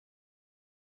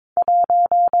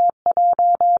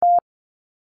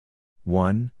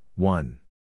1, 1.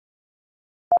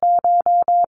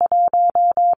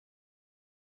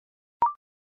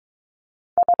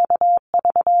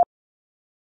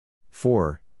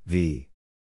 4, V.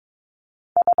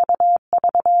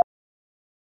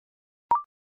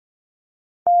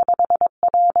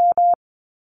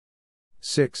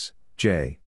 6,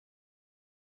 J.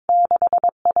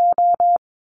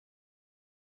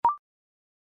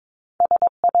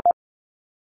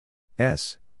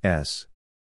 S.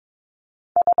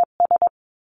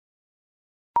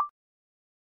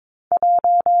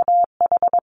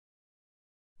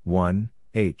 1,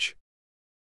 H.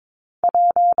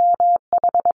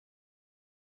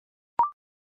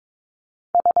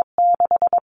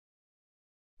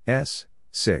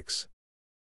 6.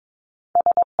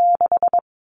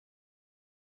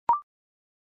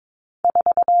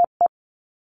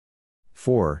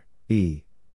 4, E.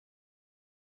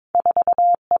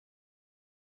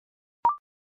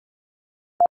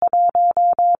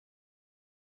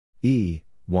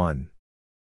 1.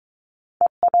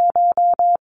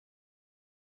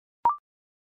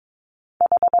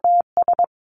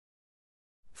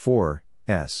 4,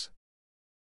 S.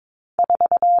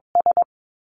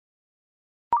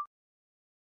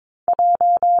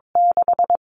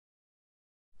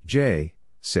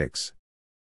 6.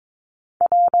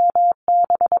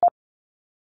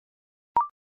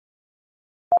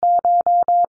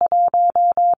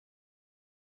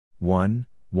 1,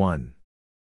 1.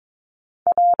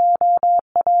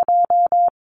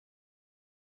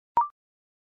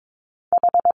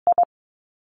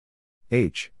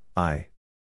 I.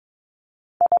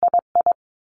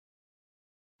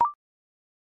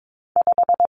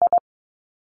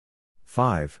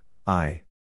 5, I.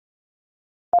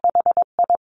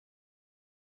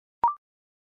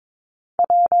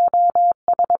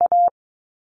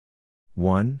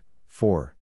 1,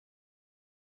 4.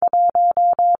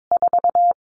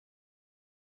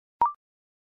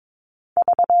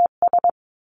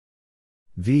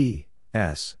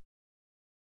 S.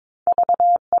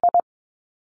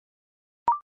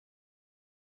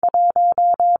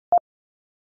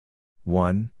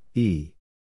 1, E.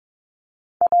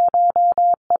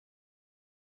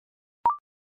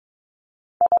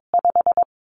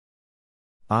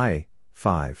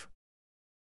 5.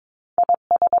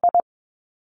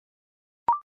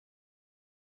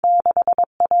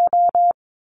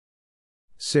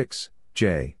 6,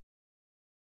 J.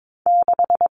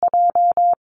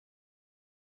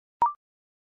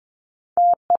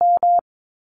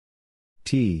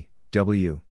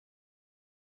 W.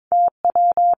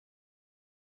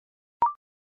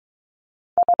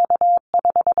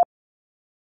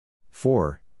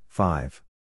 4, 5.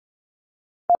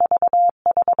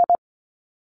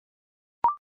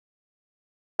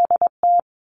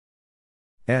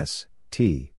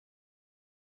 T.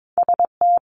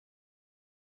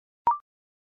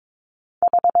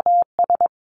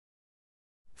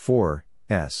 4,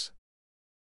 S.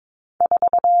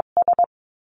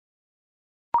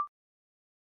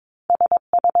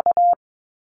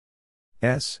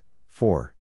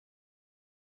 4.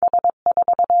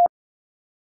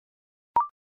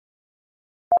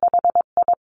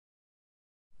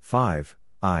 5,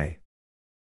 I.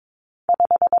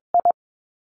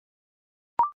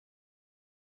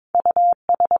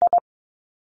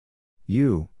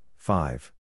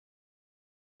 5.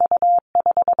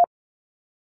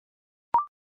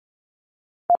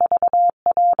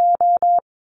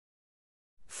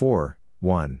 4,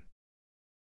 1.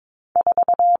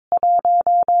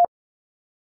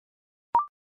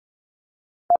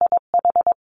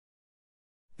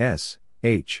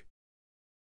 H.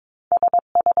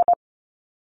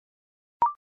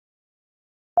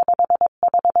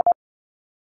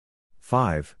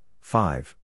 5,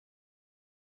 5.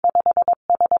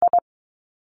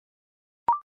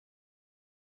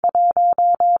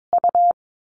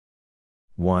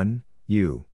 One,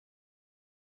 U.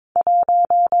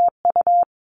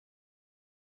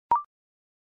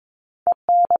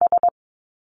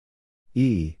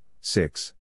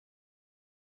 6.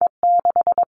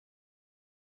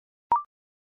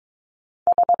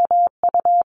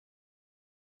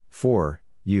 4,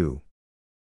 U.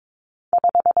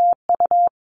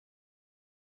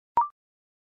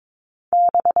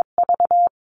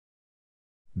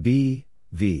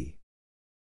 V.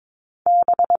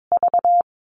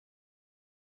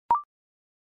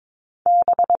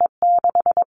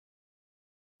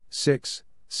 6,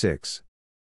 6.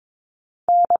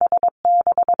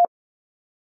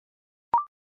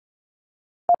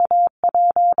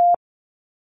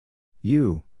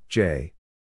 J.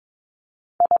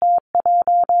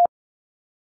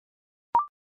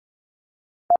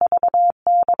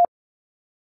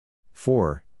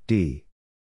 4, D.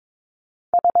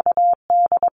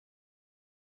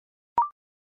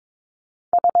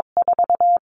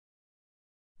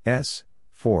 S,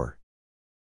 4.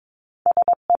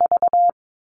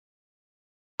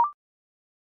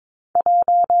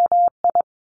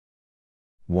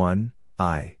 1,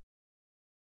 I.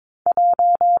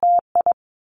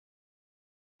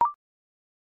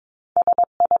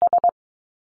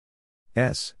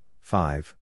 S,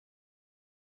 5.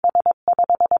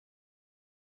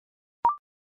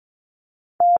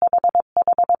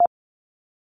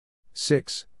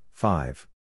 6, 5.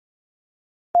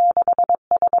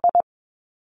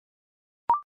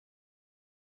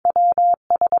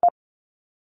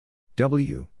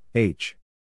 W, H.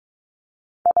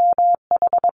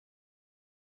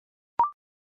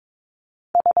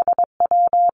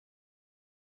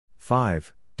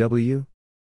 Five, W.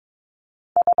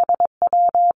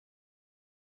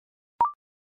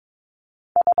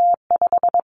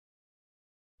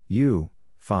 U,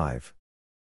 5.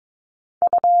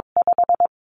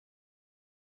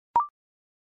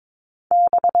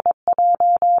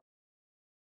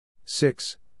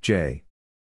 Six, J.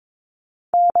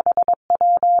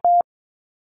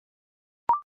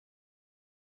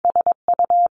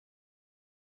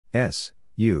 S,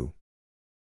 U.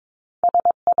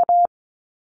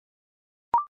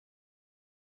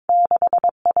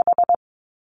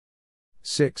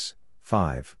 Six,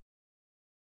 5.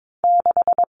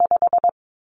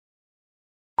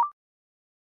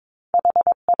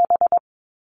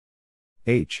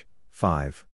 H,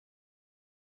 5.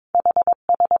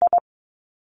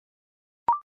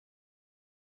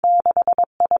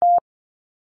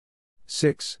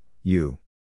 Six, U.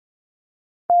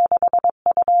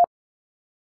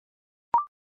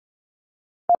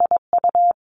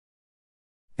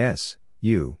 S,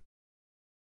 U.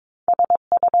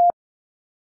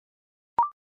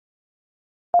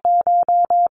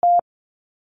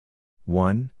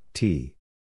 One, T.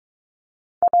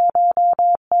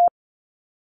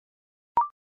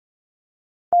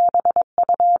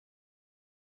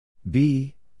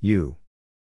 B, U.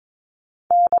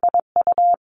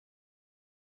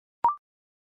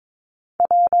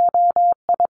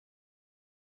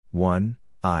 One,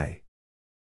 I.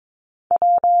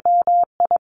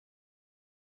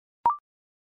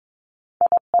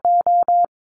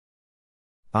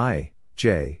 I,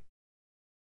 J.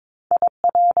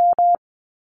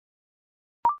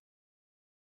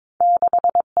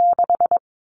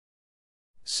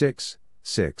 Six,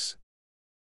 6.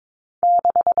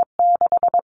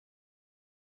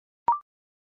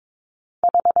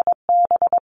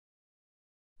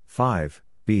 Five,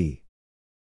 B.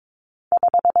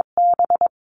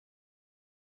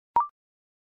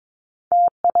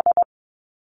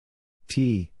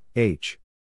 T, H.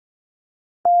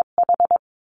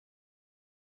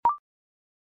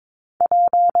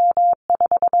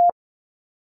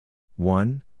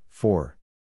 One, 4.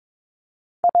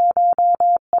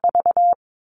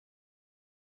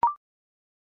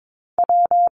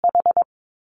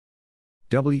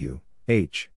 W,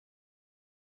 H.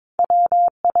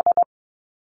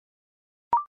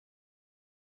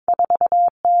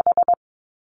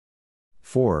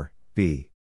 Four, B.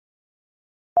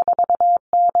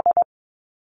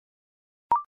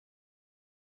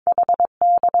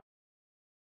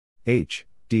 H,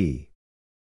 D.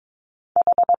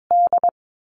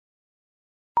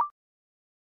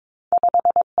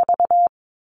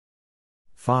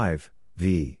 Five,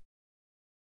 V.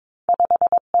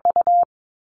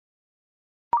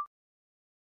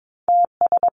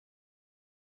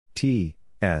 T,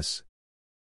 S.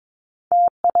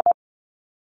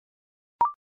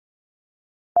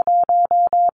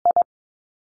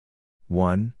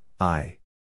 One, I.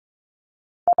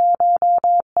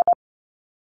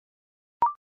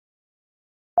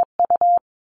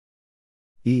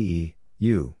 E,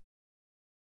 U.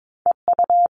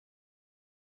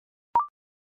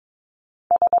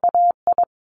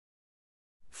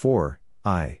 Four,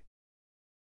 I.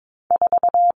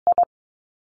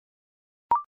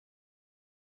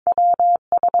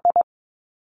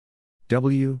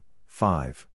 W,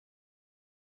 5.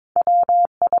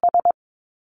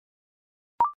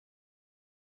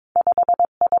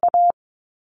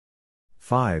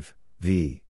 Five,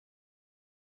 V.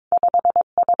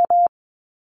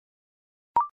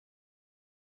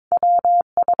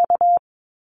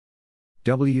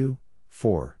 W,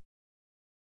 4.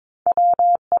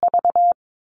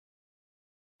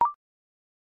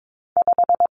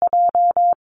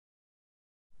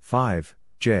 Five,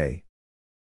 J.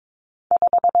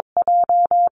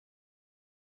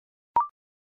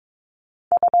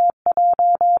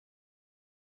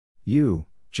 U,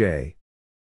 J.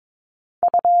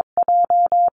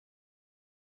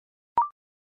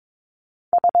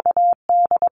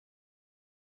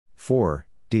 4,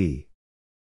 D.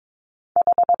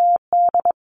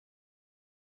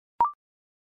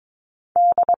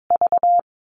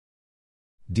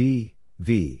 D,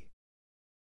 V.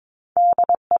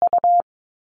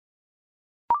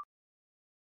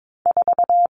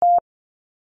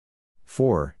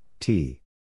 4, T.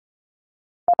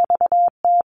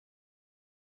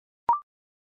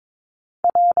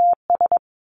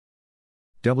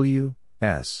 W,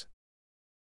 S.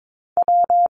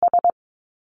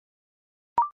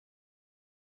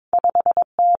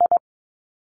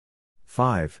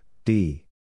 5, D.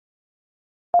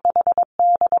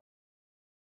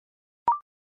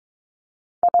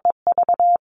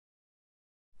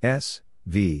 S,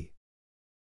 V.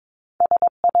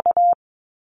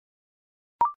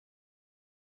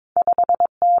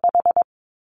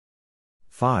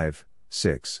 5,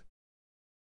 6.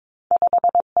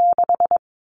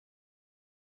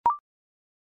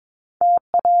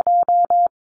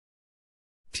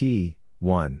 T,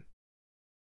 1.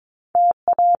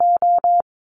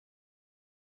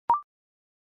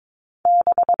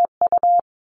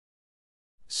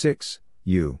 Six,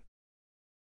 U.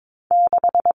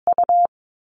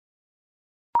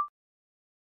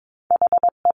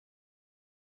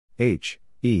 H,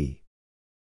 E.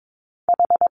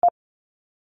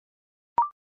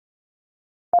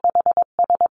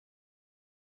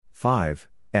 5,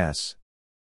 S.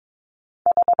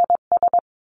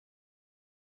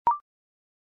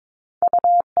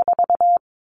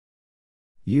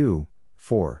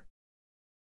 4.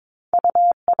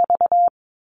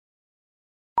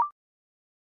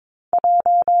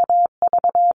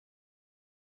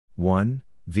 1,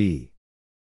 V.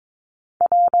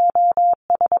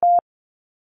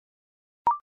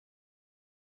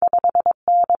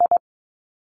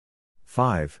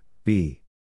 5, B.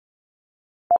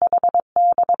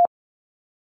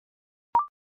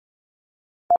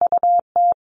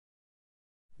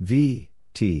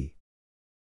 T.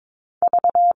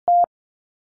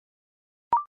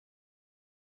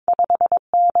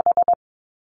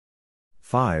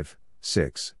 5,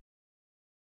 6.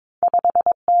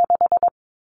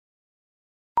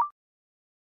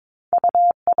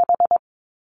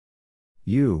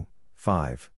 U,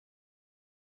 5.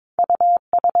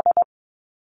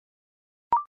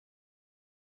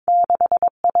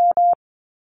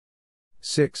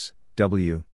 6,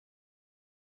 W.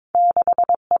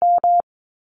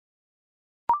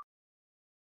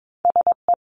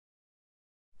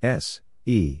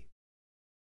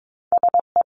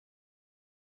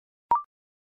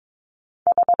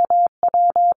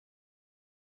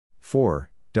 4,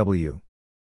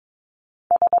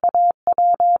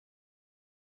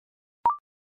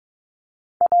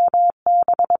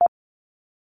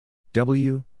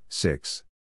 W. 6.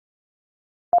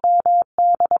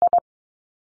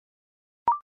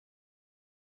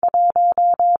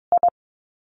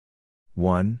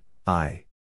 1, I.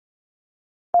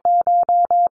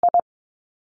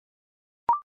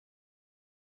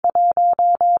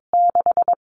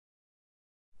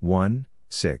 1,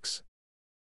 6.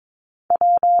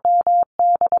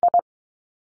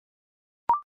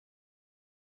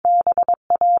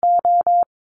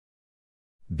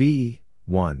 B,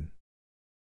 1.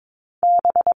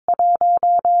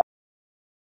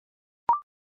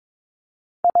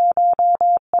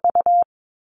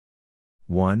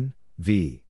 1,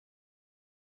 V.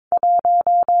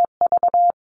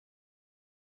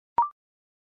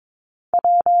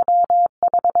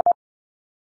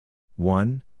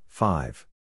 1, 5.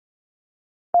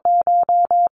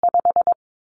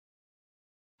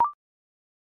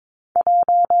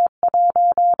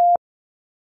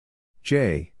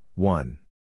 1.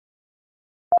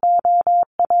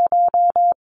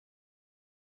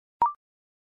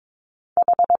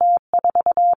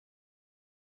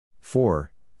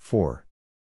 4, 4.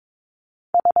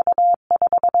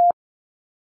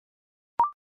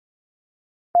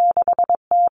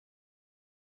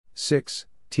 6,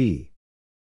 T.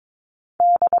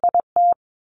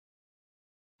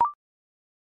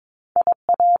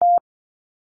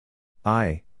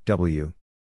 W.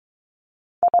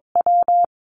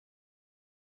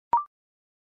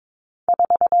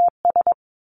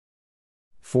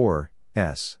 4,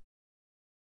 S.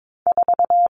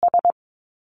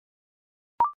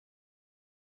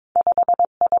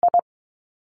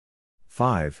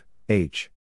 5, H.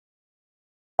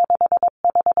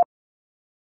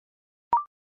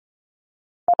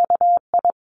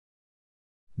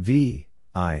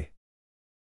 I.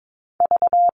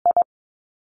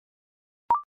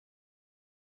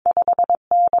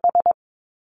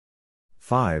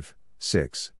 5,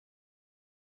 6.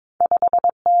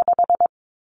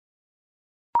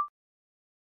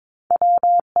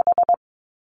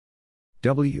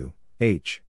 W,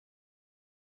 H.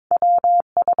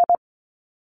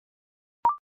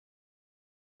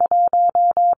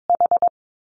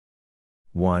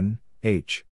 1,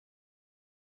 H.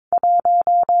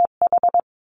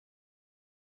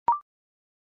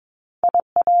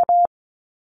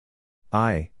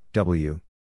 I, W.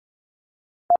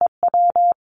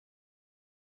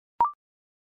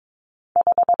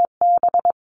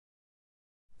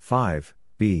 5,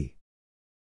 B.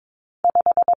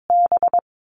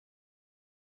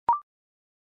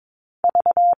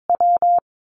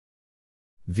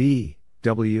 V,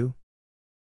 W.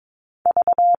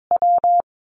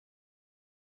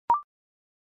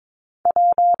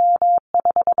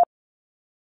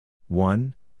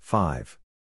 1, 5.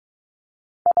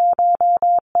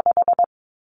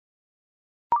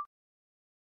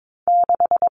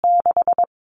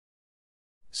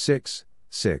 Six,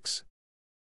 6.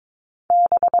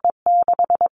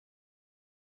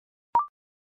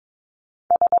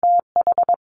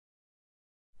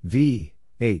 V,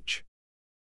 H.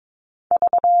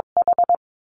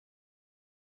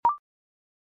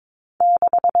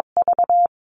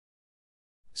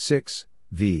 6,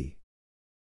 V.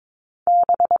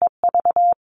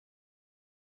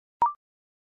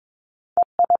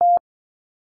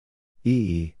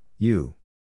 E, U.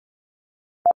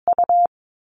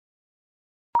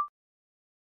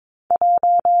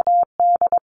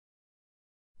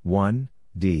 1,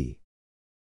 D.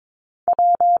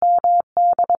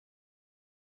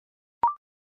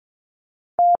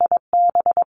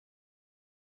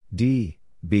 D,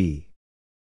 B.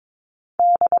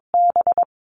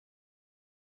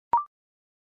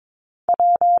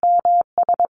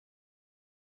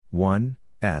 1,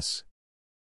 S.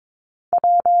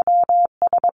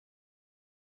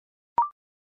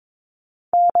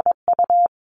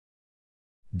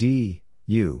 D,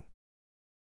 U.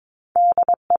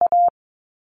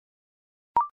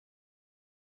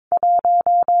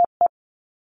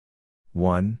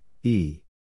 1, E.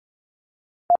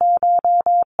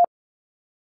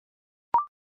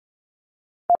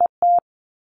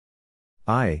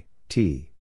 I,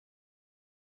 T.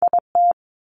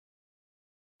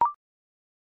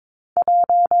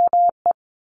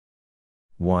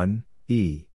 1,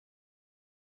 E.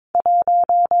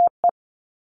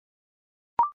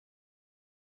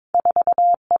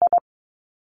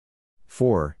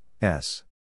 4, S.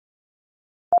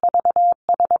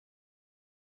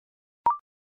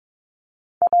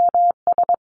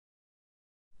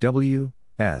 W,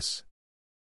 S.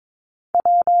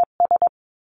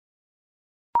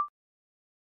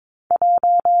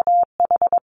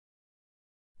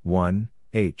 1,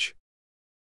 H.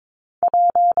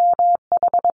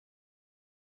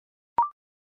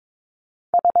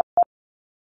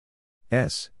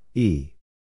 S, E.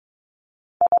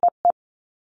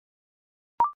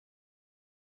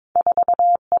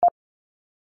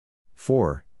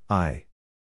 4, I.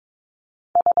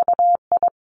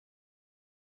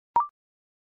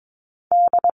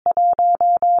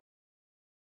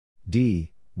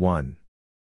 D, 1.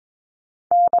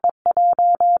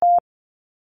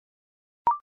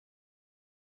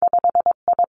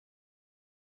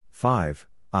 5,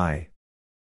 I.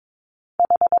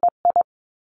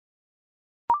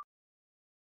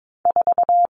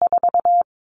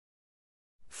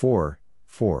 Four,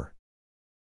 4.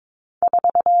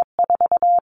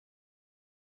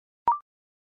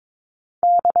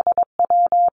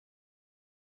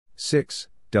 Six,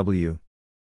 W.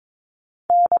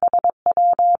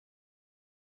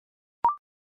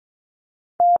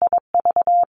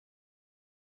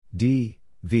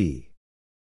 V.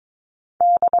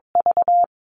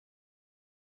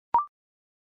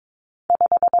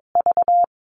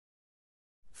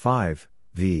 5,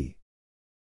 V.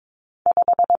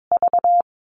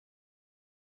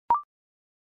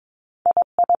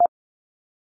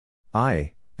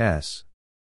 S.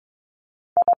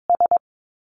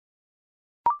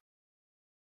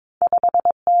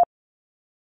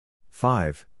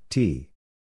 5, T.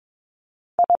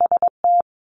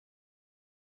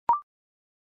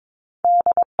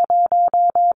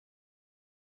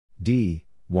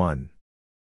 1.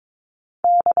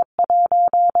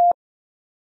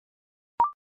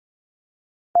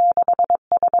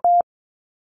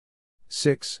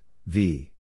 6,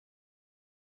 V.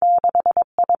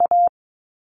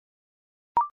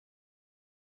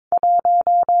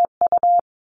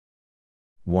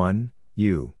 1,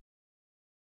 U.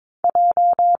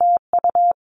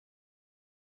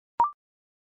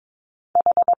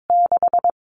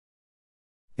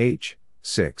 8,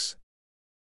 6.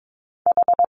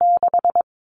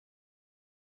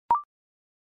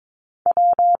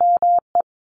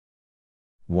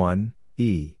 1,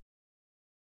 E.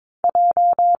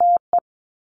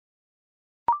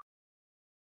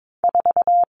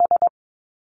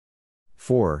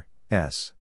 4,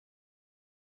 S.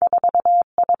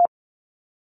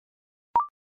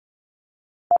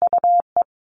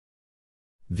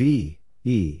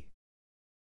 E.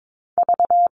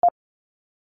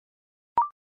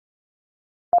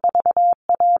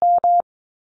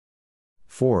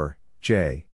 4,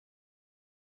 J.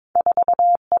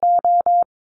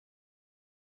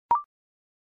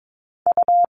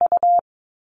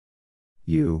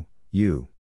 U.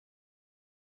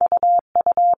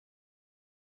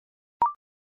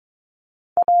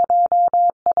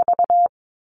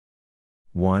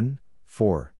 1,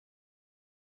 4.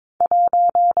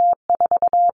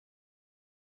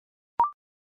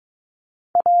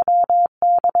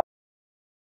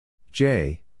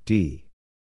 D.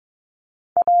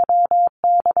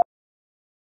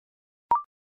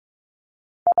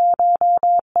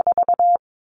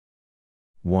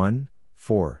 1,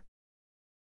 4.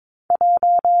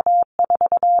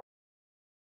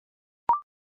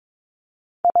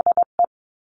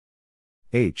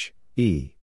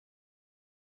 E.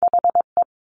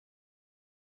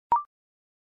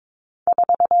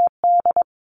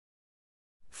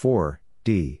 4,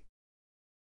 D.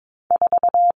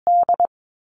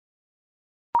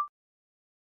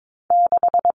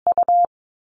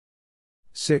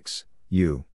 6,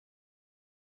 U.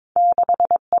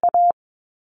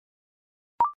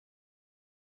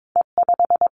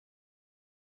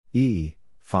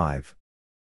 5.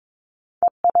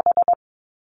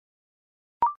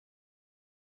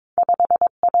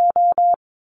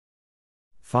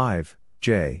 5,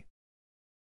 J.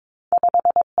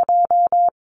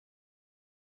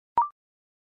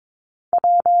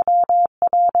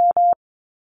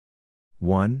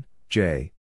 1,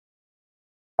 J.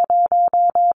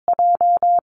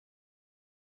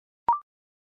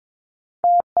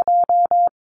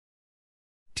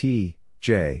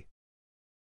 J.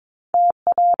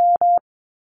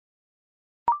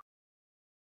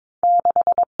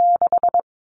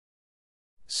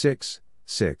 6,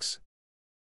 6.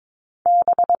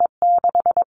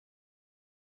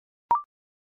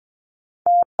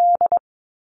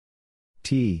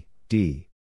 D.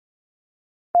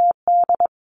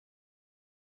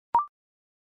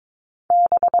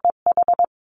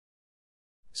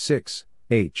 6,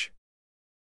 H.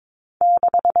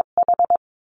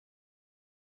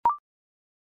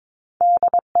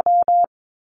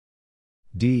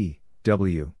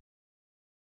 W.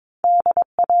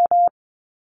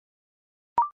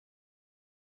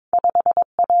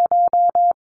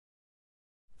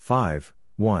 5,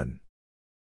 1.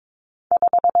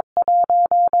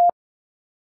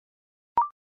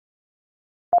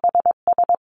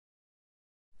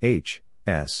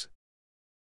 S.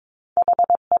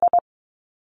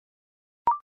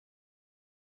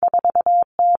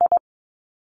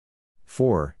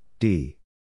 4, D.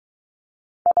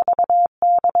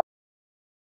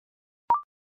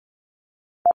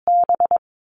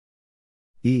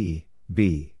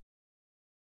 B.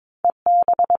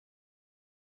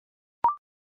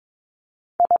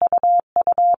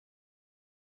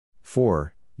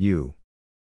 4, U.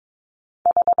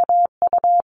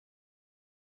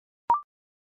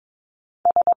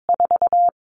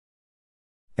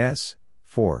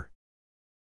 4.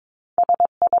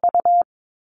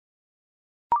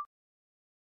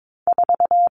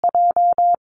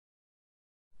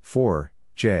 4,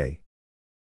 J.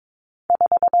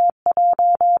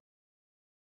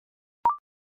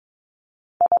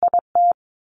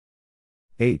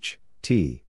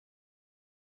 T.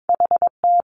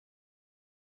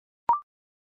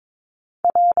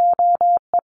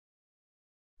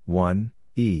 1,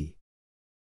 E.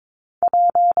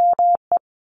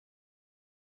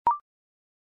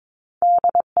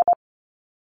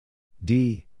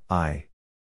 I.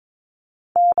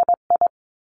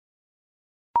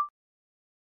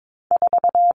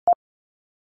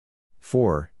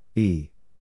 4, E.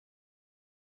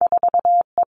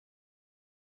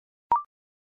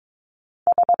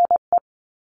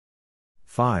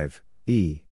 5,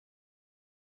 E.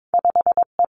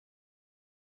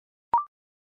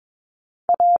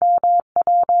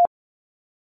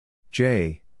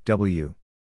 W.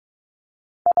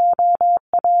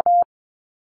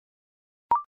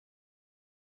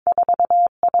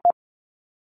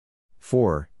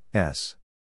 4, S.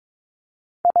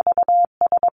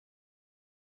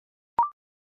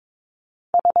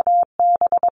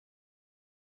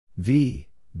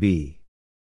 B.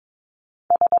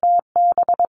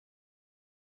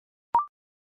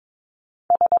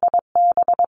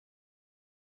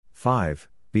 5,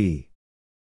 B.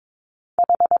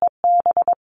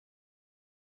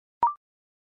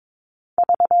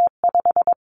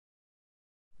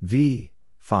 V,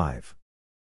 5.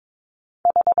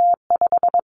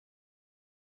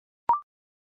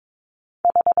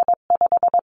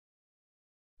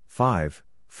 5,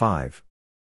 5.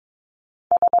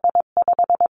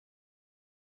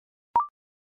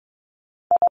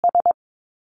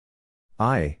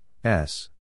 I,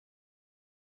 S.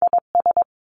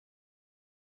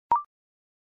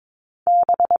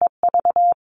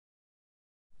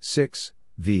 6,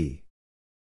 V.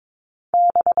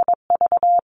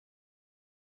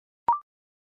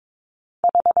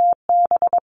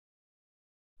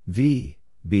 V,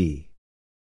 B.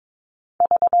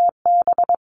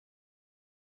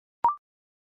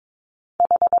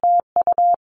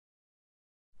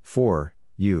 4,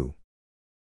 U.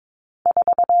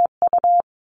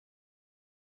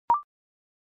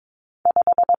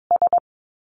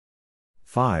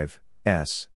 Five,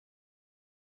 S.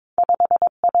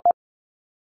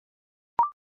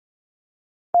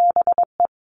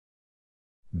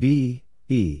 'B',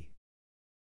 E.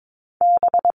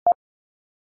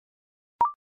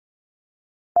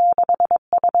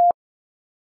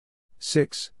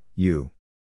 6, U.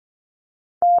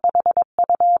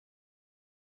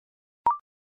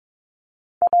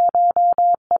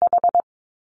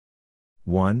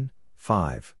 1,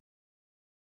 5.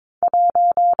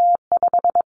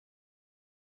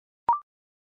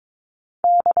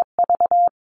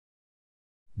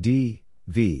 'D',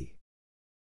 V.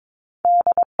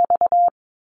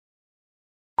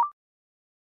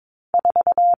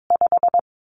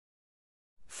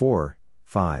 4,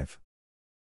 5.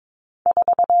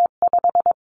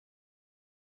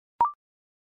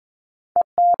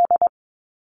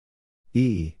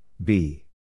 'E', B.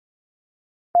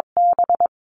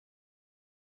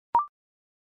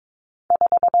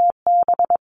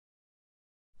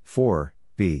 4,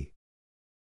 B.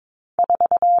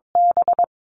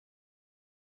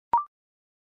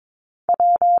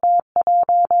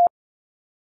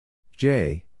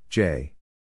 'J', J.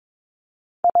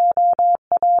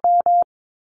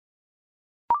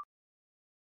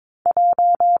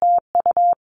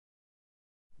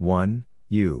 1,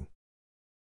 U.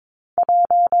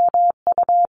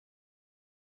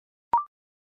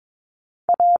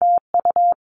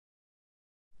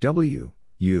 'W',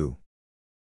 U.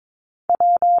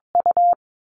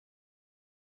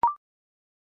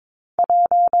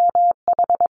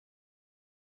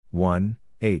 1,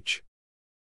 H.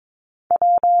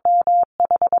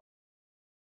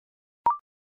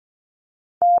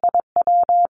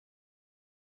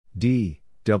 'D',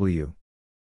 W.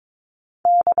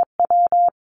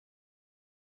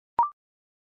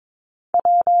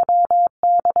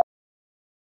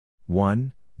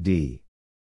 1, D.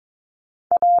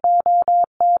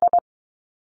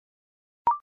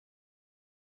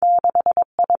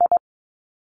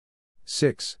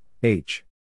 6, H.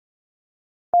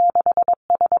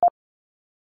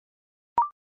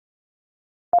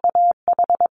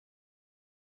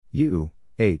 'U',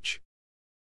 H.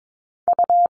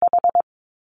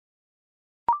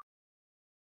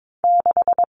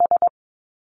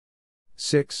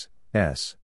 6,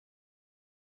 S.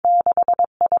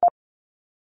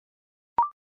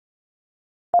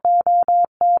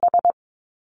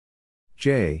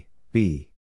 'J', B.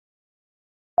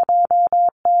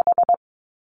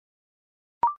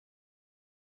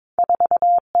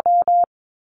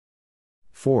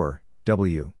 4,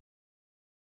 W.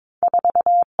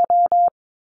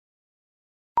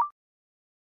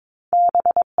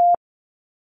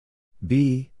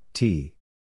 'B', T.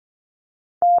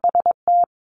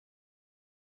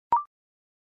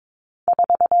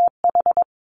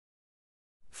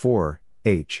 4,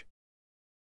 H.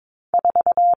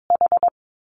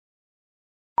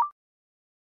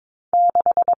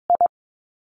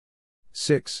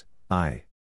 6, I.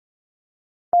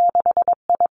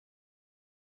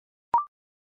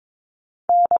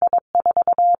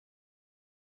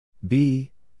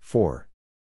 'B', 4.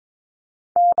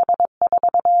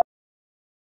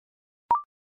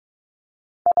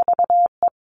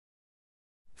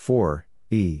 4,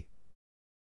 E.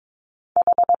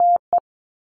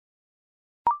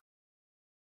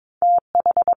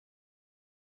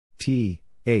 'T',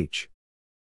 H.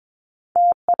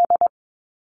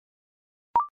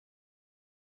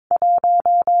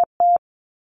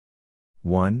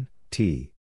 1,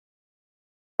 T.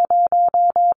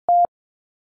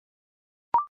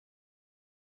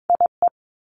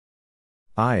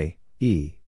 'I',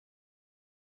 E.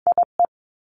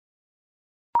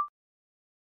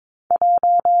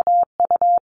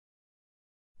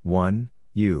 1,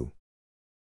 U.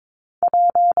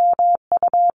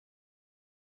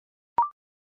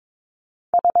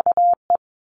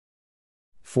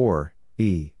 4,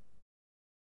 E.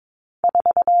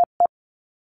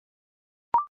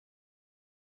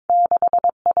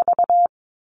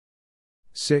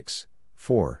 6,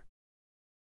 4.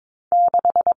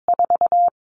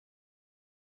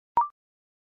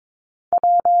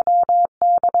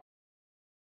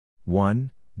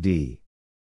 1, D.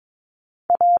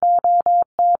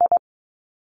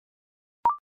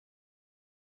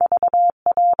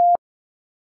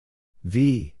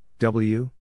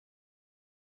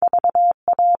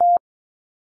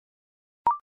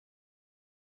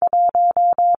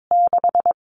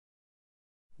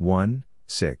 1,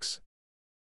 6.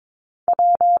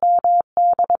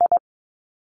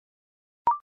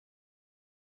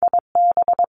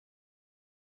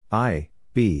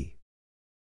 B.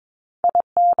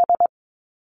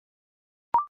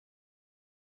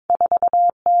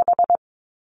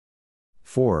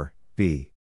 4,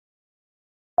 B.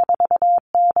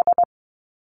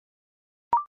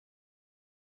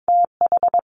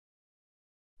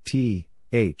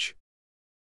 H.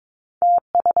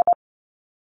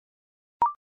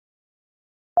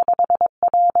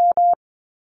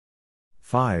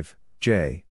 5,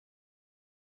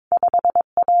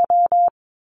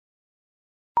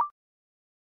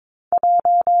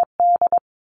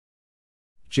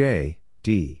 J.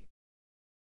 D.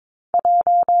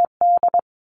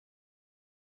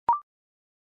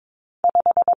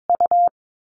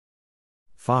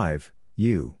 5,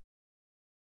 U.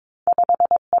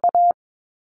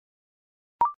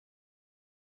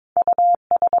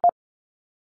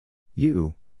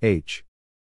 H.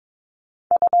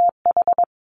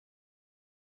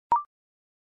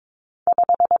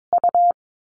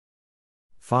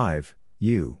 5,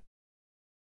 U.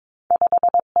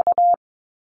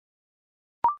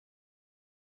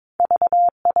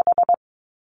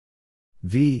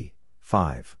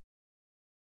 5.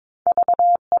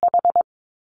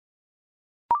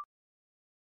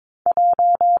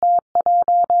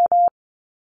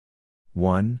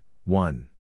 1, 1.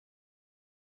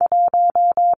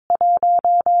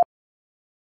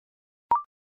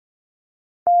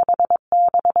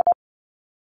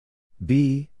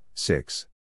 6.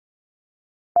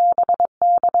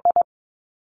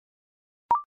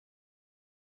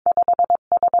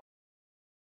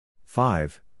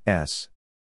 5, S.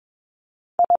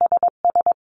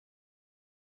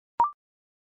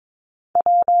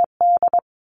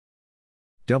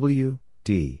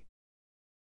 D.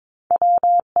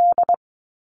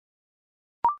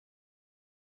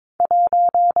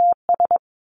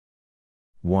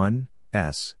 1,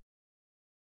 S.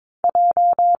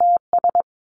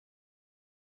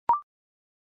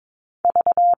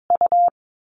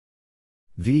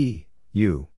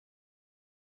 U.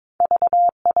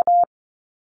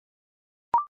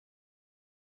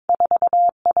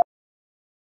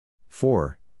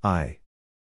 4, I.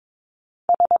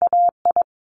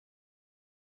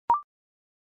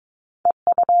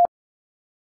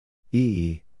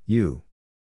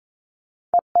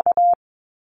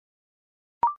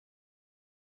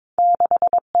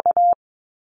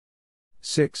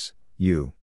 6,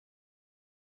 U.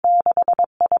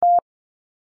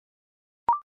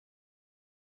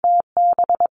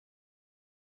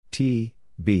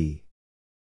 B.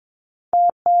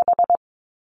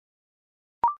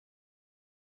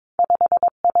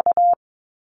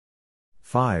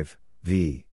 5,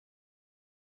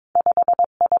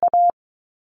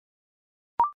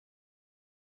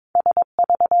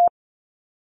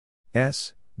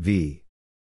 V.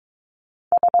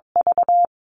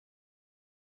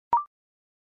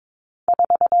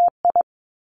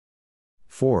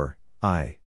 4,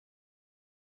 I.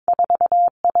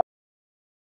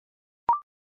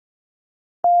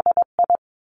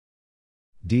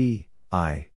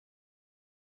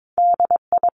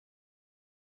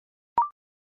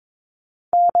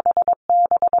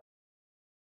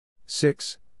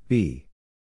 6, B.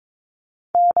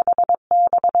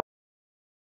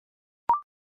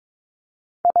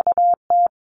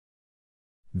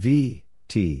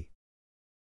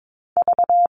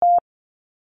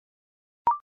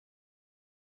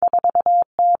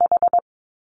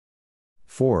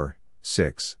 4,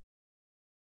 6.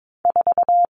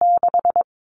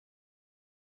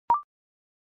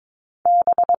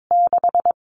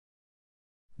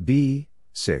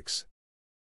 6.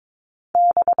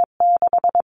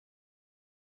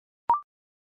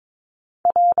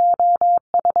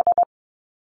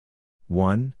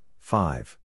 1,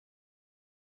 5.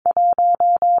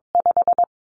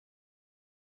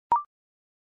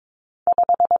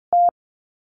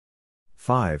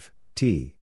 5,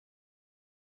 T.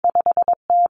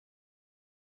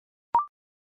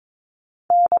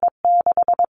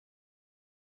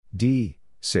 D,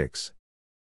 6.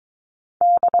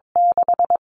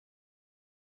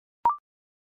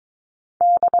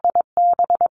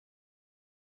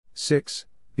 6,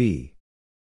 B.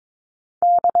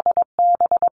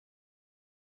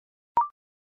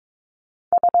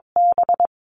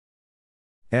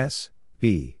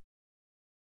 B.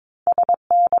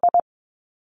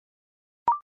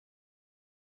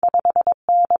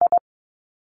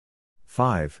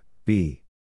 5, B.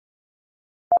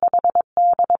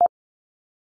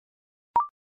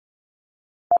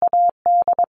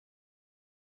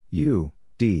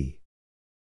 D.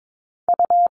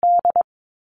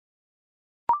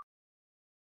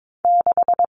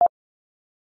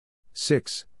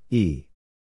 6, E.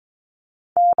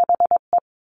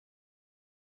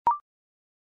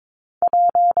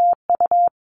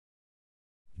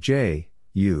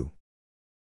 U.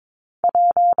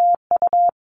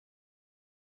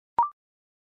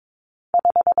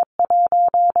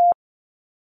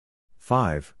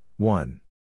 5, 1.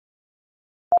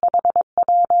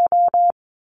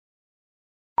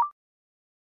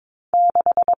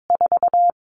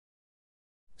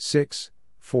 6,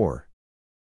 4.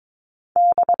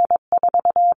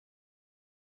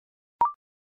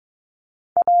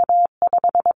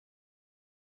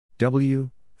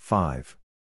 5.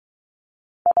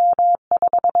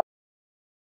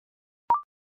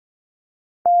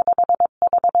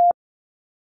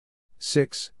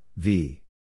 6, V.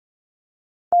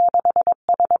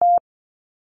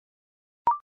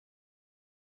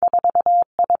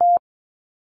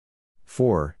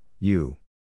 4, U.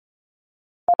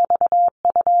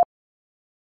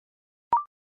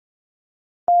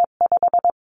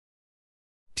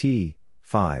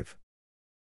 5.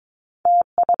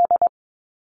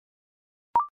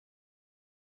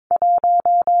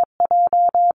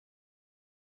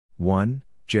 1,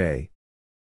 J.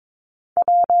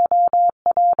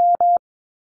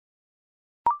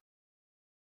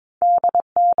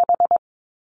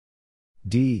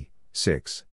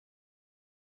 6.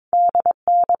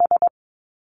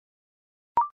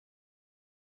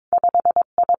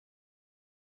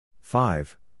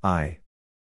 5, I.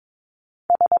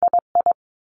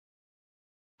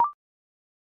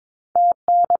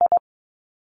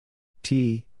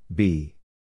 B.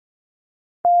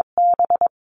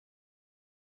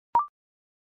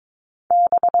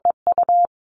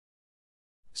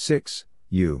 6,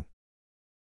 U.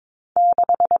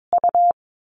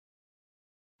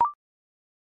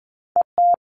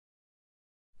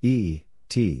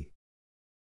 T.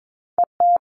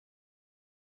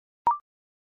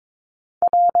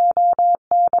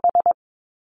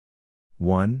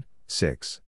 1,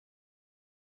 6.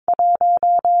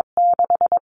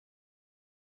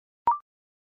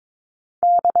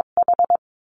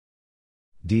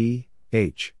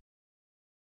 H.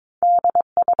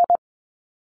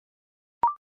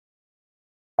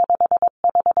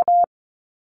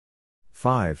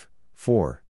 5,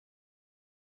 4.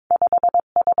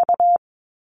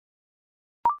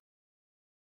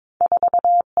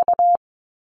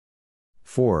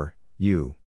 4,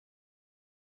 U.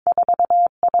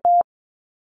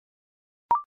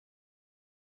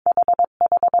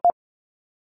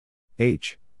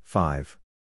 5.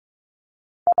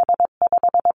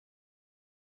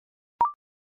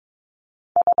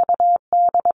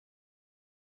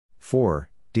 4,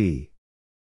 D.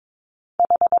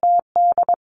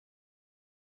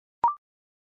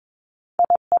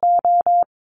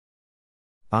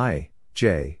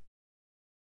 J.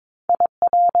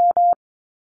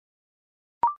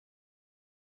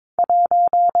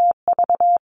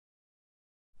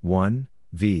 1,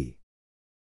 V.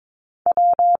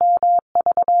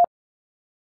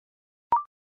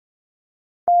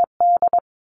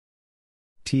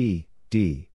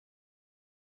 D.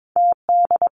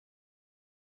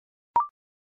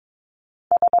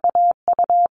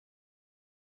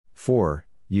 4,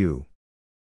 U.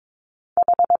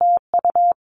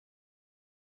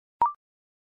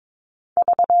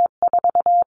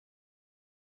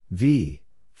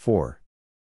 4.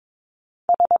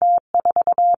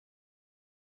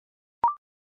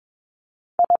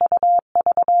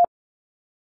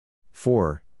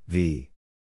 4, V.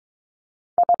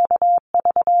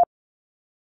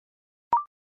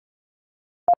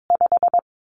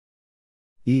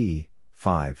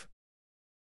 5.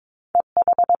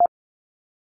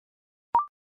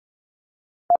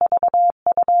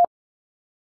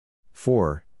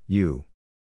 4, U.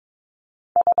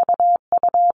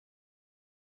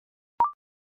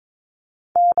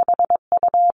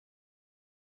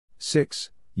 6,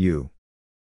 U.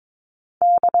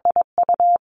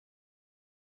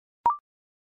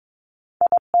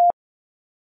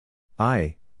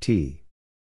 I, T.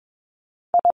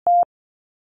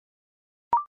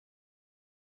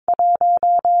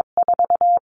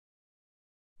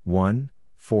 1,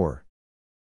 4.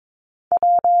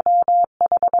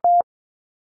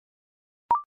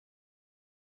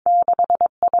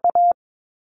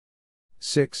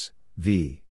 6,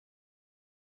 V.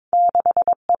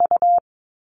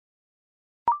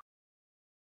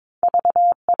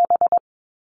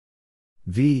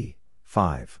 V,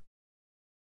 5.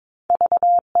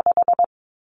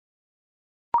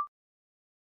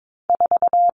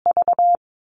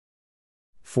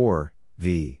 4,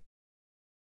 V.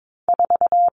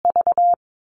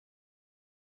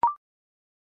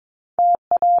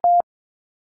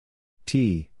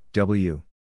 T, W.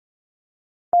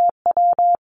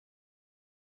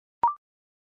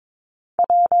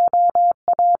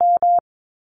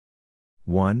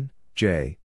 1,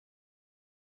 J.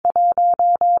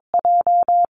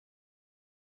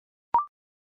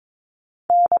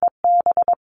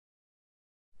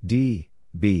 D,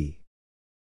 B.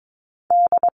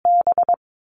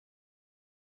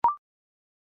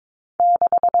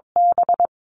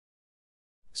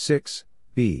 6,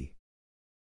 B.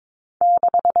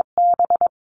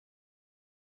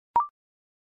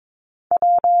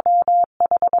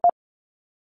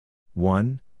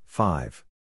 1, 5.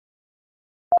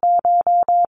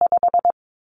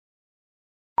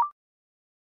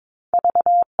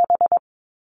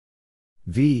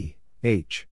 'V',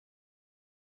 H.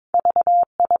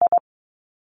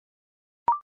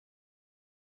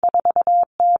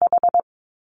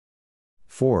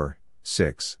 4,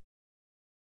 6.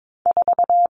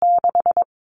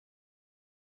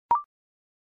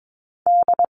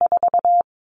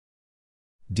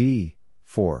 'D',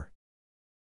 4.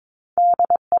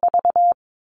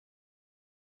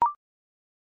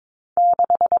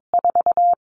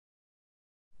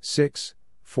 6,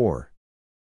 4.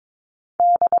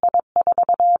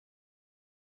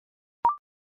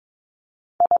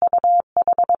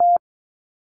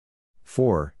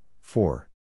 4, 4.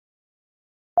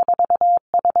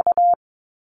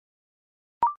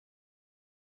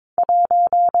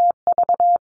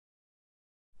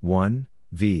 1,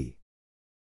 V.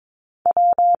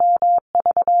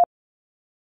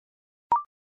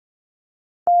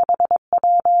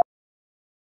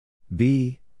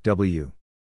 'B', W.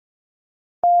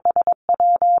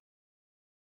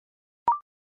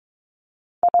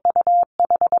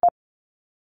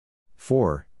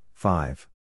 4, 5.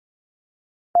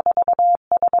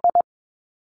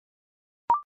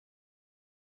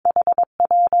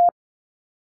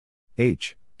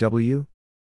 'H', W.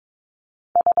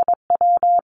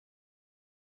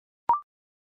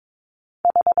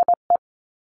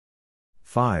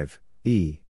 5,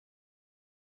 E.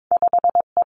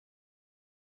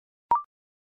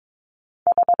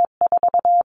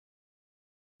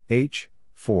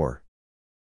 4.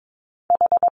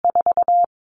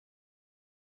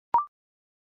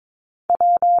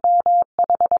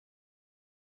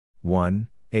 1,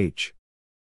 H.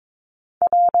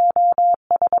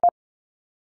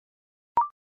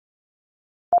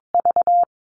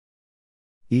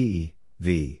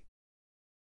 'V.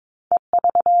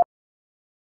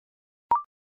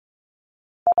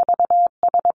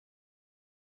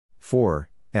 4,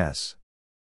 S.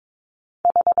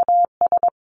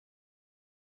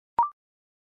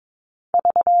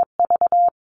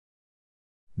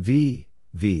 'V',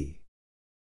 V.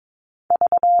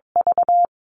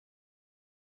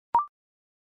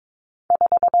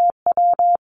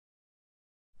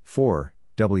 4,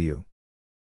 W.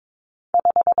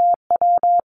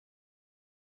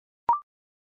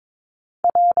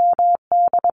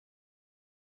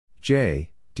 'J,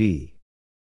 D.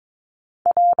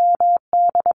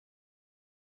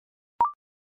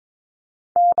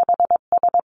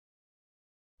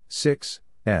 6,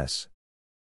 S.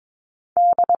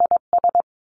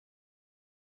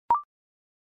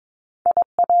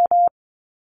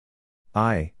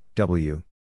 W.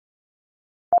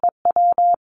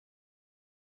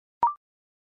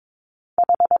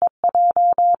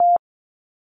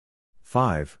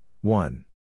 5, 1.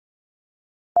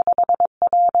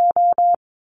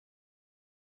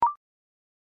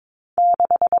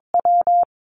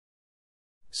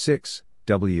 6,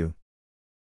 W.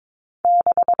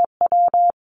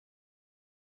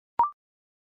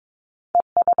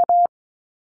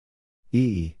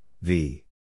 'V.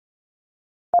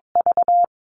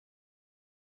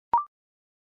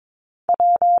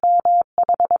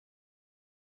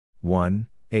 1,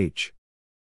 H.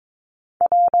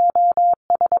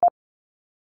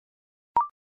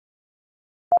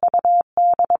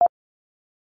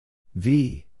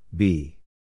 V, B.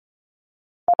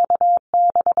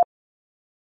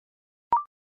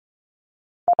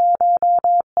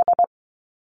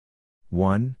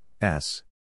 1, S.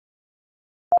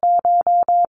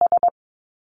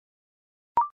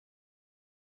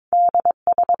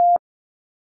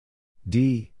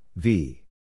 D, V.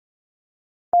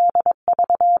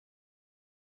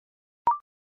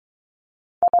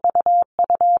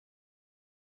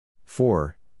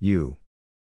 4, U.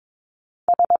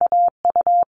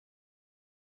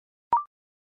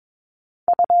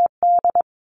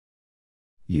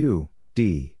 U,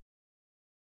 D.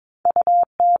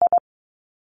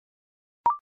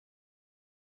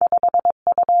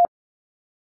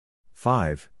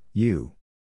 5, U.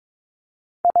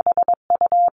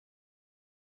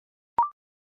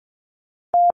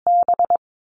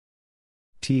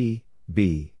 T,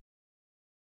 B.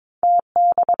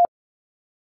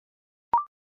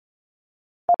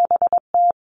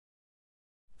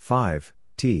 5,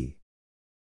 T.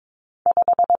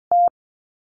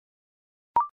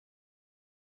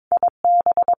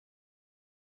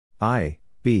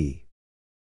 B.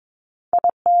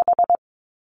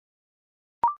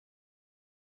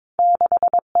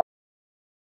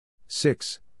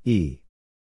 6, E.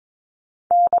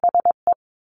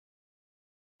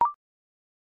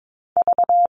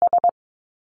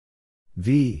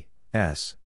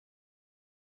 S.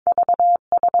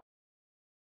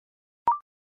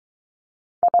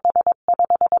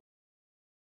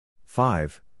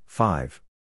 5, 5.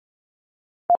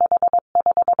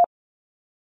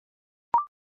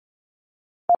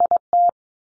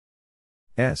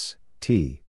 S,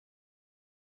 T.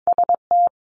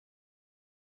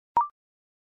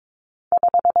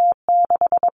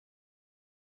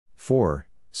 4,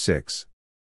 6.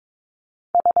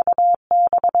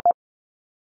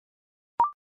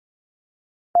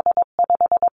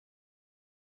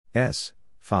 S,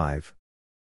 5.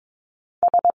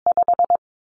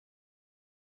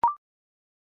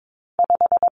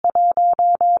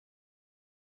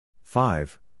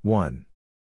 5, 1.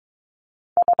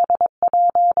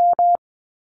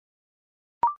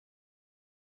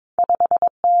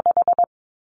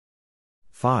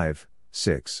 5,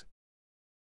 6.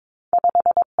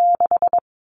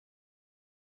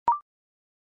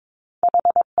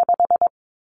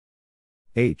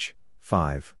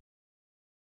 5.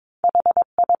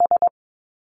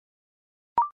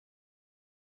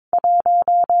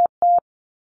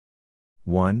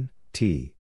 1,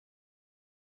 T.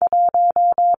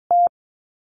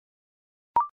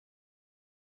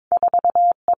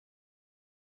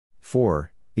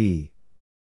 4, E.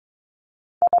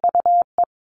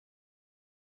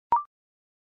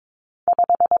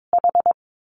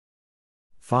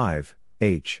 5,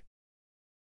 H.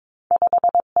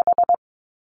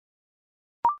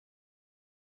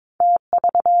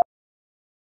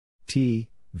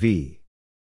 V.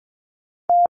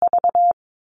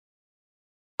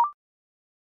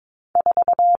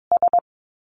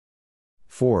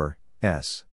 4,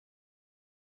 S.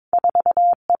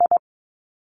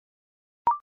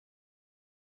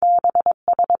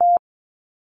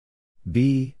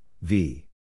 V.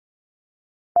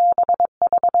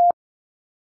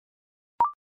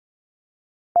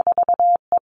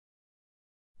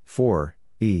 4,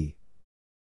 E.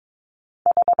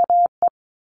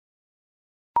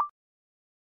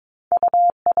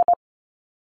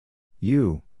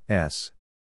 S.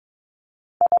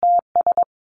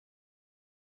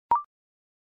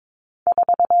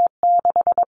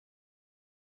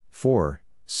 4,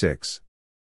 6.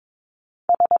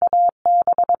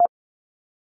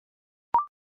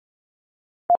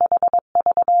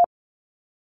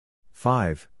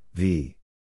 5, V.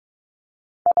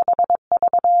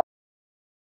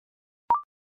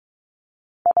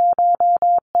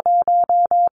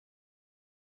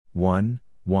 1,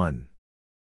 1.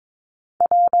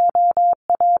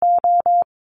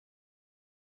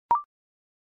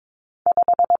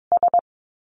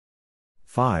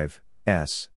 5,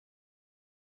 S.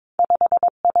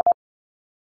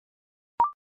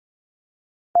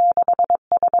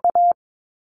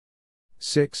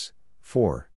 6,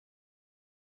 4.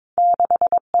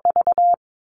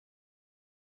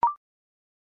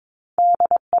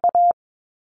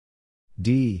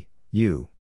 U.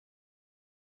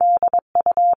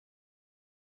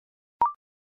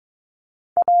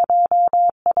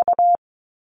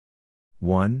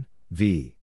 1,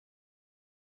 V.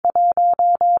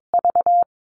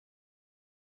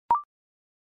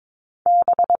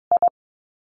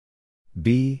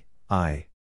 I.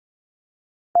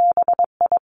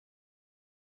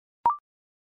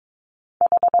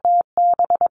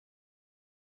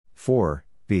 4,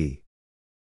 B.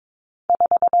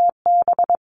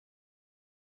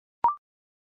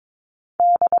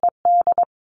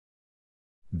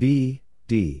 B,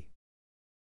 D.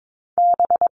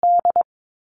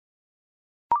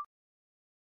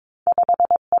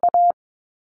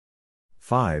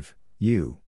 5,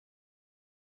 U.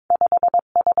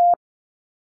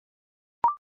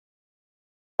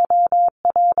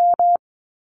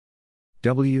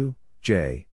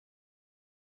 J.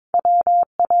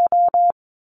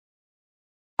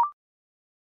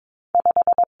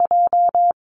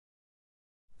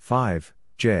 5,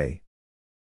 J.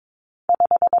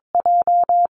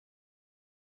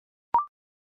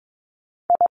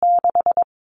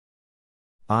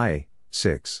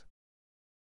 6.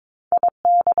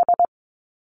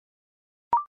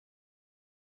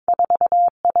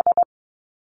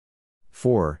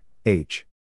 4, H.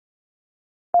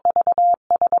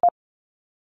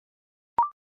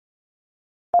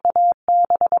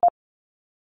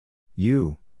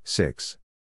 6.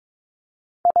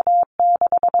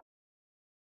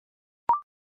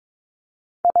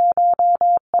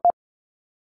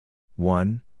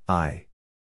 1, I.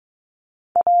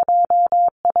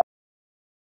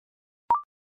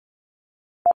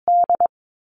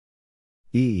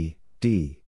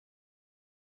 D.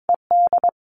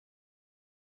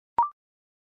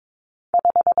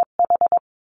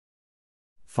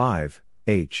 5,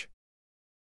 H.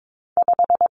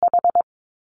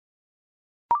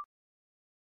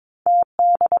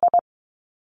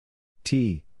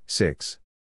 6.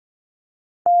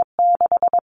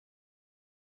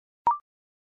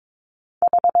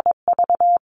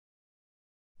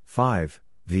 5,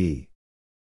 V.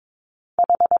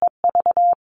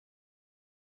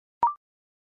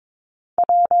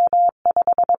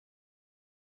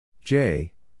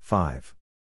 5.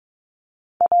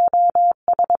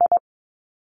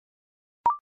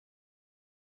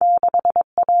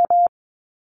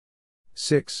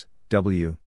 6,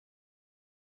 W.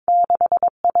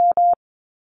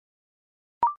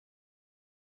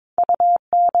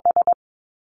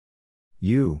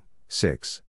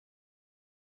 6.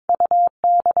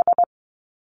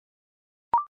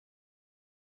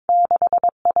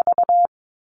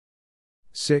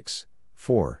 6,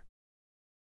 4.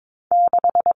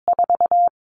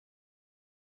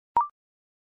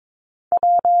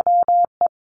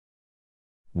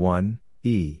 1,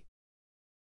 E.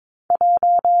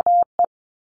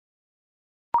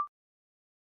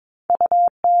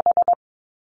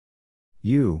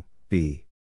 B.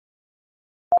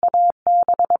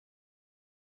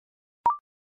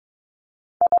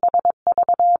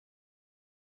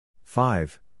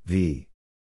 5, V.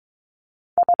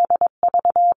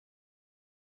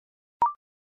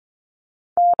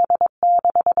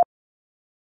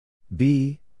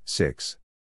 6.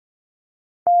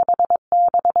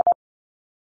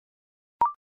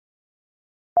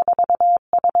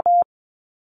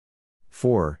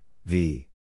 4, V.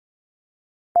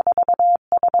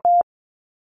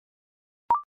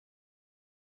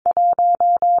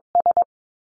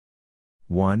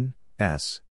 1,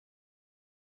 S.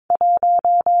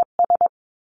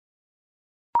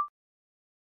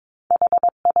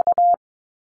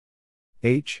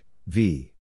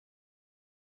 V.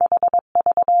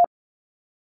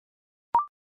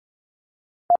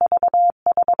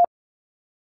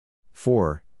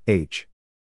 4, H.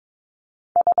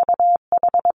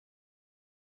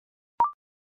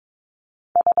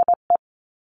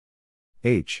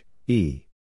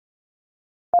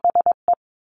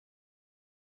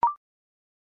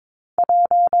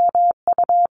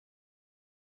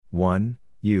 1,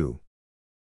 U.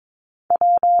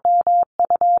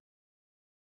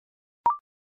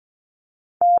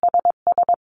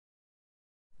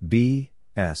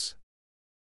 S.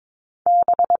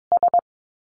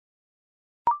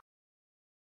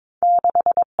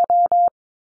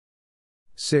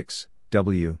 6,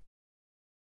 W.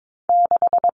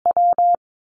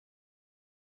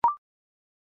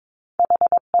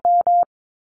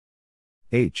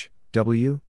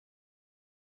 W.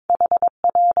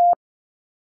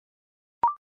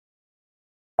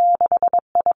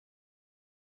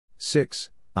 6,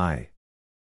 I.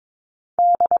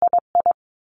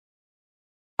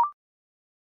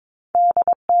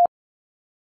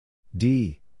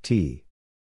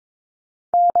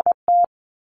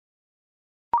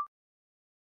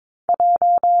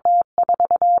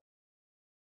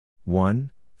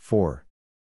 1, 4.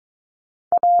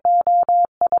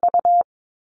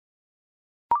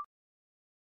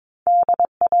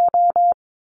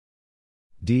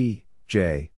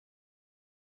 J.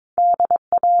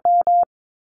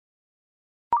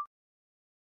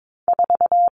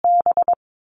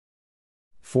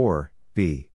 4,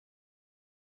 B.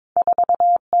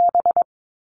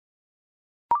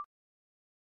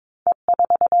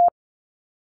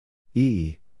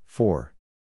 E, 4.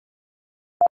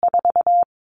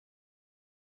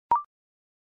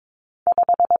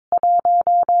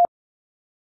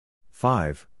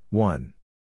 5, 1.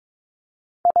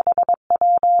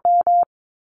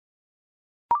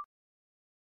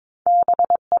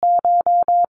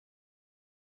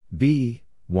 B,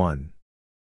 1.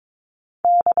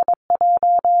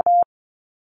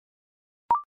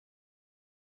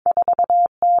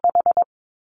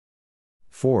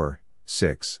 Four,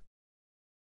 6.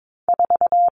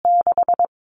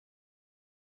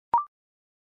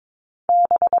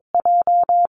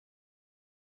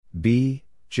 B,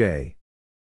 J.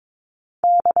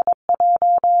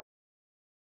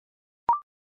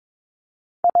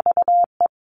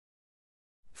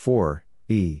 4,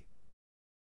 E.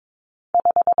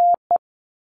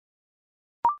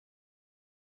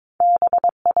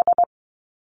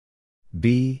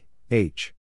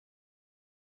 8.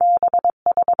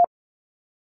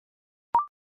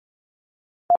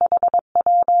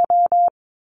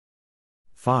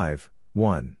 5,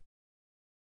 1.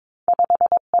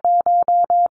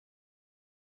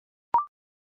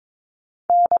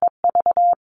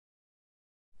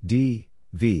 D,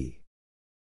 V.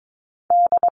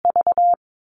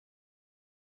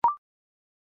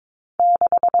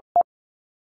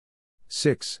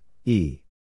 6, E.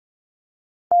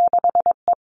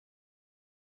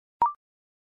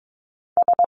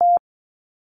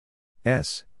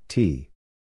 T.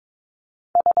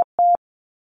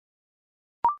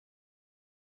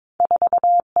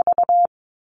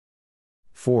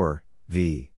 4,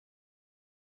 V.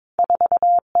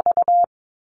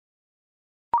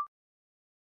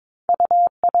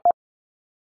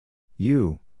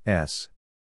 S.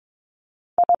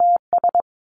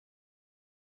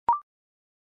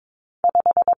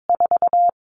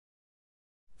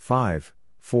 5,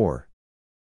 4.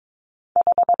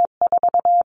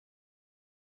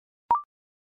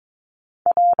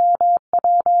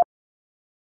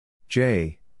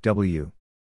 J, W.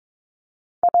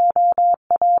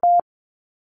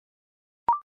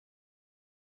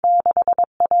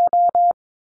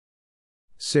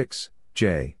 6,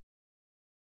 J.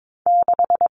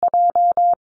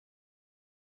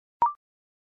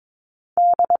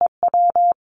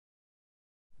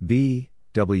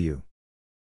 W.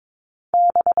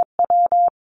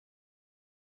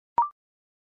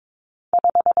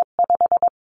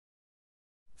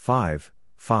 5,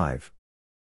 5.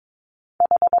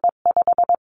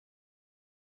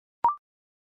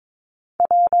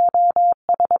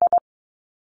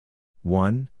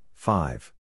 One,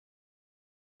 5.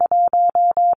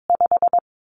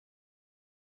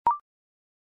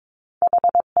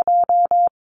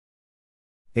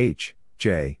 H,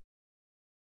 J.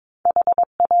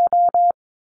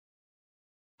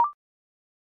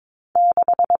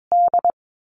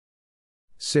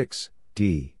 6,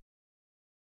 D.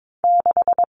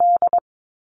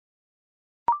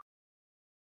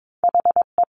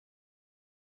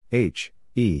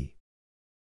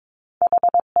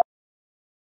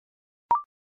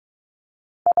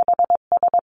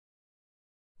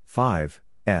 5,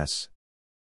 S.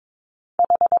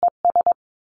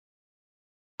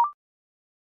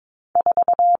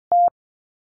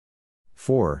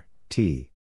 4, T.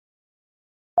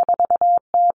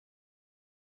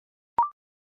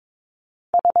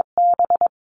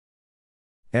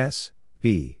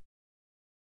 B.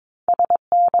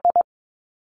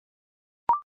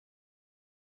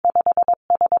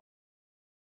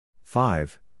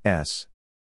 5, S.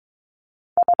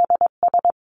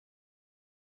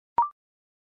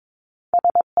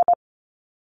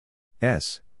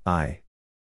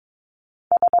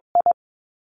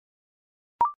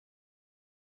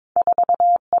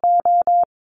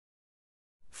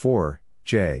 4,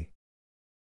 J.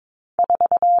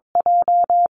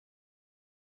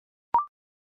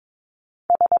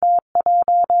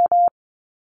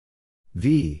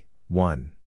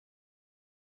 1.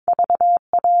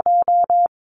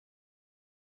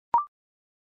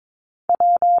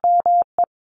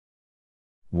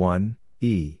 1,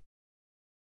 E.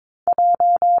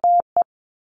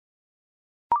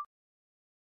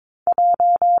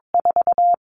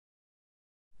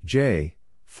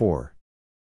 4.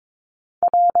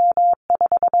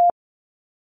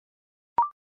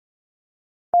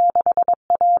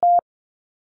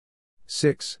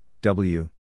 6, W.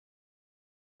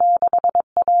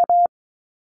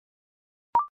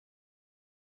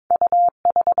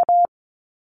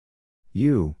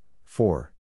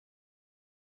 4.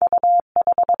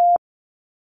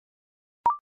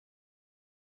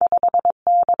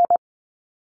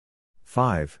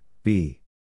 5, B.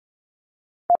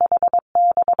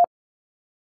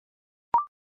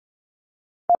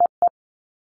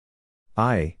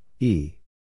 I, E.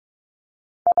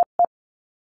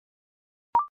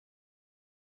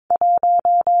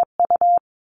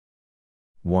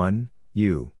 1,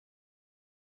 U.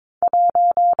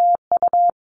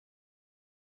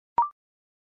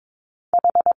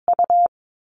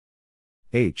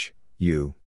 H,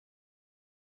 U.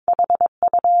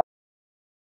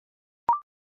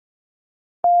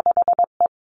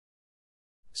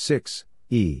 6,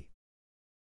 E.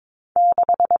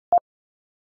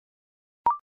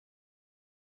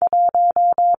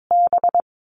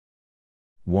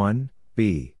 1,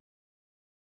 B.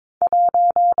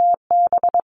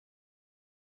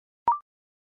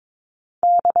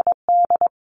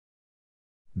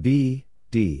 'D.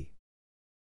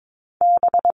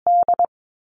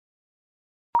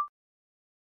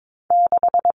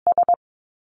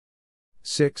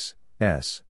 6,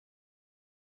 S.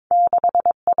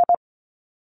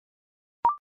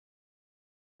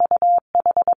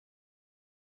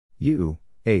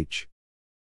 H.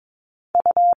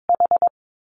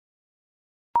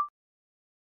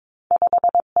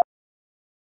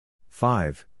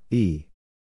 5, E.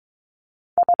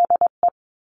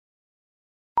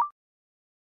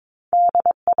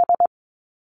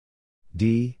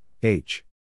 'H.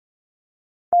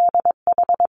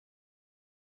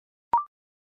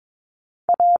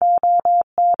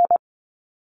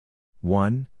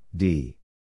 1, D.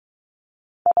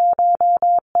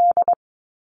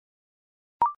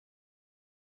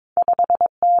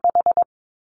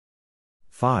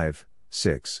 5,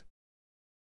 6.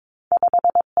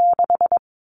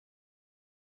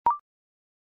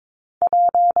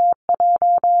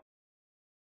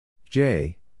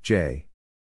 J, J.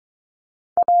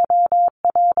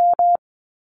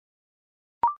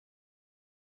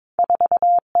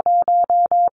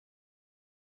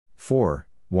 4,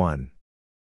 1.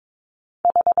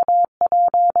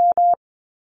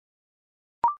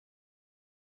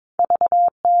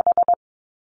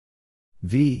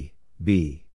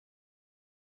 B.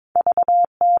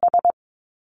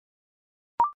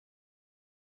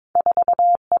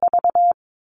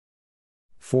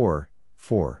 4,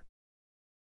 4.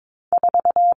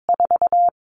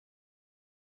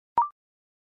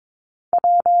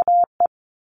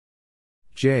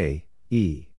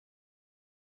 E.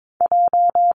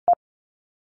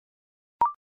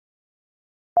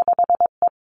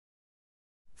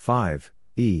 5,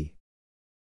 E.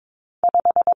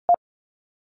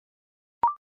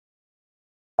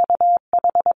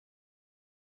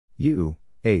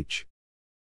 H.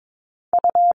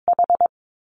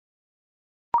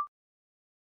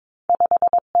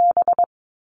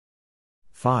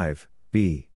 5,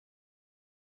 B.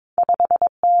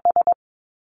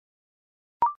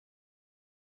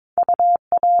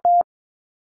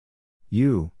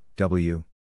 'W.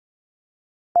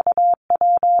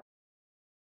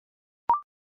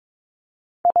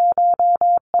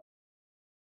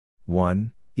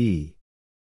 1, E.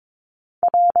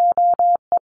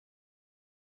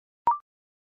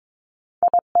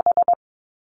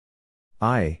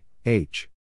 H.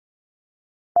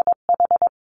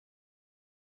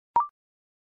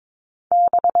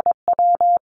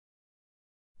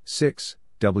 6,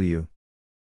 W.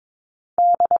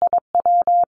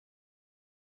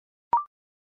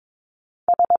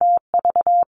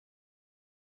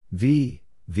 'V.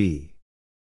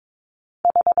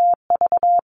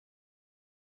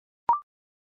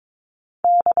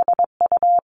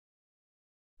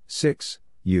 6,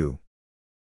 U.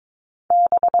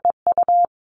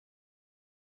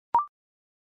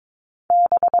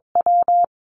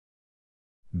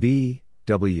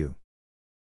 'W.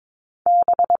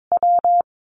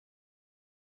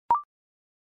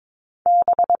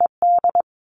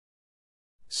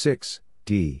 6,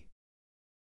 D.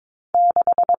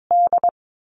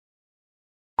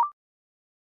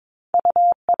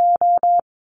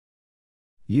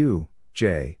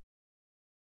 'J.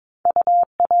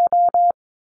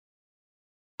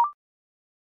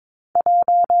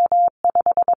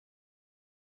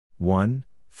 1,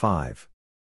 5.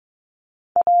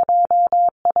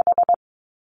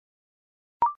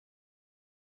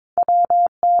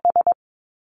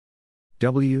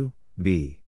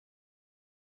 'B.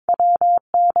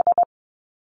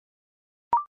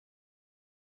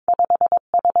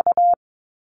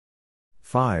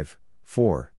 5,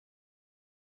 4.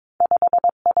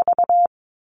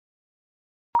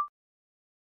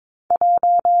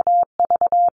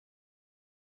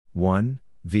 1,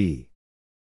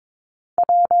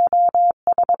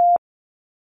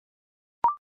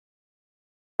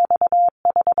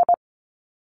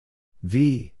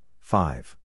 V.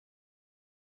 5.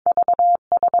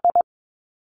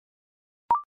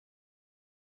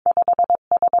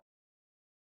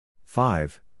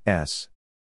 5, S.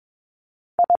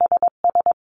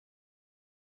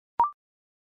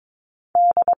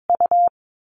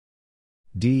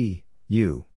 D,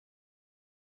 U.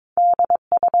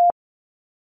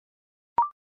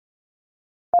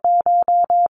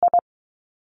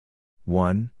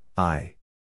 1, I.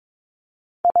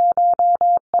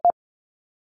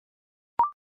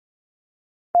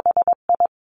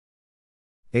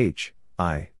 H,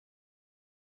 I.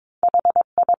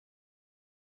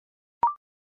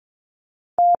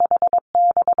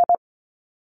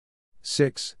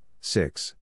 Six,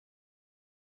 6.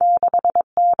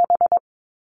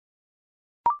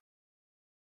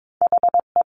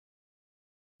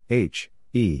 H,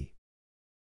 E.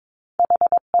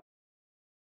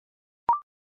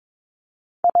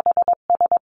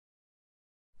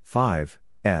 5,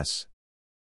 S.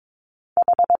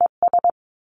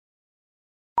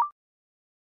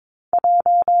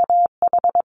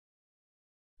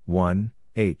 One,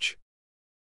 H.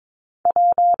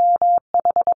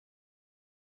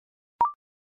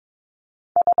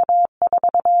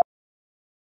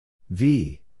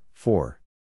 V, 4.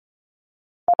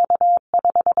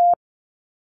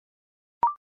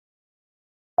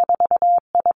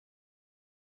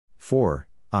 Four,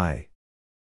 I.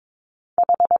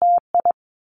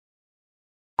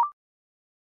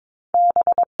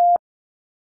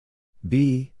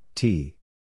 B, T.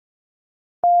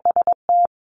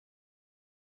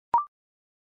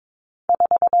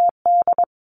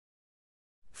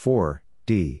 4,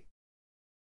 D.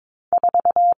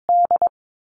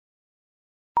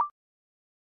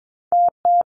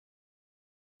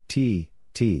 T,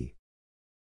 T.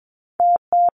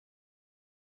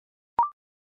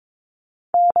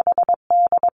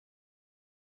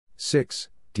 6,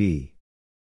 D.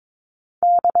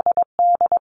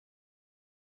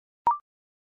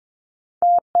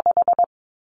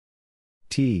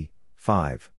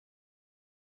 5.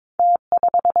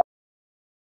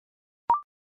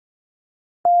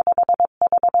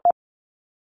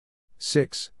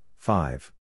 6,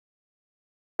 5.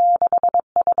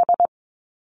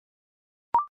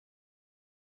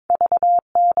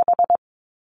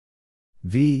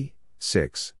 V,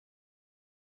 6.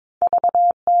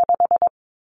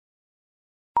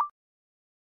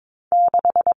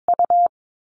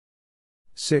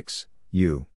 6,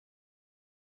 U.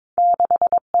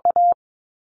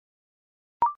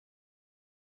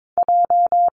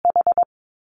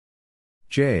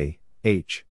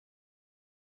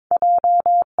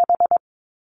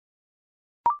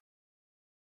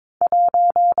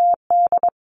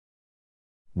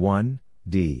 1,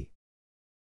 D.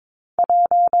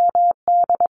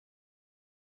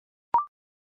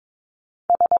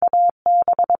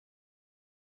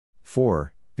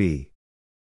 4, B.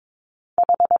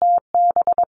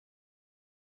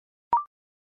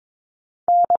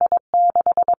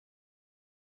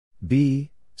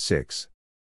 6.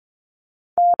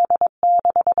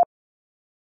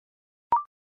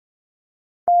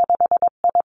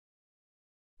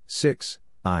 6,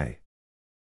 I.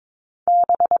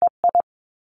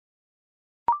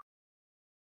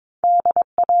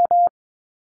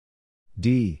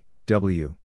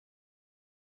 'W.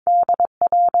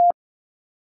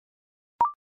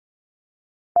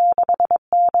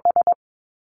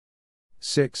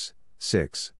 6,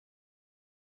 6.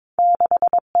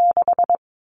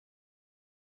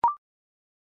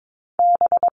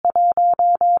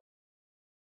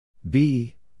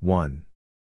 1.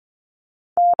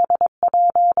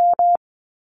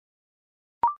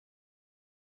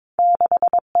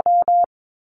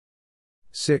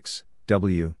 6,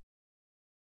 W.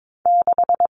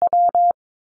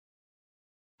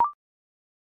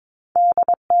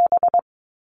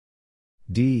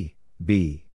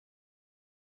 'B.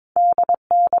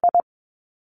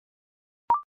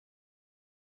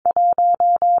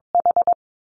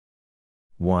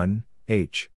 1,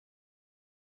 H.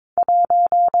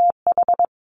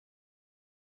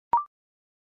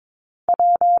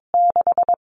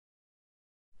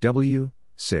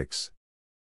 6.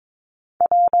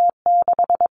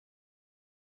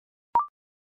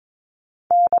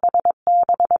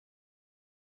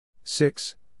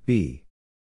 6, B.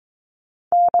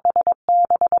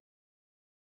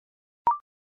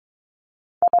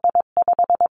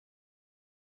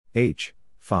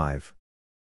 5.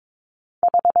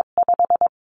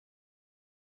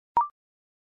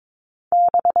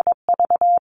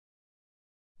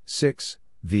 6,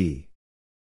 V.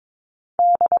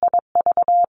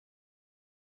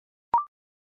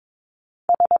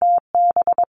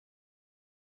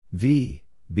 'B.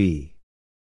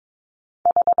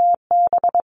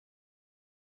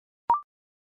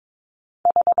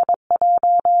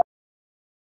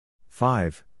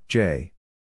 5, J.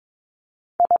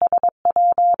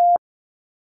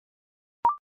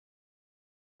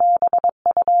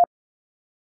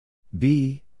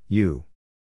 B, U.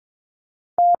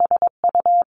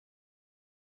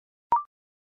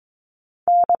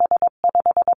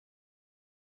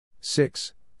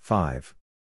 6, 5.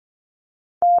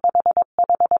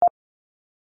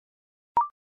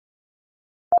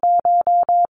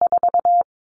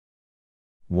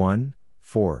 One,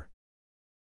 4.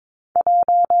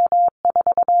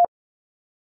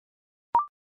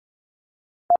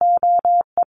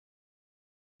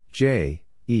 J,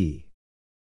 E.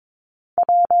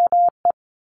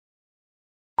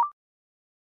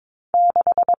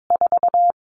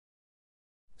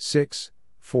 6,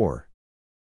 4.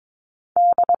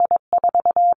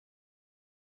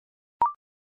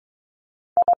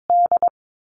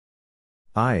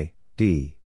 I,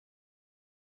 D.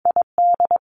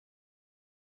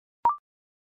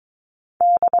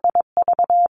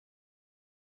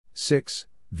 6,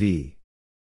 V.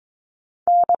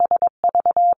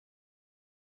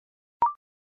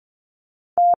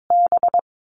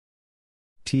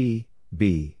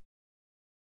 B.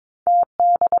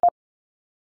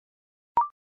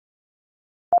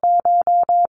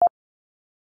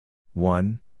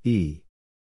 1, E.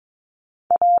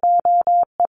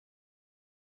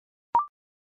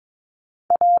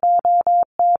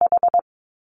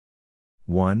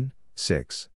 1,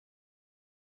 6.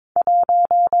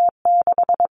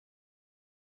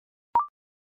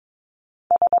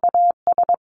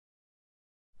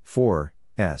 Four,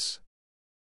 S.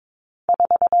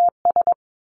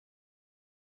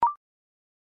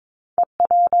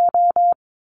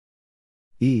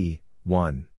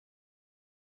 1.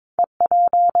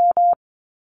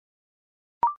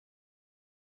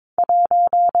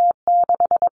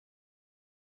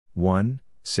 1,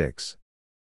 6.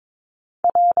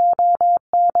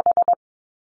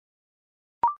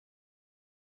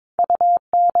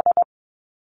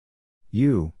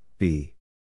 U, B.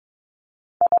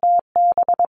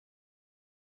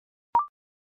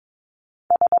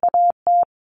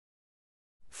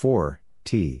 4,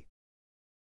 T.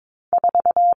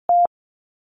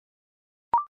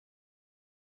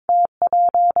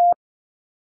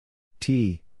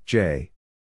 J.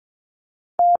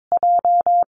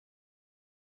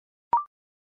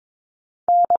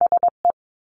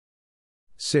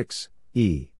 6,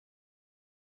 E.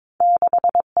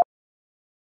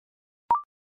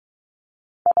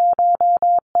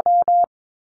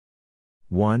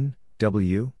 1,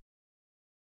 W.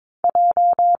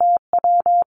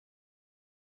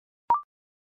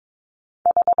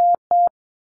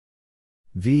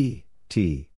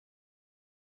 T.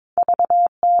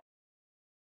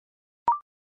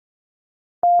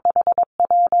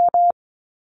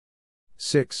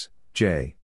 6,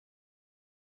 J.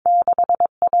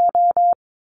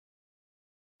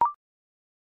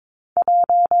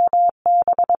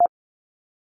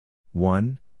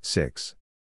 1, 6.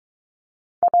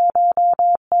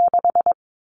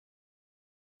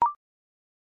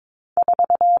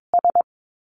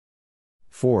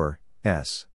 Four,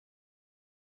 S.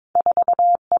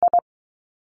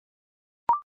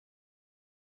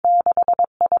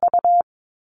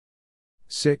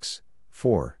 6,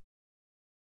 4.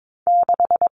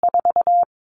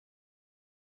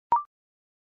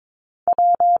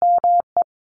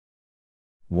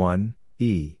 One,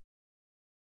 E.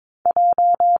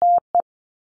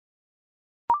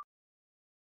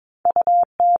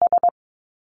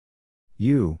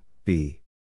 B.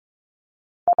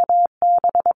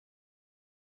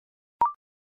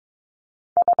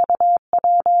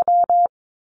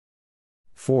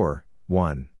 4,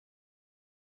 1.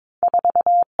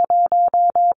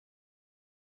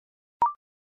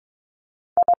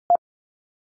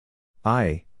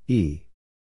 E.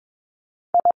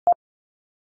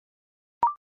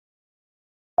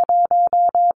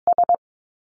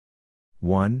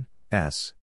 1,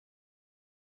 S.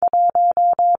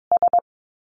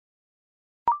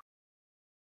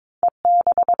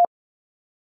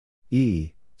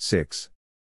 6.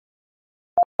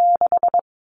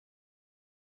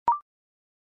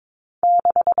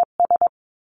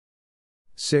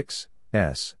 6,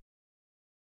 S.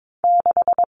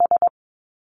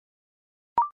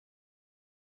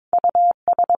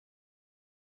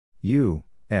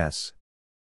 S.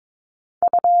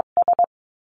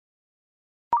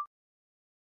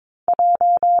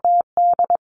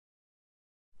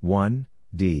 One,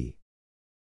 D.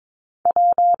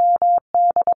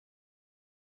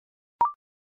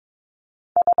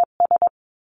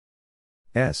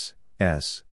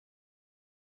 S.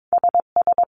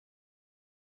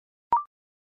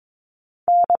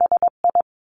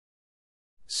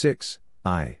 6,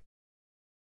 I.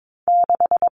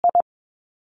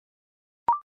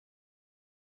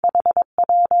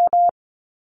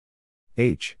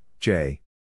 H, J.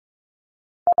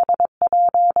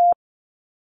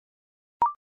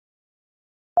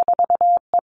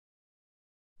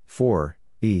 4,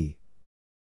 E.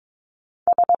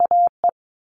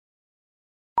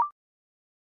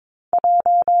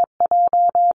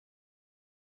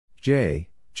 J.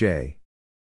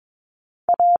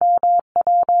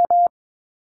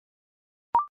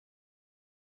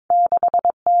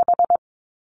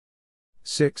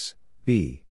 6,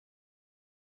 B.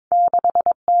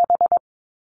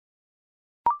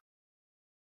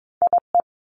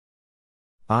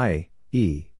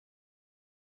 E.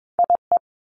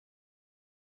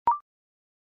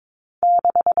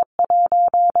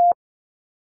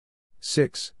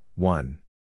 6, 1.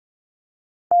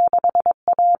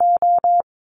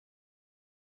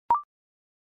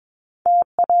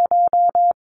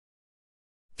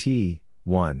 T,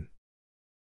 1.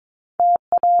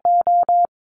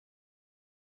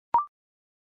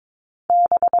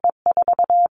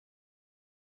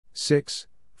 6,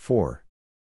 4.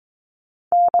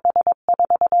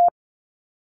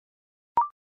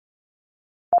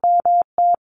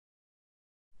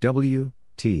 W,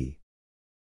 T.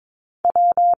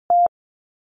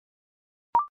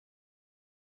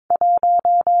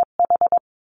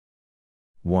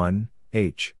 1,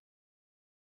 H.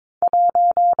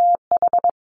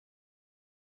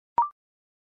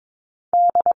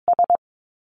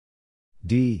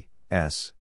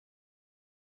 S.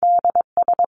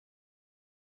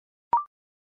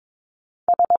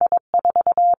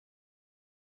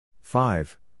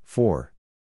 5, 4.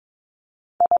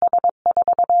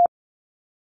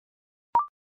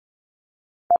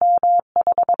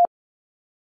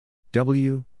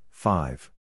 W,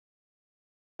 5.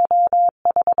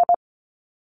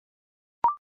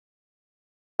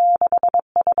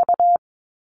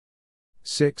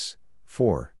 6,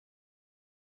 4.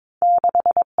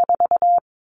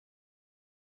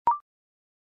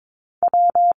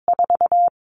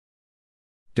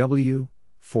 W,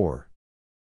 4.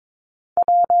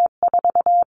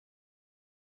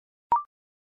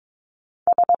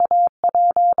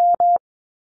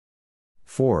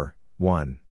 4,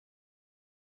 1.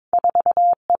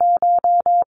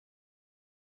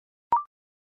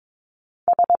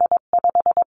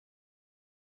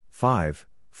 5,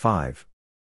 5.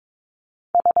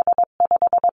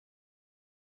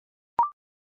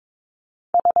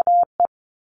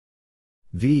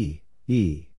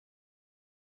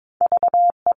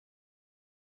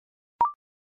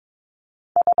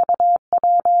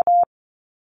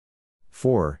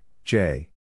 4, J.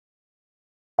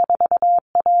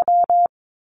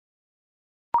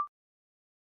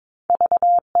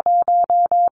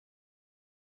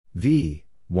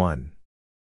 1.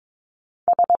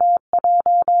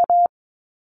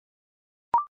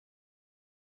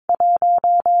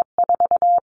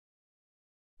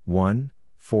 1,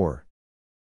 4.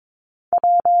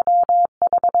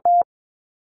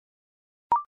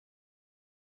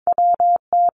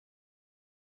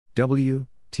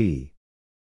 T.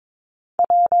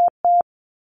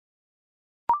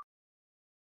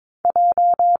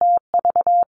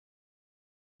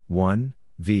 1,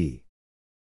 V.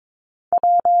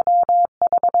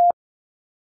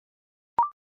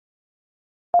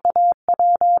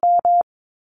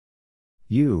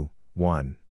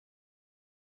 1.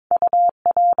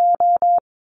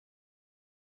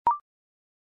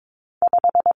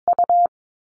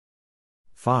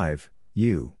 5,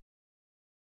 U.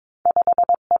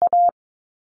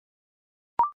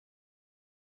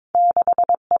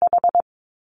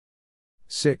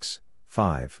 6,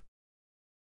 5.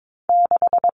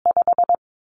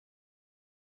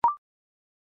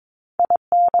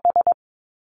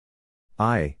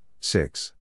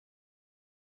 6.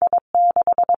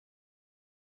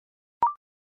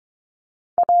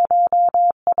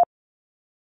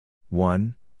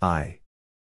 1, I.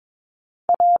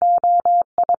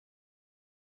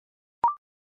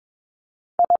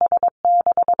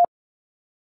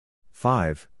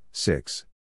 5, 6.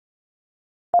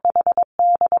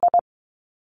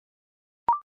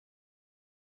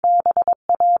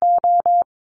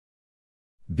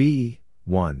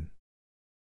 1.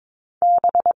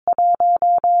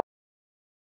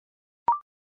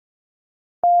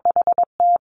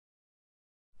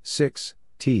 6,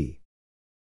 T.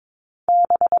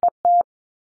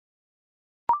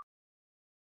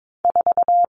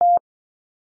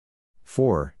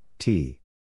 4, T.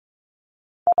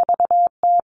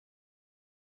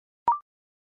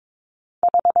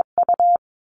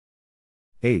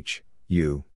 8,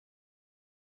 U.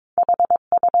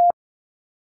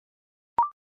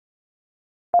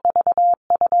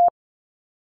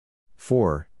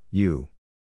 4, U.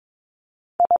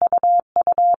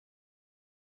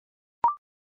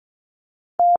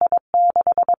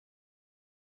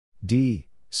 D,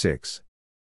 6.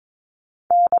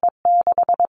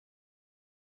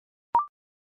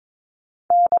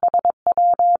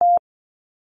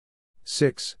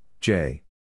 6, J.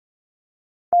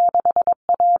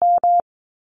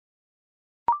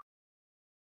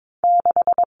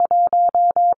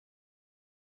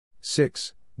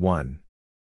 6, 1.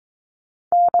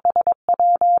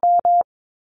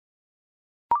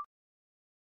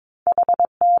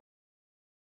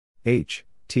 H,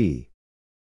 T.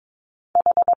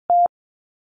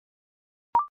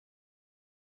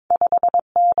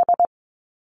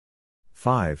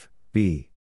 Five, B.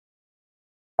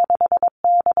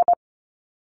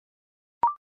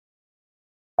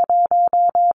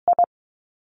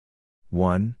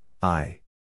 One, I.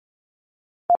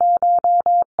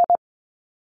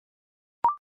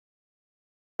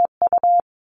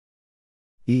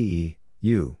 E,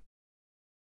 U.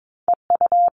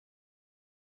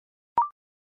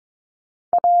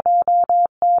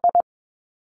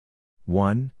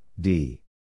 One, D.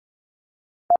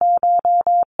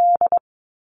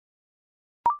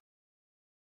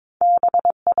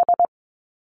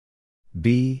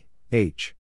 B,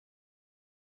 H.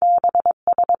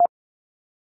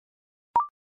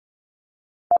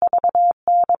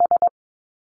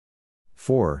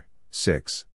 Four,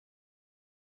 6.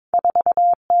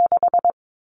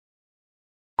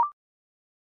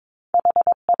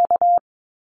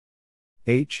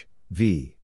 H,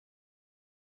 V.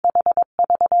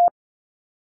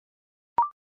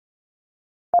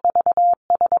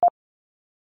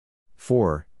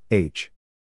 Four, H.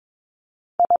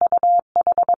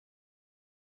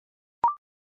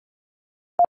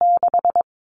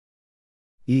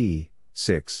 E,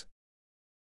 6.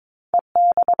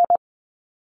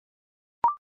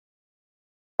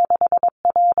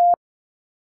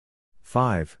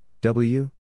 Five,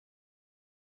 W.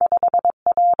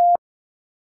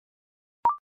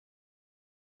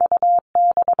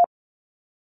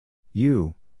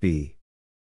 U, B.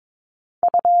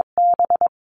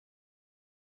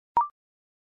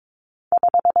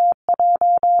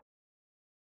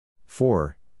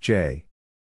 Four, J.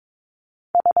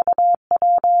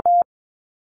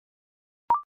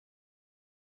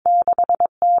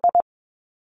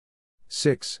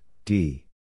 Six, D.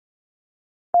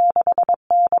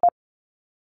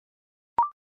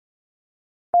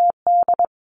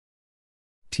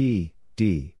 T,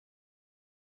 D.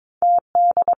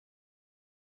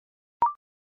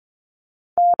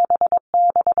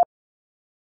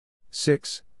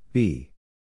 Six, B.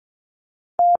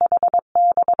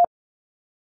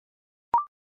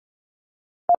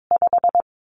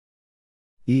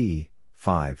 E,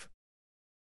 5.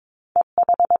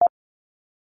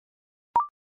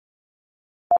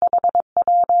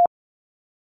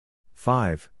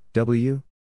 Five, W.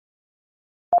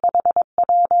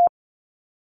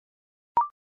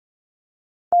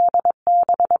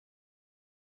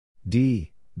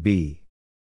 D, B.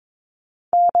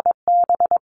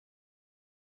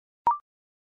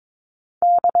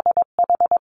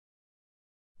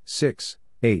 Six,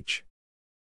 H.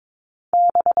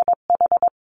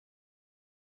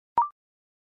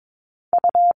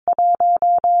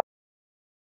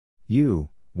 U,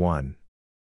 1.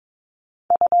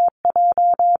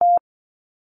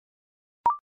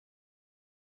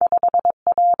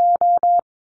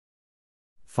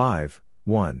 Five,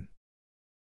 1.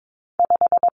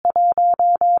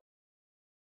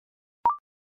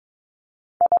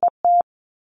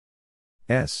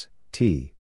 S,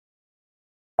 T.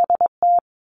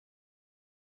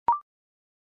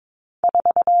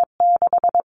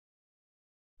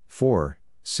 Four,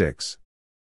 6.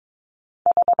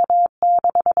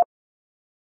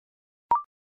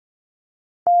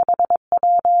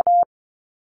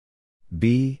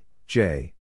 B,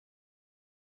 J.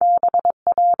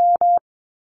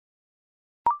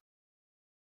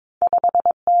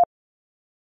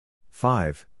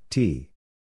 Five, T.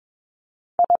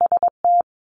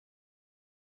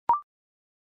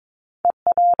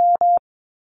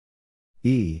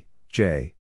 E,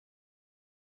 J.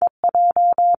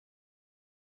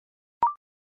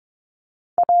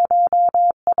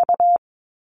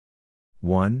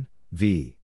 One,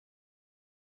 V.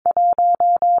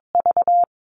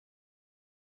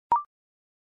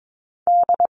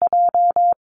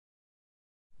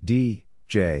 D,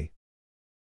 J.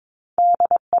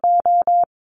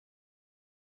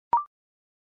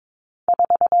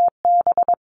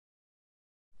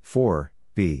 Four,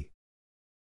 B.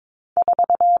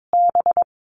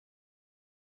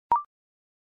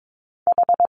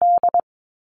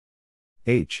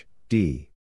 H, D.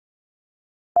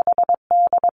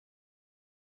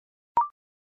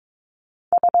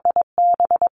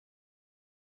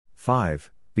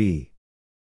 5, B.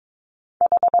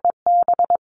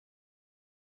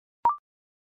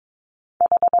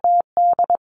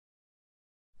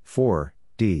 4,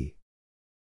 D.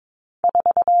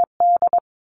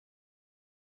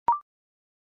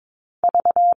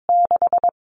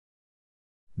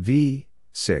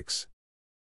 6.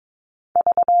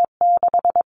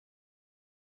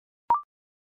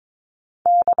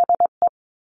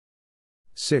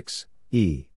 6,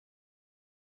 E.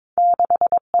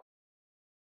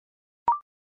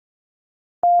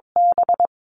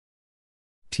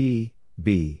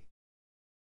 B.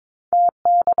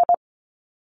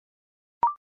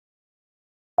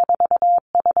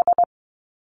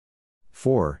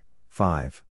 4,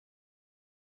 5.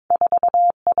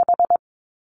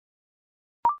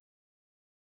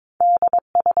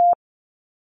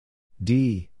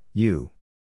 U.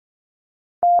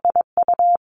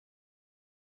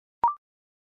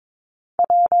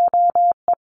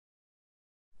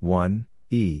 1,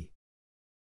 E.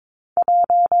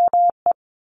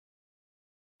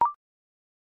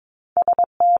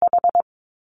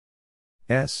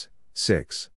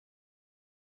 6.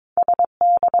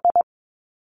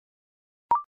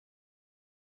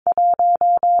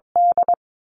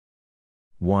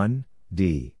 1,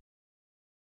 D.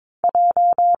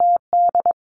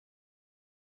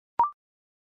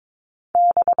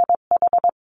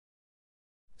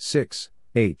 6,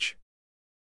 H.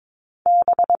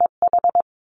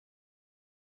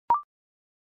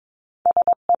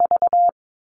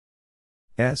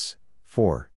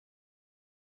 4.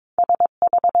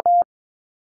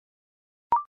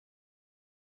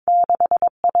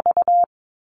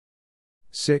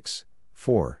 6,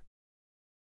 4.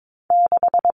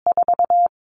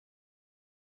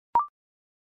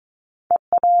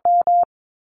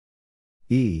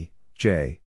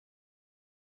 J.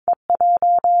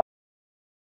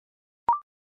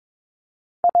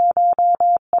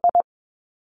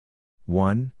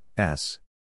 1, S.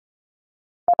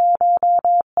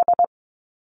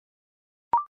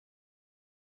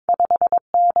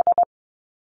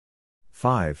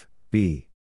 5, B.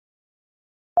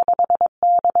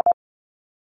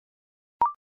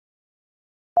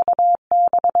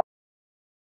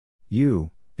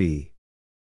 B.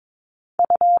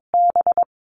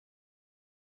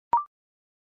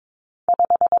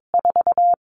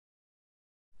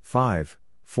 5,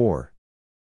 4.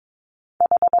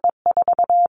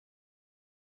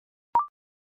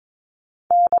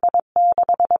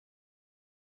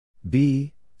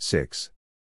 6.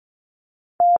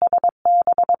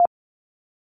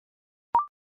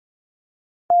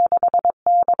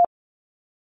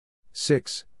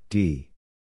 6, D.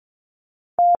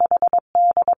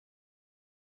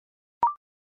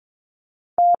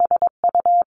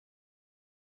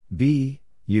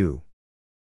 U.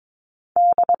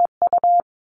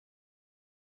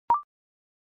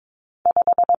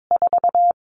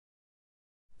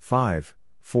 5,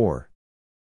 4.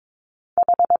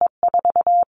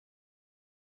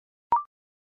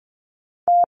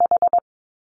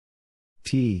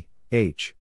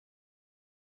 H.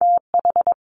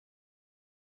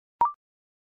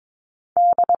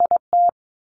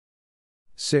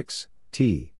 6,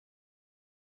 T.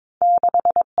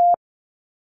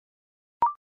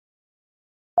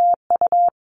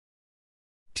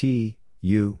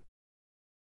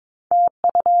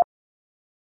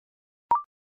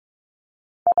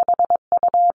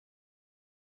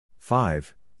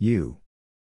 5, U.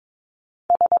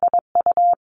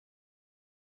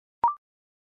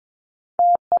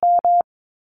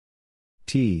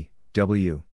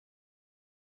 W.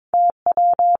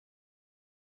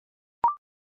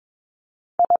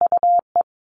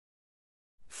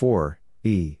 4,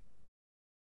 E.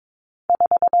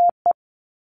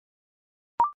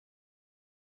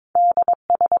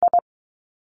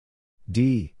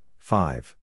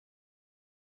 5.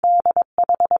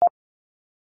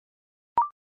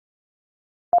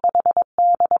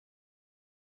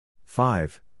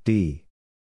 5, D.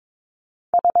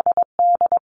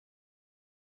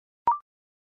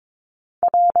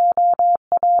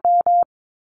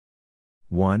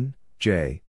 1,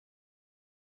 J.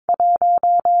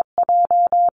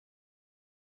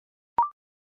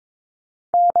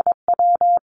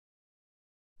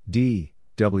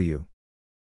 W.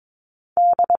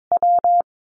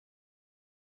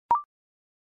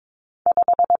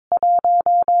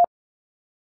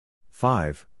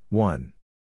 5, 1.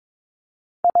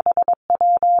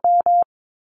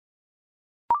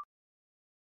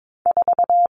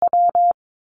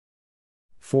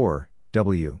 4,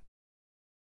 W.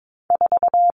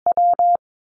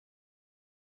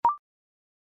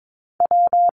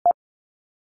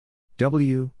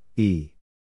 W, E.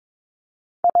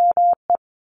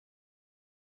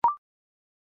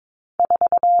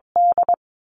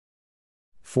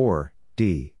 4,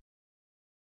 D.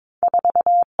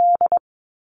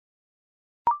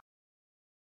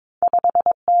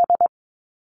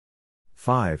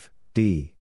 5,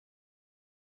 D.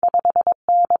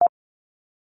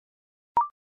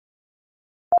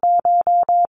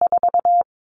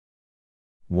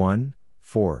 1,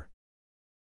 4.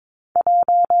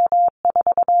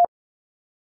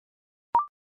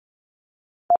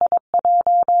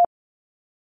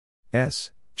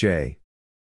 S, J.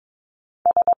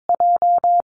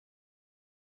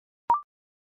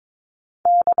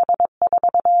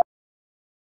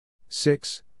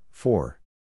 Six, 4.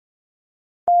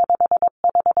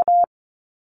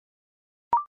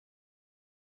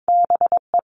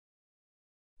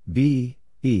 B,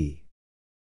 E.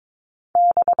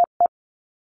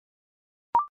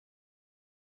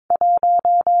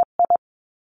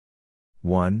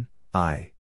 1,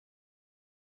 I.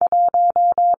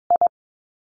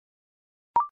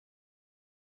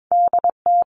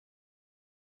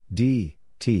 D,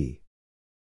 T.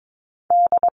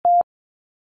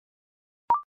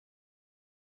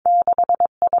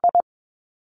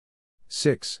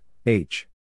 6, H.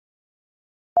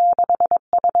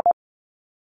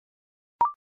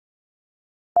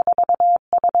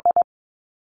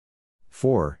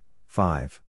 4,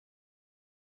 5.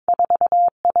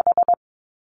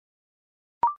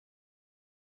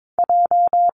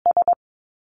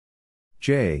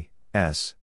 J,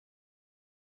 S.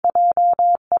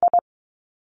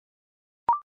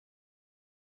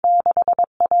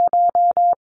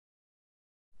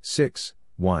 6,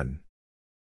 1.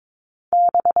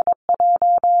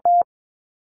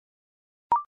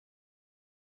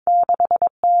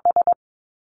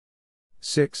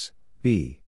 6,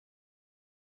 B.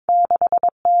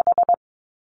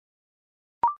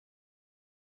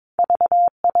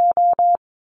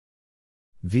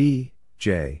 'V',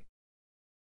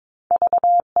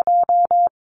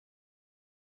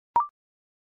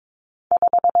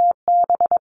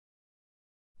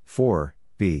 4,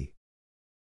 B.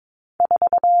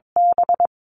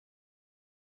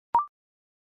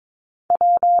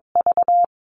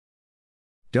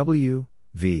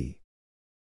 'V'.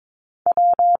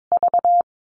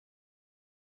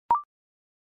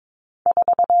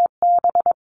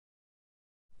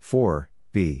 4,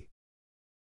 B.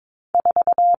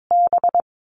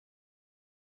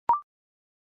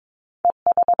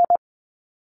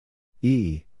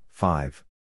 5.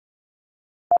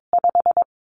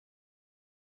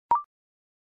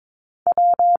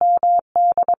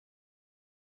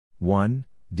 1,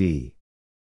 D.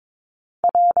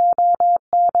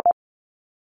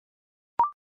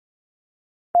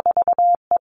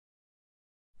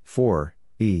 4,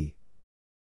 E.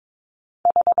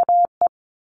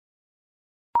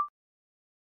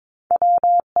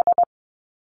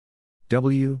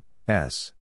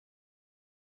 'S.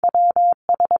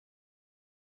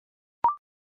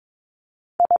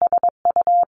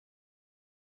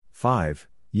 5,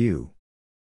 U.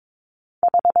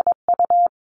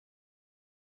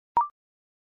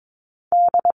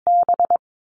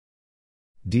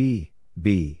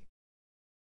 'B.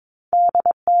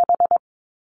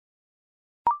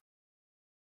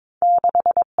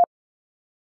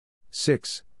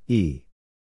 6, E.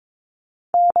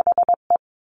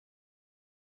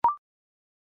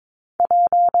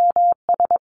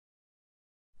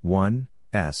 1,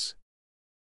 S.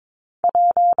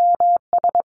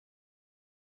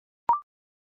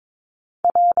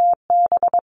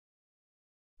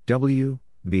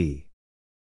 'B.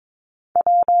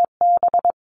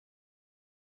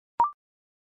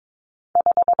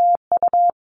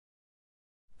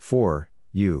 4,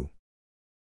 U.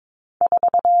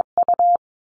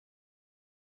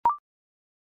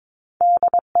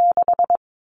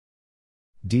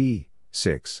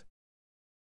 6.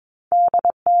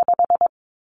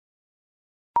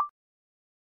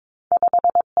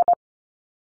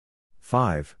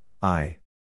 5, I.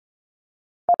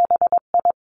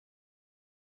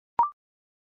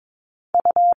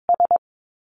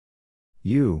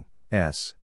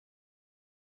 'S.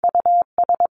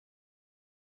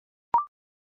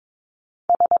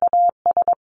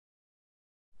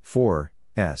 4,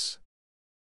 S.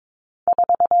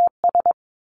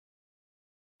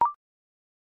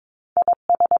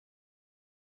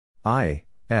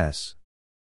 'S.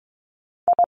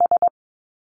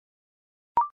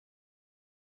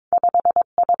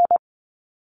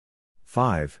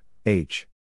 5, H.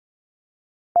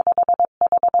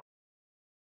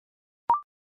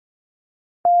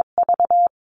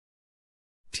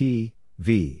 T,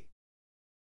 V.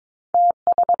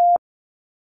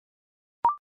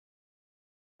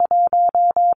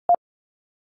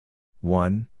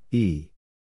 1, E.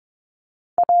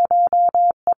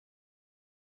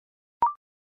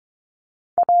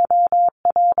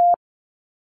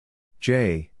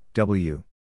 J, W.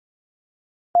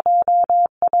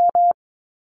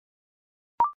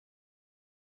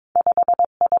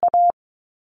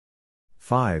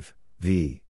 5,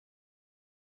 V.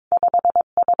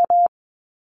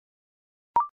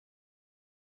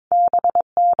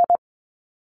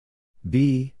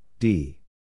 'B', D.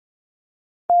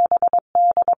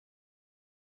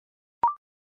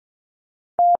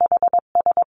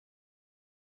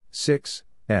 6,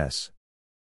 S.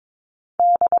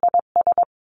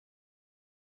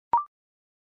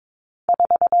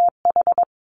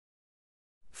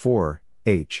 4,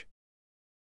 H.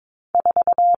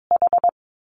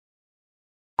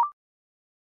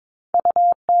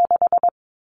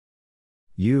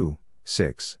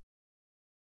 6.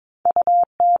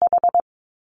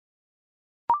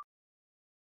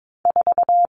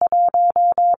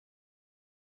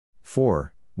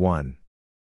 4, 1.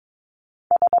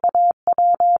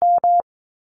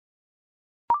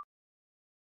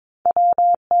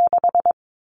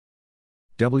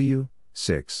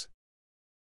 6.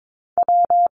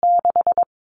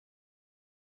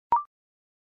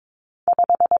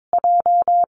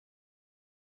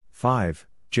 5,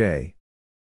 J.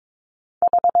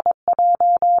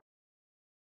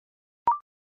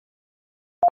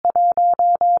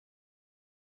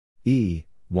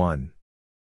 1.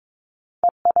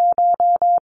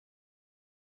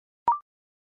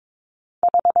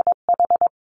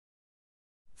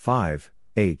 5,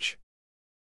 H.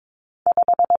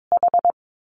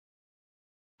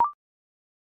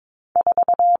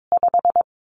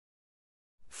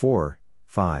 4,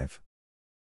 5.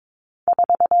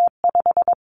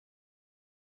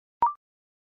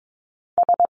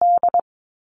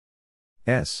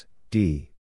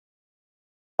 D.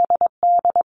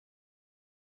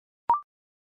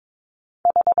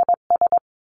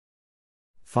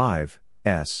 5,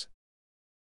 S.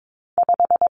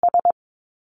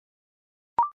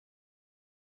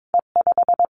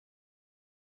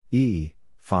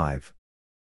 5.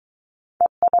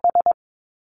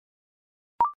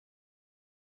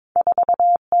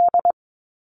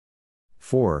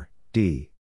 4,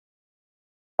 D.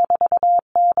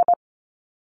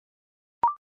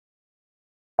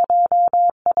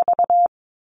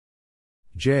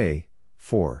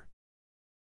 4.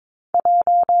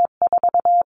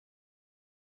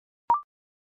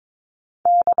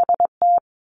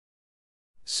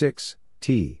 6,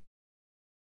 T.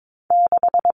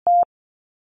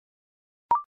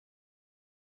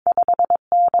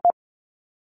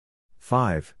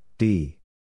 5, D.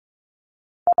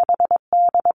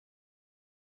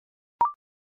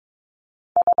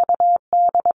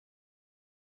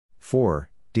 4,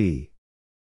 D.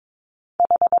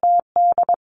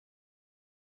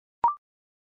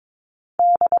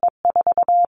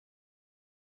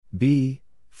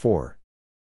 4.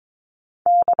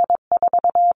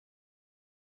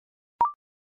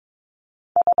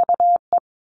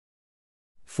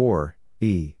 4,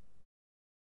 E.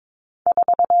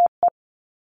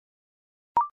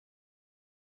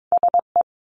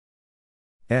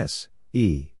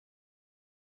 E.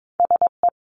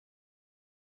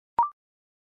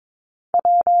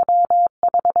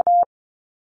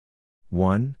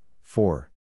 1,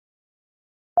 4.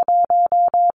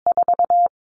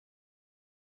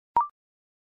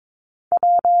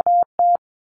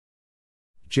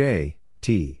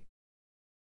 T.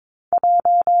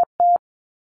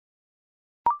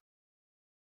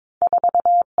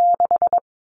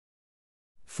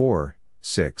 4,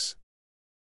 6.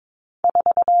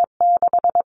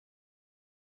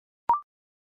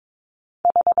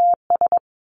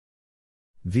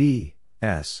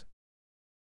 S.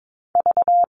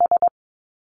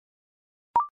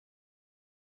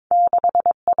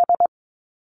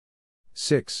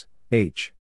 6,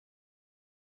 H.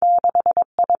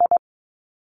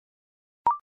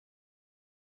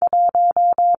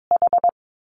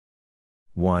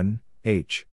 1,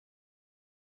 H.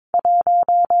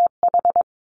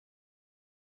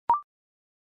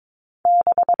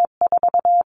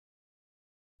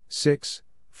 6,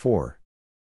 4.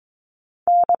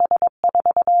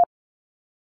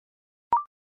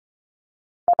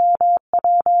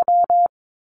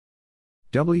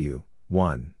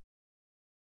 1.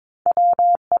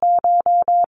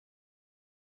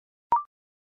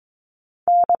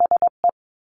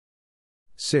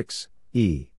 6,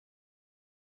 E.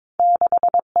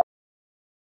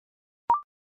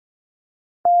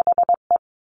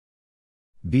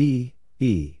 B,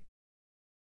 E.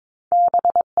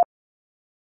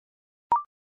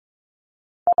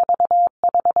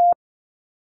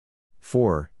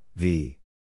 4, V.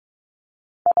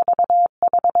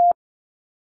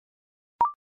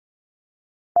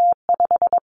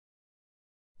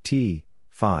 T,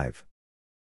 5.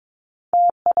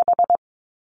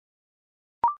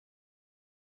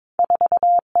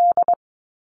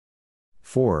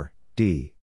 Four,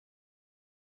 D.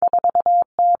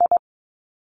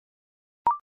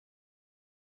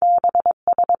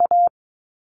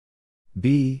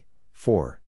 B,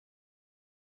 4.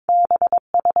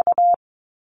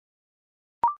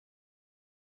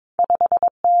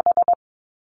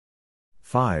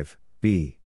 5,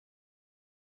 B.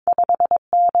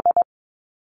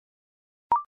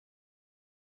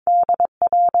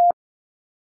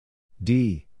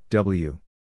 D, W.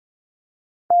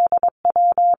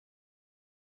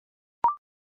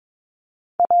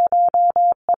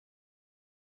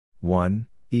 1,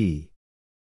 E.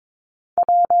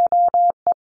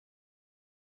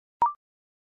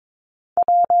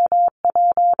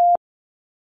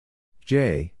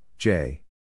 J.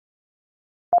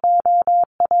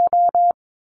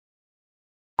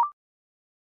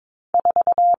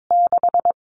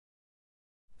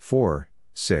 4,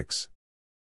 6.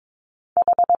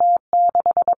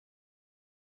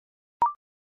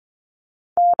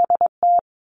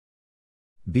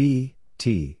 B,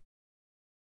 T.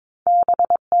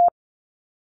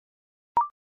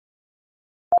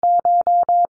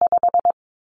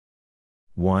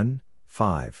 1,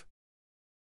 5.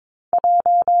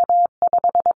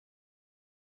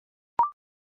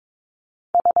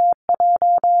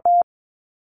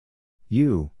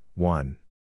 U, 1.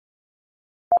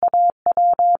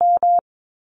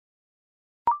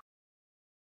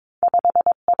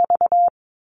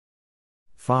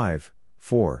 5,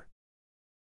 4.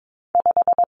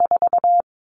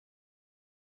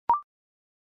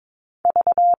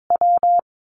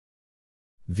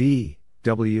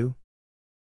 W.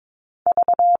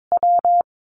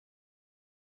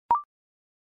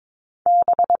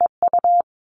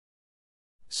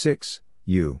 6,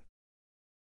 U.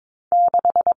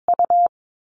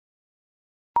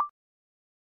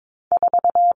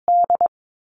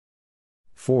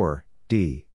 4,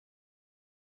 D.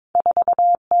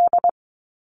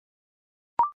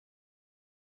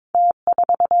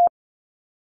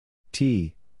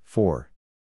 4.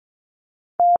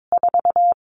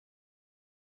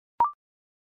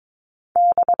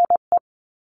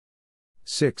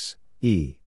 6,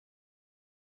 E.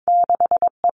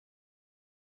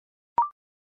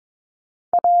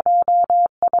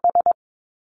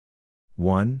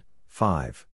 1,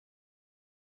 5.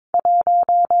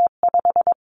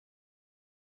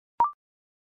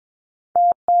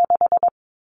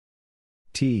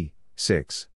 T,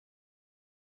 6.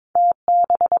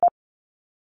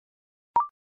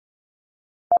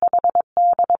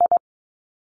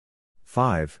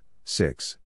 Five,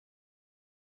 6.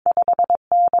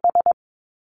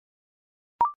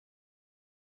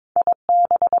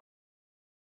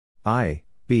 I,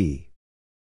 B.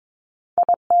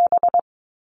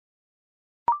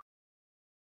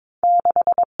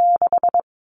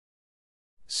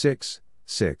 6,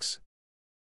 6.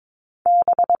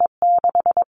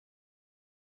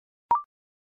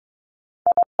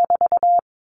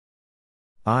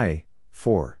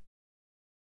 4.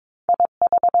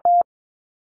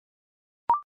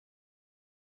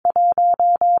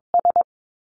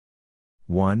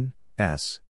 One,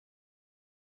 S.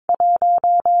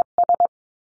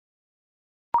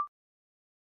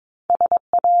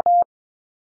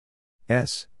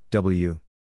 S, W.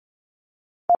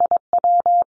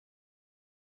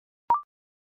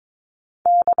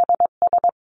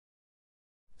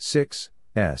 6,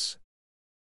 S.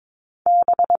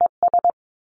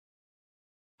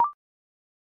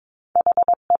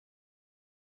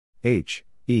 8,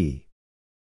 E.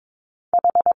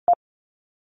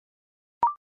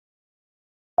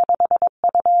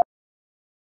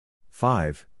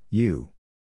 5, U.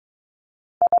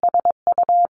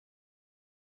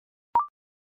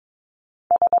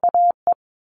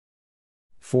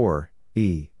 4,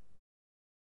 E.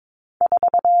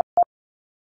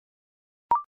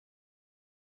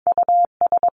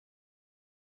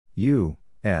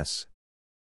 S.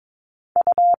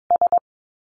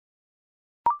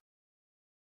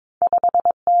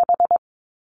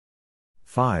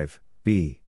 5,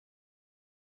 B.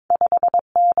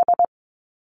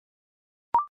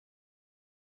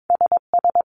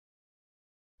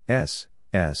 S.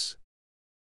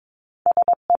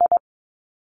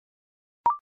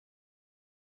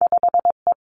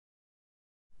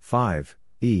 5,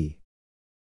 E.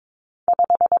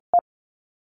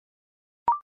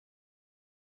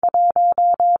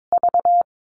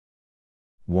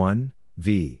 1,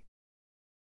 V.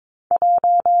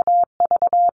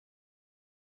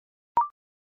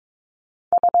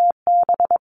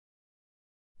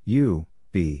 U,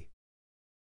 B.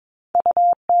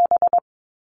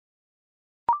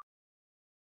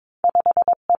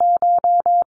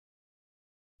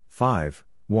 5,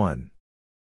 1.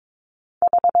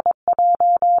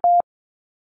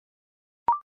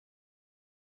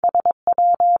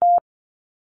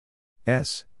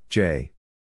 S, J.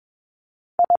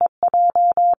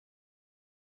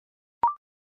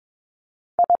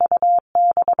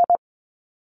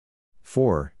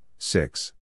 4,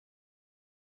 6.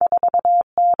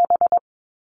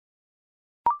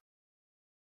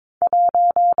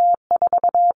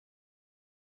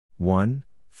 One,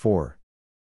 4.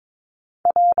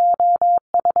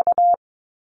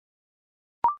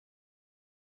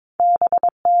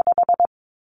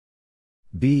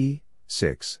 B,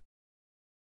 6.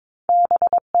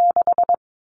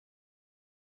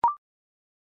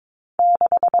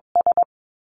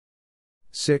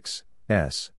 Six,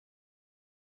 S.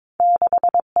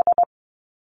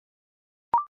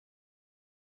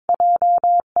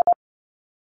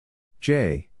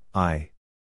 J, I.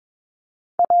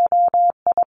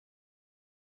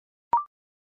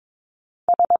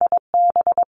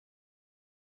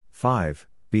 5,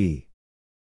 B.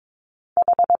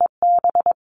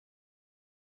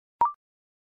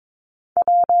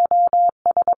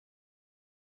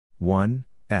 One,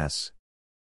 S.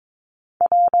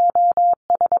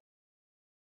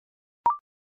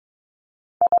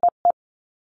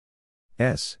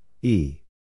 S, E.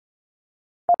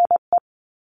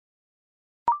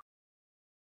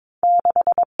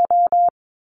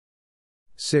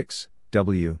 6,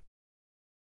 W.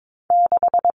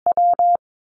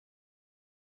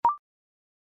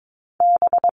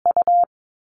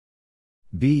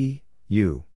 B,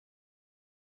 U.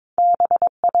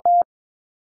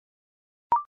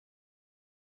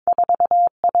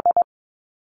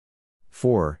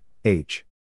 4, H.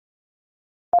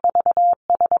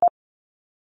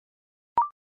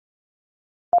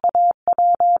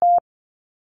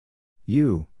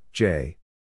 U, J.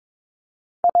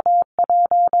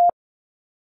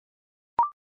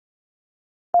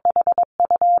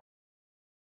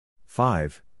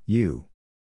 5, U.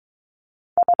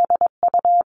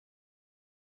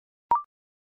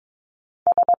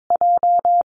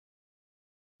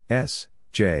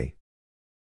 'J.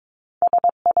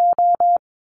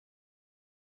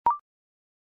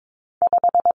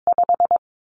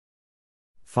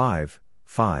 5,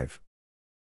 5.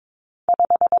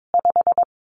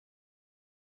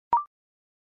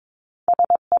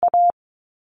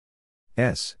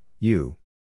 S, U.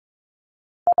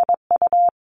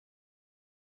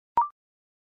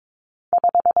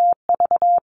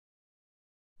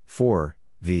 4,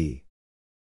 V.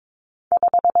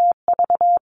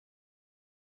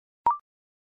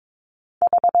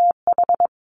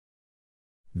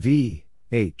 V,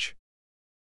 H.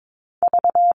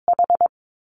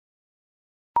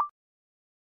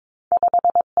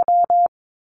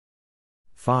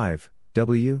 5,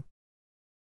 W.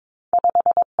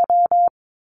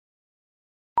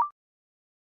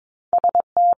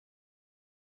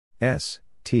 S,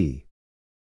 T.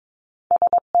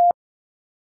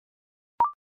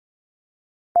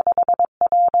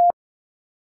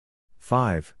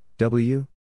 5, W.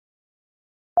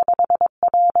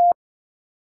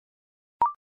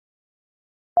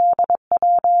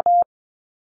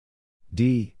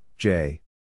 D, J.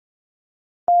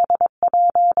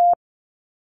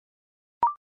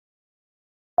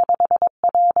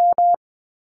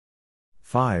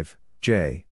 5,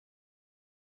 J.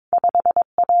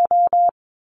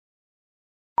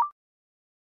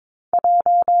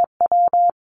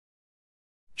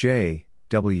 J,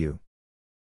 W.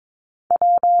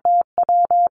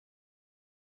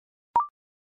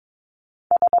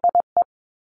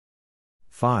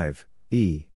 5,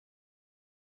 E.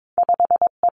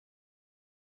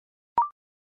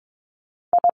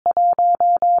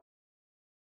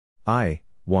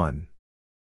 1.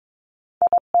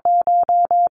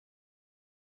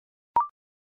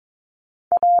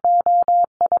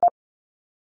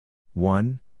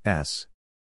 1, S.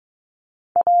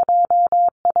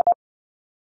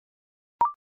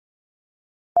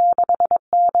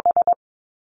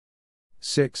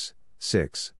 Six,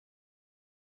 6.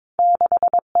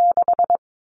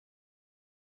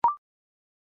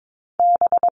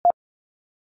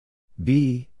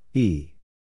 'E.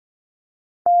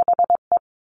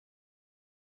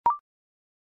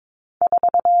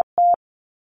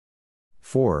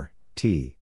 4,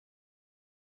 T.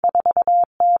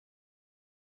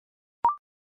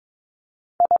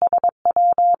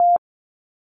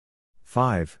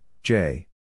 5, J.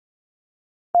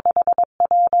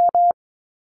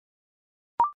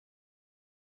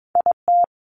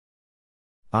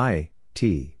 I,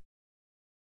 T.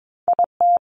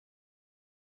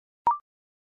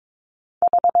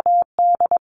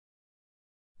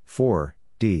 4,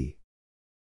 D.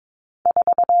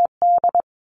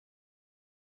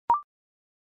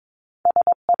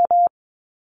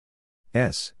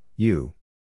 U.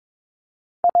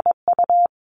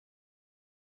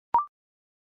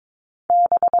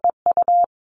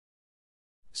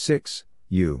 6,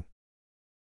 U.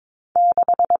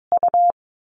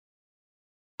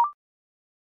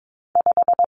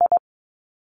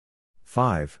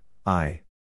 5, I.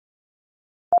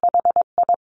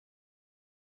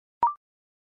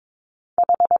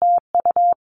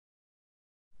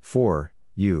 4,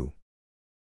 U.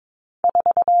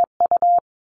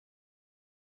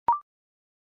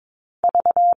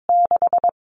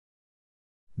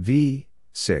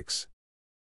 6.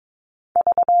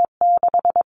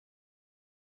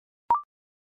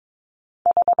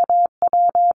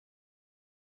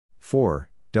 4,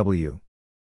 W.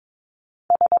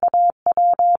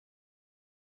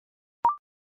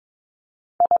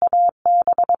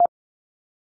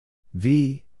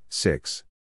 6.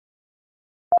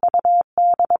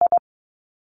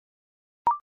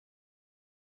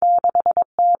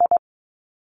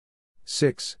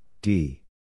 6, D.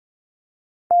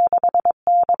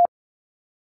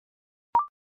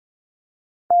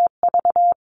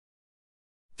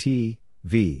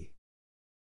 V.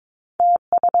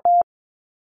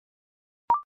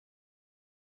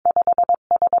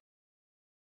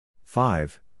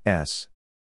 5, S.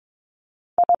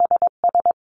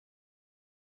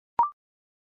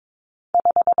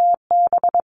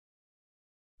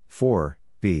 4,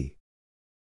 B.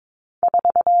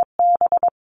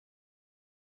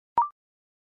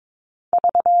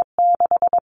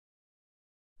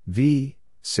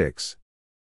 6.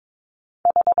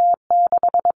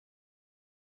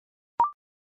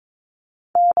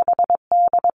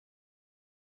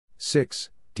 6,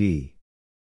 D.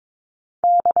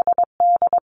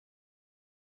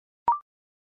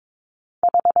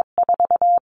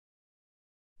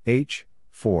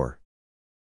 4.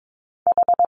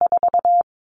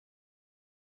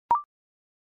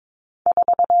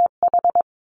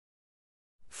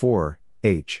 4,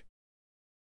 H.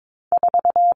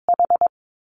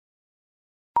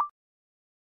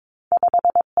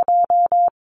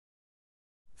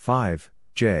 5,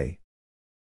 J.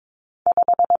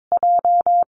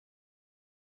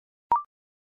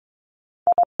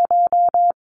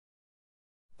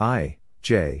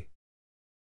 J.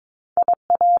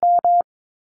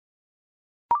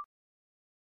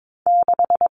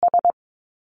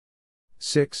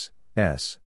 6,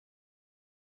 S.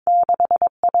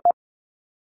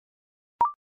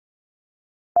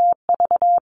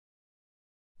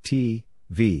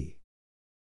 V.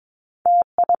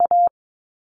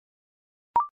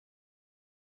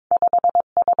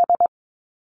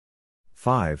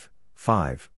 5,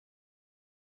 5.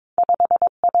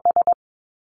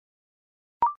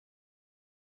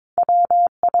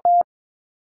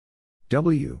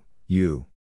 U.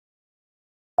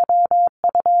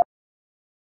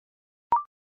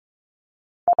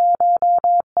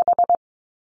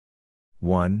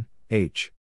 1,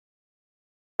 H.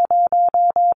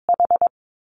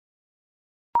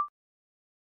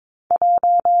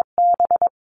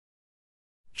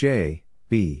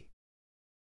 B.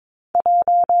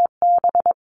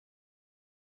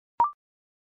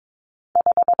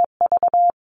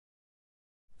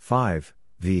 5,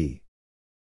 V.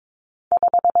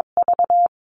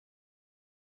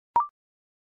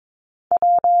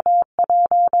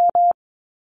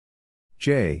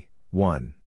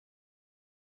 1.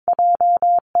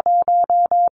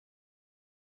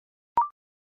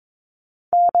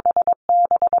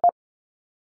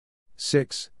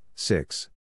 6, 6.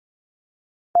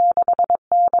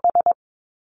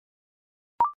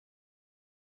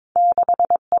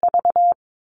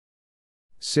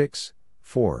 6,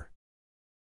 4.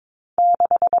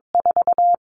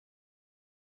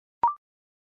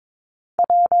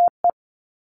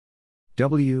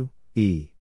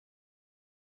 E.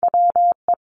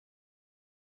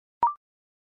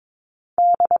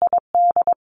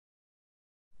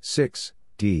 6,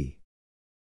 D.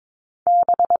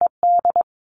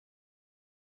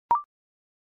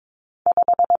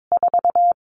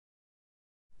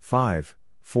 5,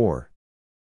 4.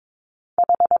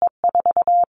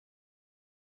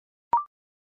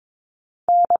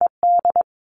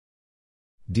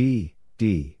 D.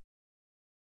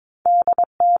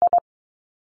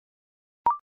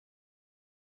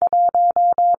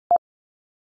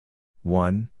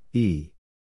 1, E.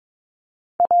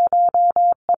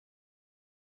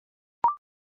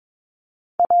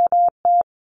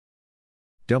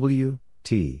 W,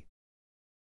 T.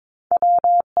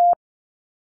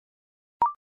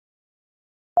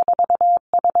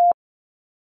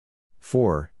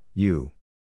 4, U.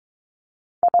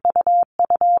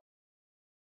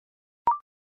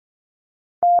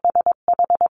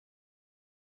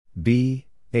 B,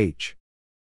 H.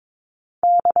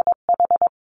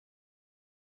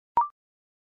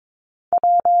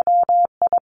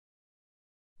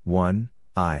 One,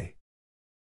 I.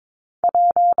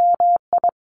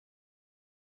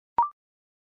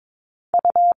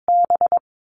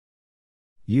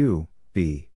 U,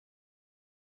 B.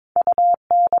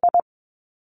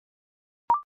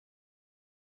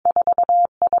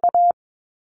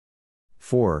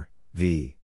 Four,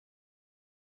 V.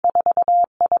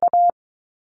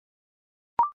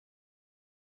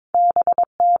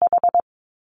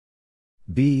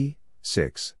 B,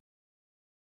 6.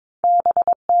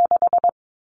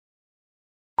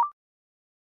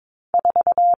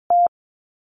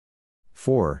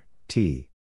 Four, T.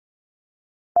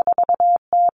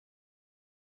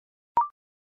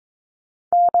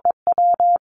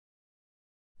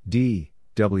 D,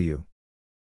 W.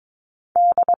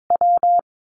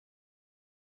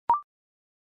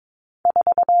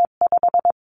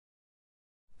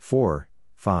 Four,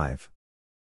 5.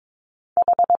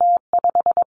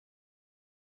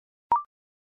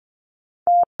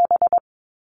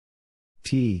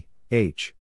 T,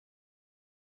 H.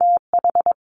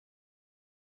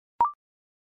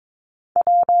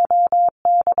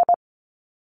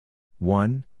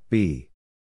 One, B.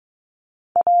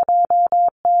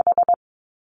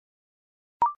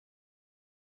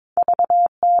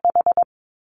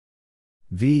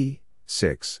 V,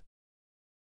 6.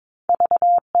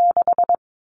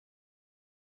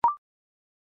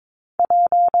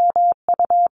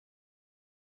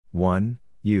 One,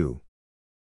 U.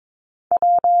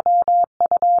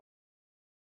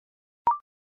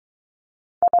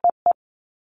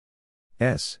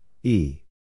 S, E.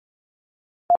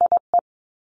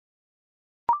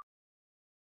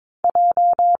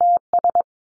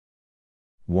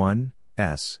 One,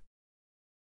 S.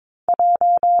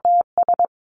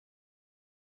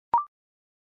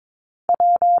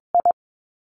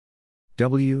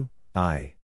 W,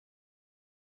 I.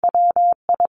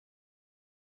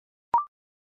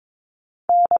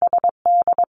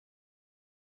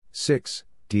 Six,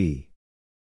 D.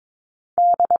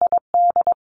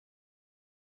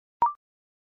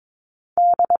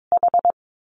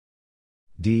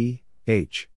 D,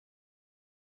 H.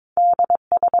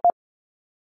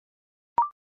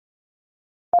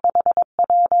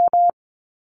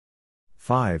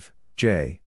 Five,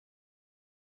 J.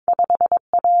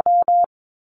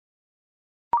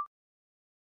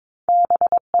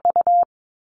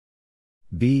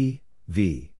 B,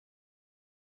 V.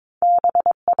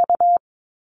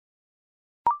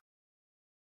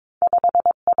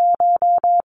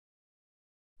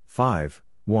 Five,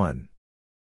 1.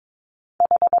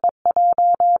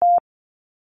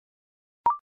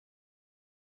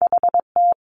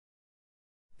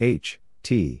 H,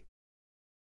 T.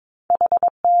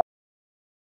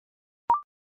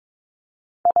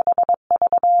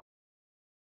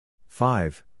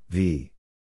 Five, V.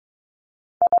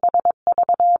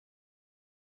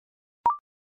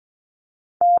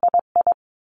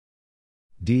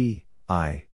 D,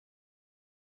 I.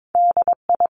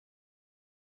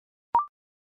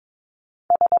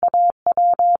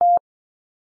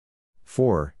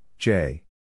 Four, J.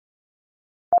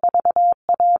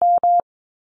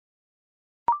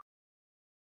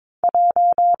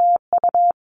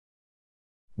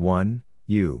 One,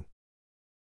 U.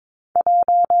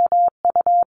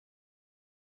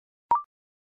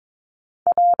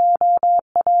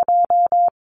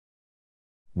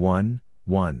 One,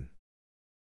 1.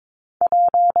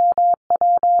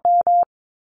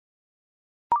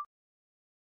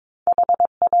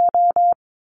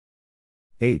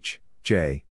 H,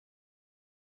 J.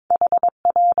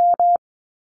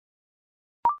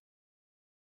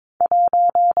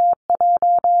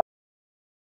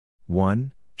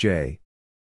 One, J.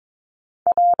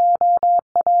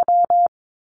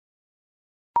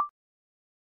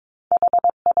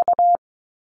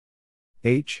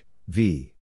 H,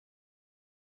 V.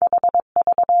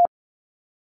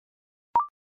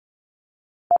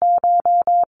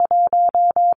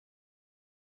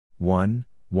 One,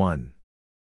 1.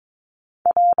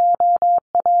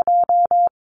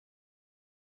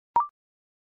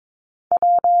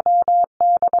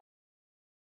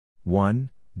 One,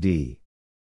 D.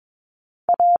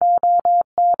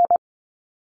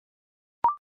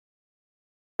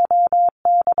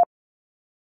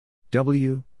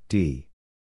 W, D.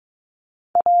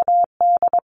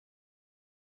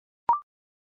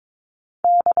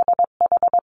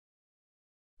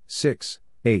 6,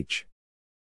 H.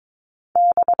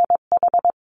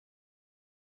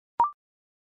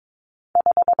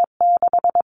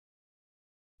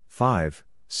 5,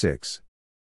 6.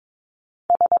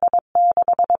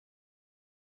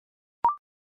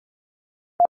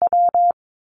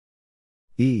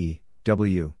 E,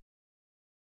 W.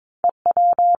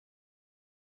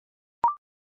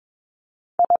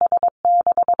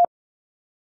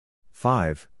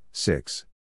 5, 6.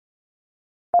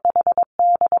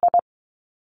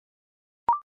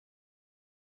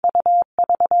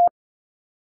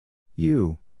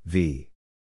 U, V.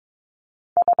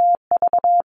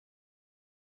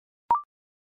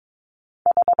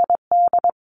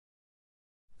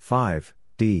 5,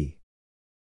 D.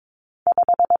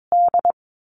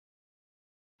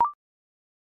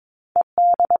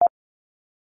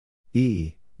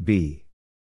 B.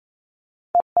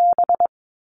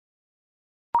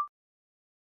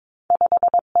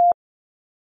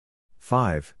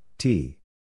 5, T.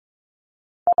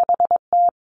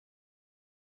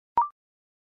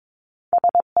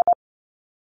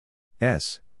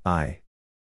 I.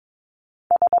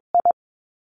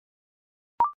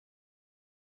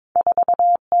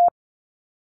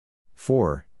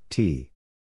 4, T.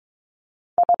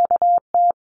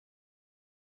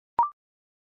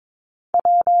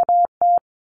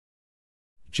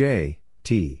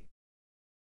 T.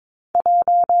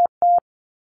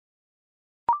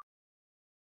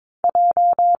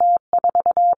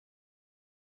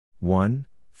 1,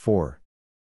 4.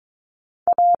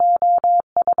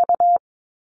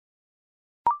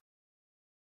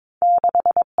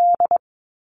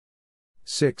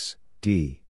 Six,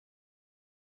 D.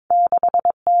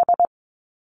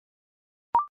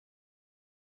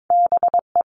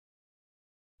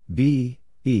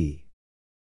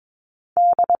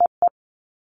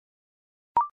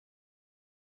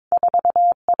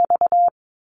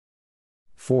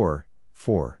 4,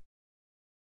 4.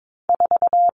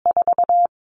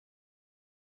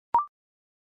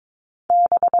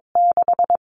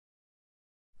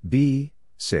 B,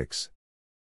 6.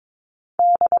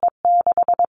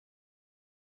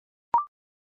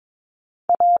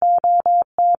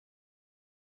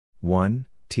 One,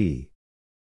 T.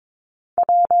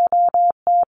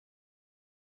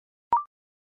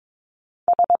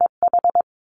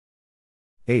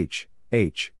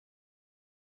 H.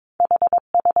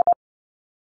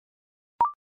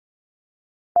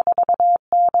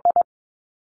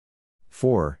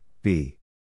 4, B.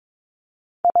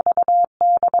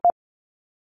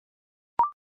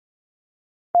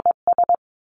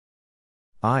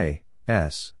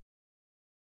 S.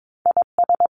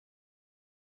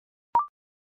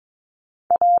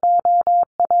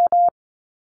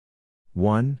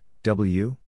 1,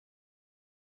 W.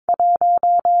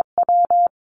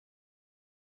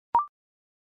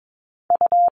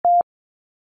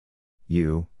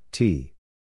 T.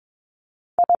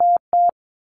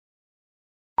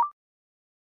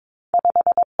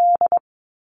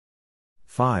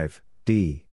 5,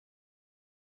 D.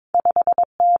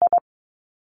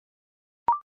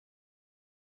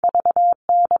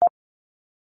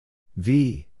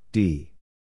 D.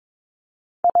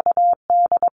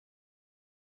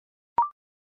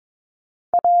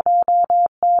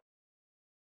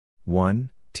 1,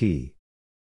 T.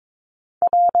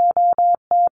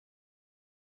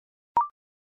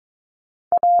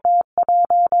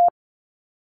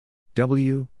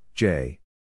 J.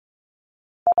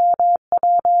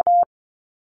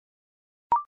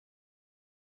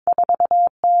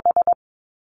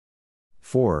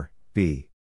 4, B.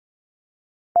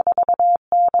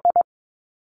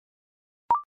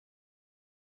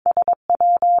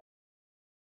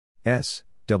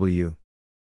 W.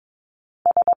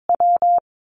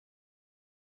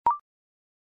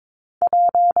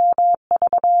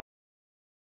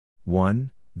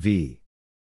 1, V.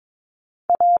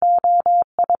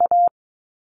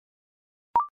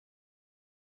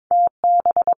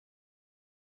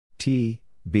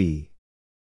 B.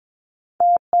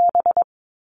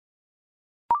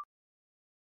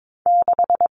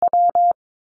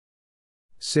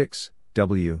 6,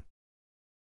 W.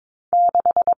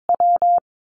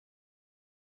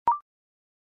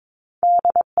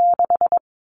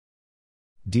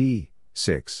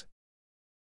 6.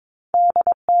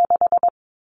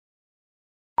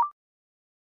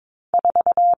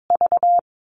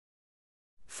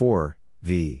 4,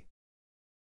 V.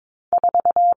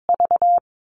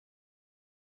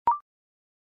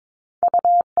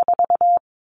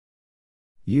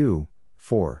 U,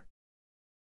 4.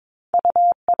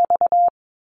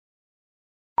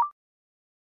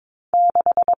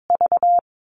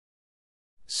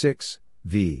 6,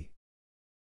 V.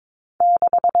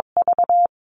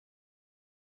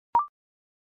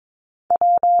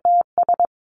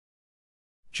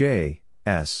 J,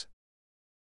 S.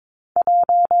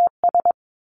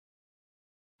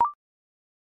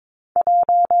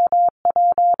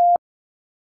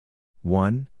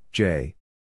 1, J.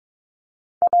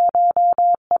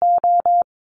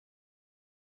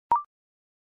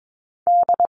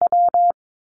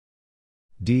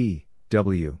 D,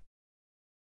 W.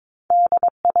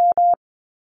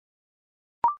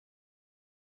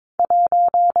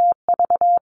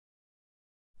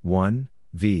 1,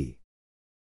 V.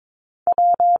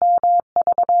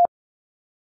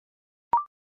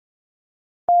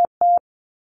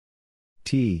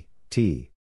 T, T.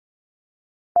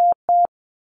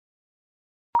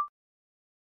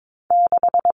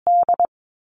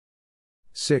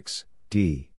 6,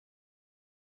 D.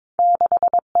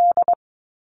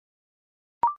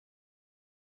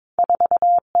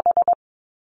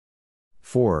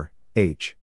 Four,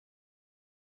 H.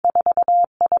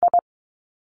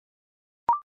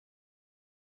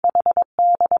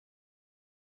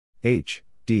 H,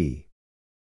 D.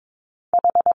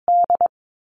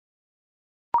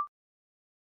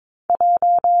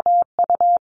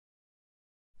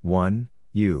 One,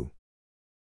 U.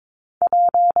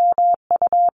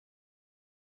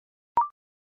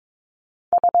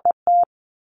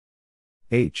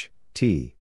 H,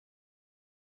 T.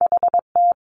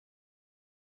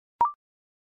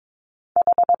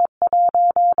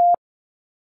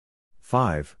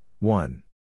 Five, 1.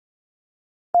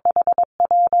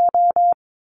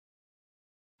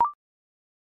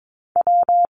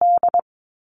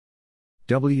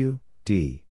 W,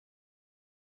 D.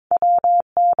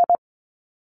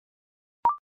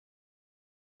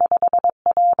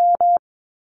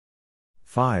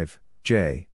 Five,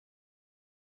 J.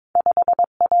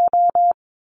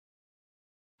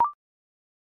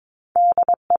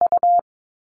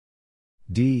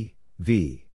 D,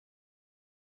 V.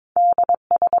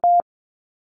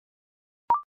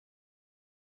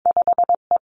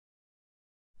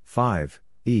 Five,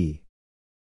 E.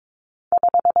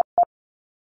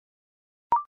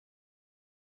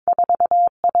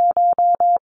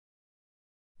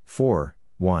 Four,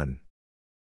 1.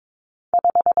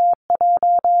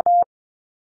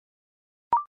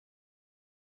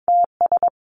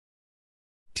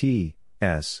 T,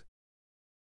 S.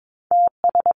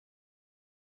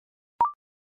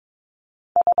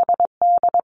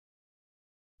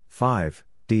 Five,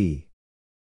 D.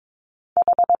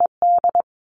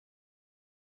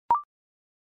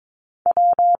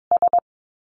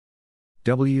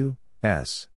 W,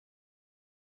 S.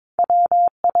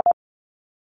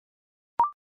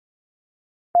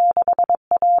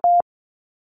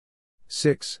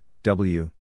 Six, W.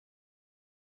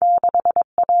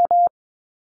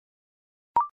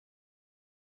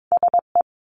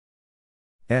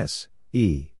 S,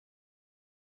 E.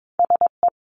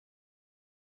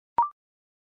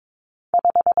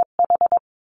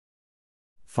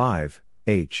 Five,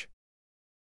 H.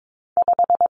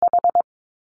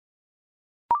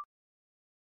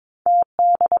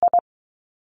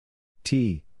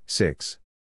 T, 6.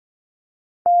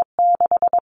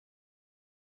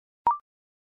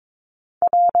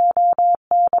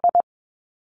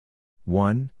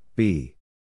 One, B.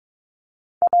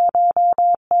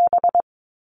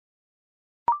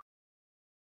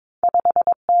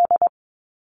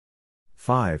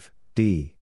 Five,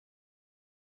 D.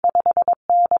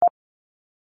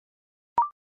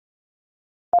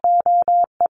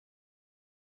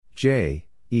 J,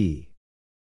 E.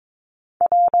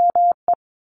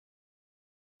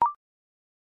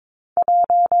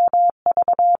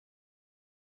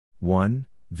 One,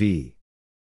 V.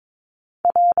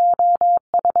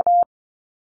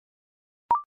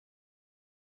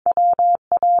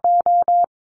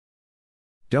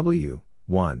 W,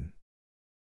 1.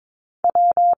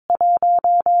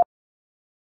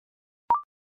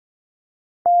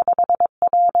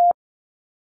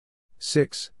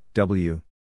 Six, W.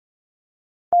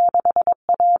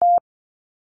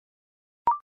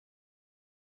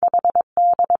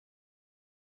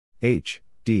 H,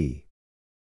 D.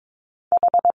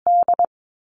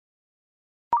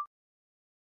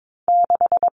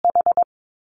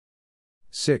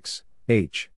 Six,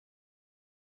 H.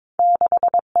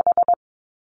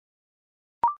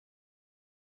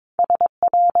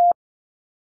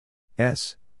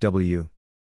 S, W.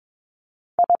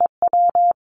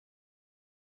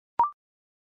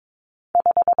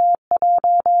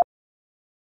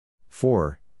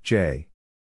 Four, J.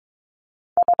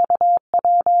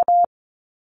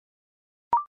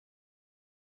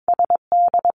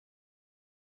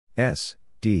 S,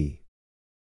 D.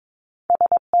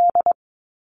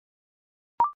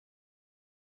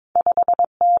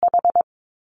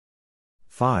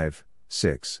 5,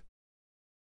 6.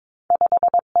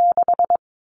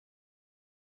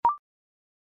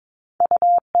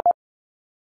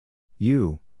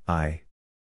 U, I.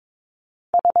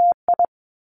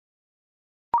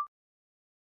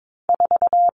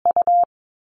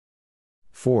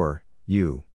 4,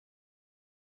 U.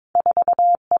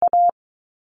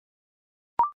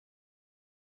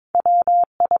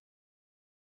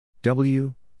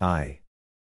 W, I.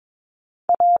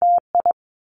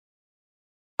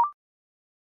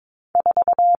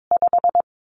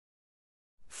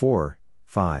 4,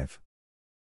 5.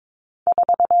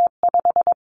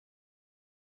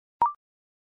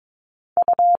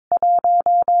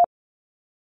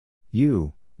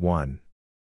 U, 1.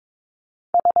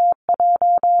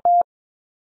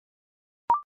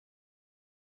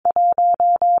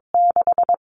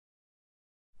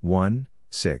 1,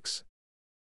 6.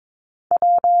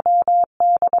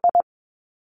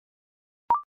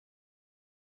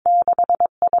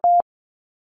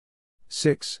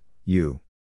 Six, U.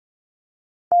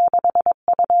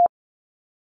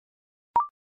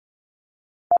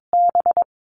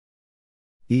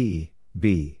 E,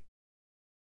 B.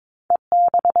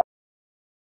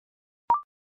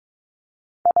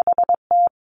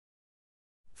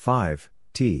 5,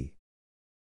 T.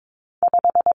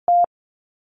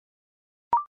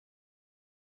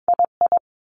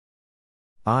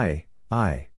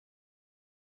 I.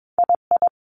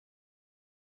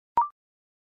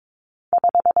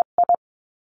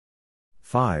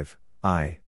 5,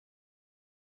 I.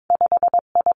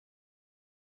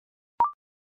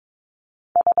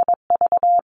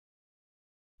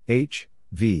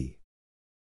 V.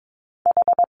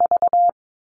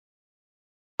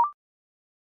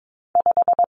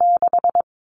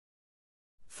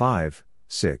 5,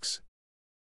 6.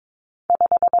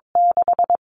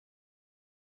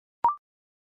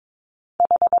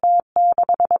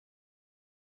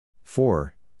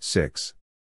 Four, 6.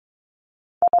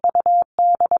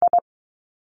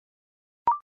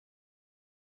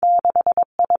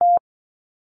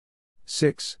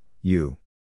 Six, U.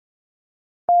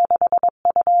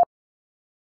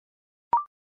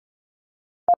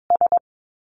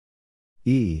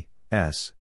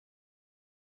 S.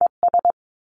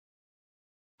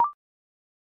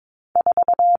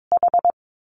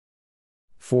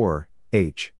 4,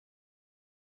 H.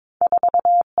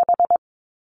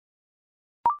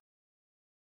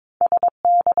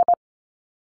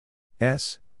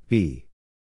 B.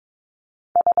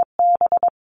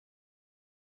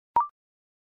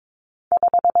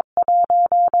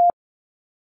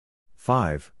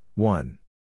 5, 1.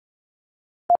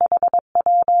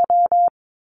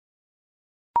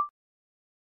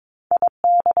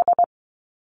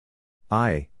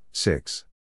 6.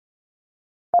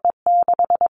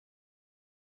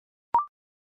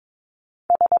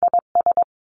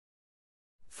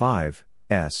 5,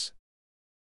 S.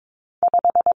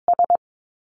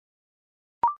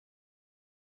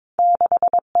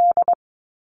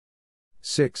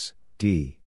 6,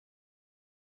 D.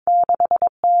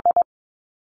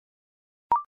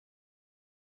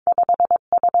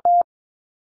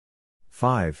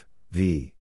 5,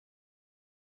 V.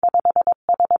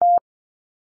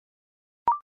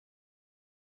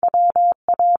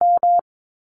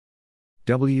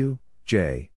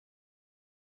 J.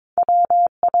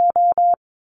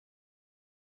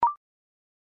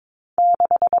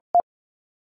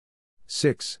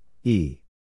 6, E.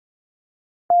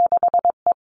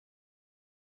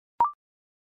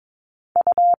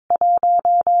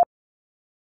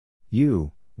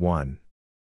 1.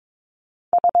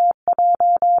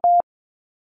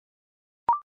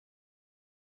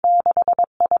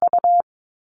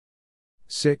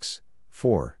 6,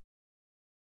 4.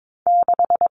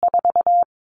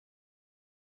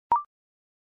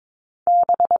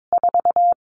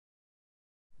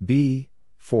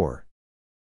 4.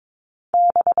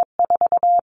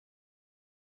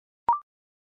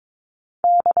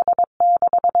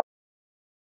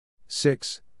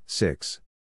 6, 6.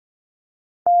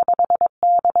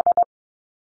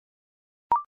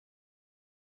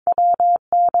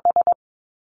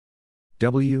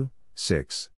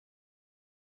 6.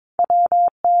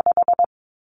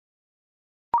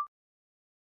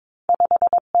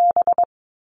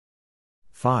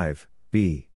 5,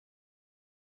 B.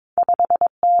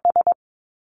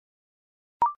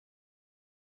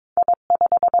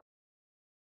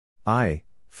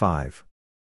 5.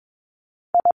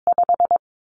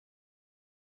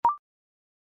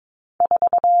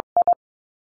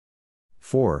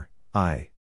 4, I.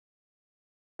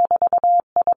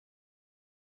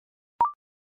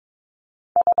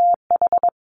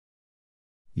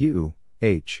 U,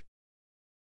 H.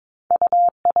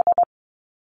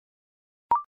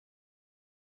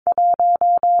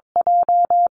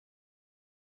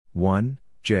 1,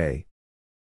 J.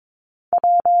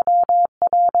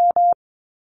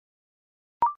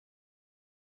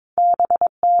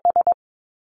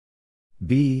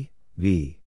 B,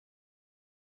 V.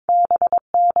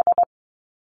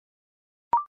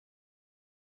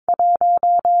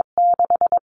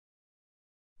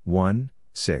 One,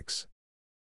 6.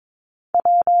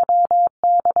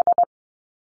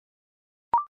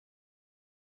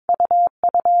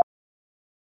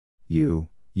 U,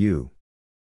 U.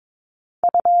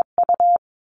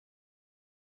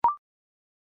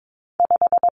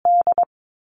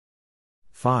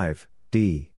 Five,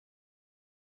 D.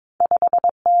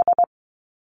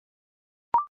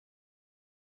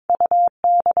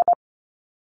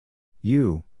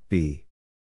 U, B.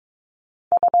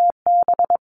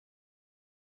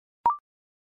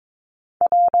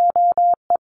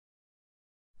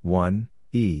 One,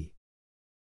 E.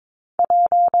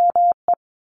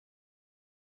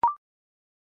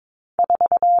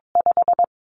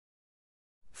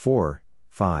 Four,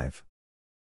 5.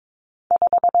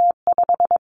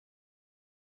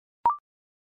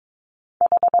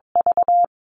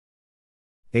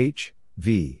 H,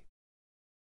 V.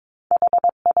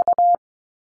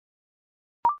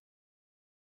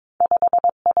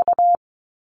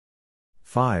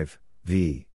 Five,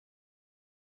 V.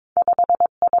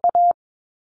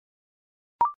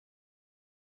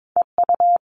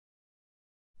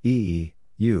 E,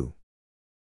 U.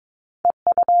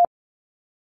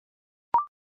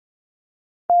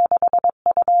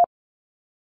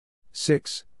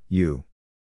 Six, U.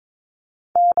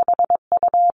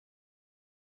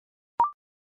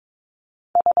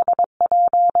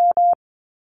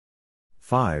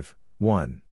 Five,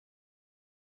 1.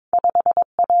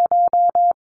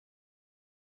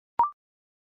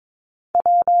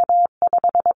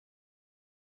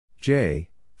 J,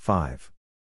 5.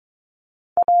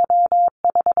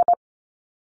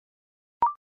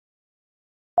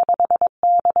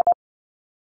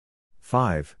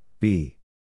 Five, B.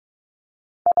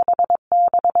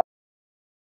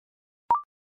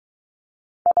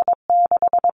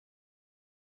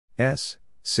 S,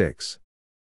 6.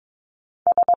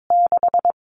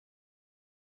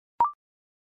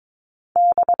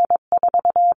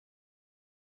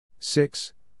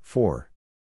 Six, 4.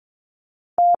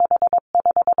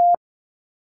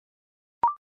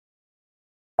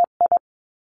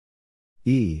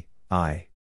 E, I.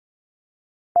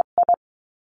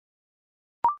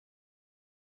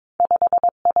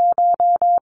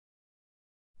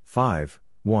 Five,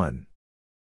 1.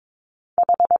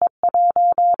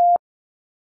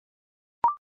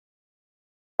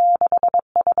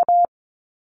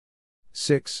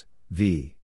 Six,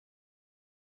 V.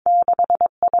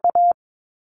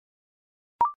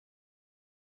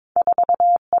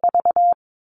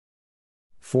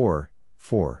 Four,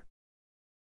 4.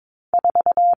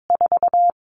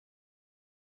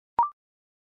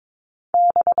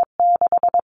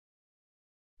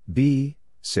 B,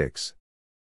 6.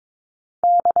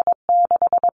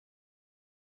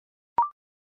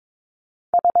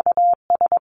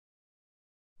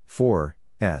 Four,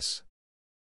 S.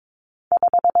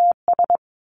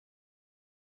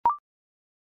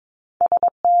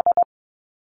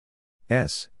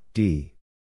 S, D.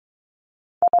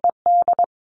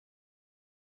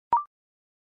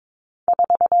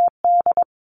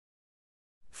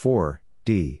 Four,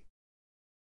 D.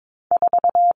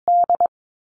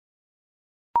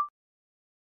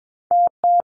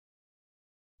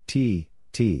 T,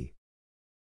 T.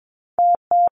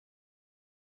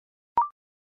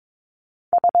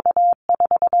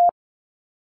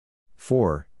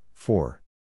 Four, 4.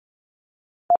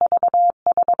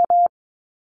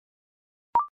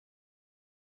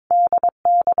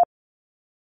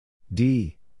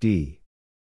 D, D.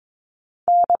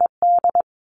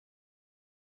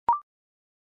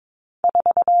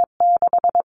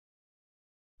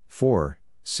 Four,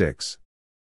 6.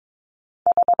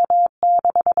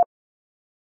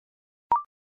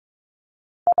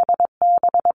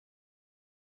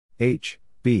 H,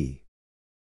 B.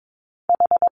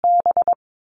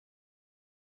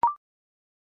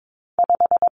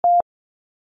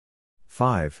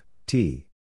 Five, T.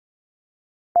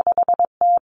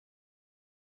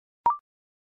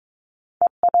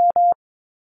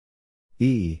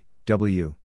 E,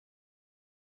 W.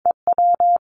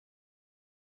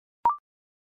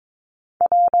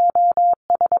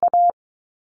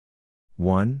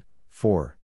 One,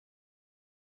 4.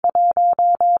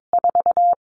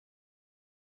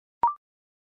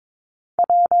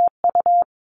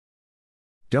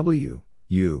 W,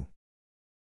 U.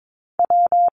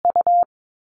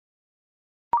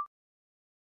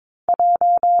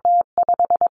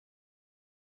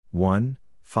 1,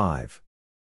 5.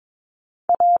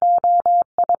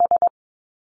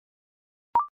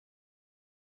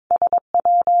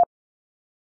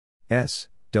 S,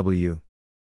 W.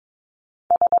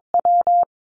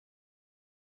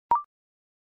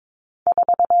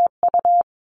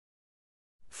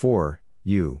 4,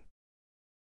 U.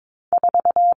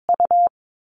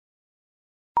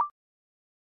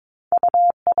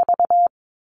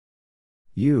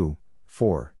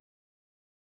 4.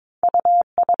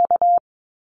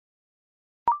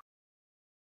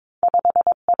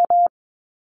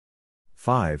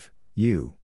 Five,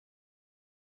 U.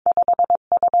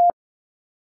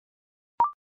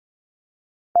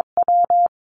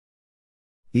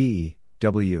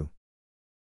 W.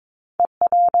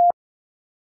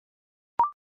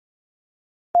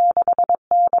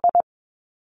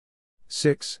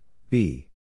 6, B.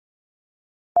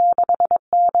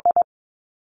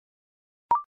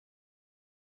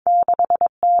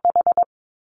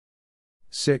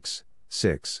 6,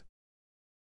 6.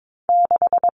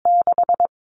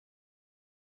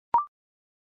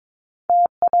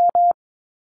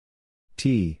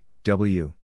 T,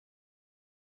 W.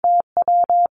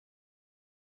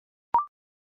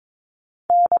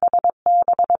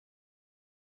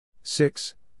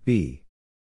 6, B.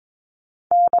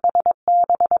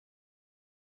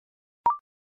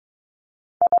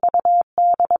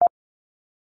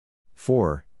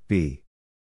 4, B.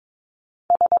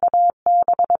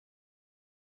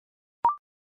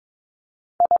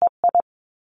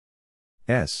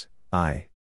 I.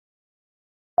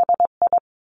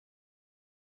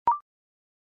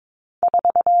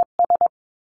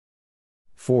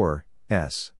 4,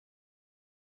 S.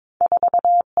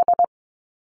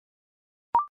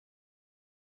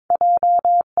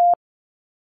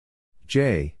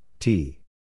 T.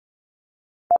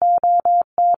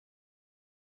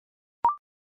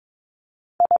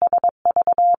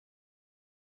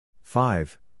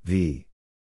 5, V.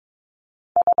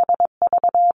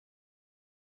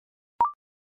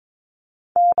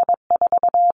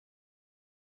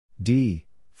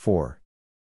 4.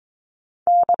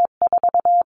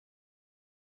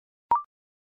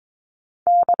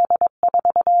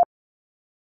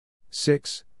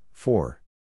 6, 4.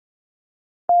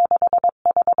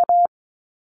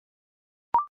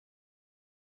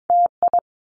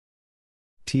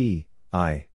 T,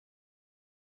 I.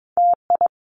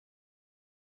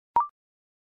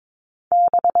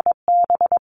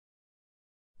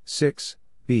 6,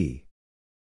 B.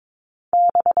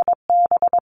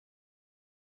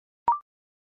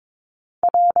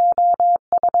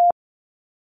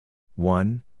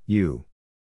 1, U.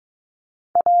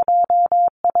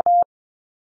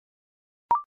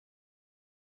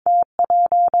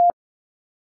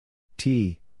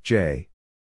 J.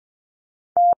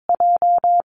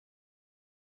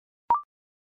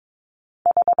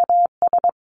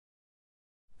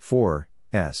 4,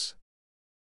 S.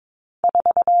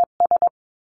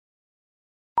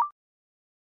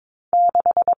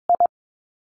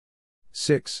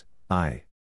 6, I.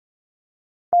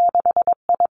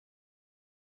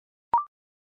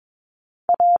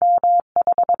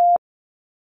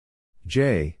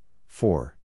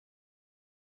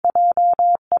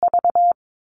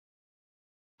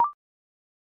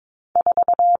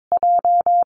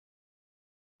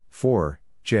 4.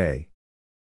 J.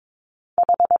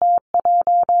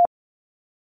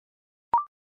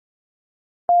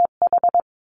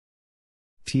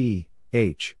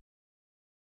 H.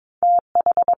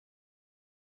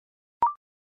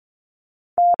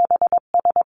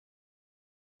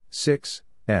 6,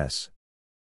 S.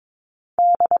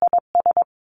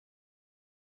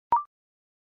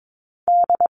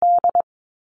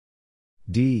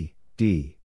 D.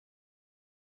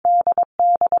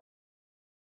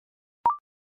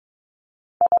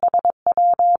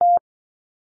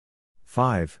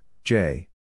 5, J.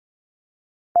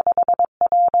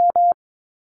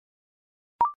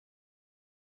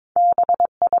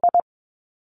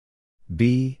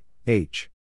 8.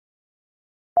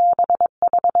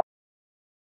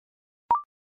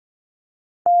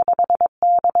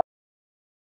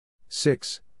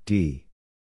 6, D.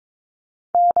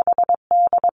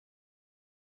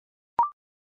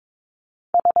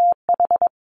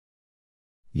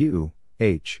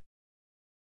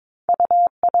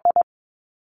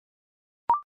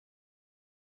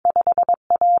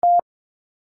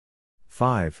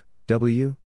 5,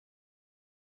 W.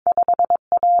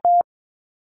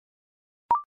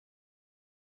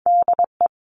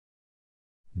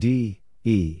 D,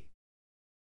 E.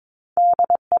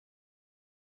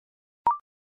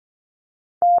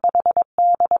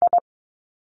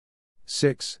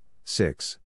 6,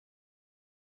 6.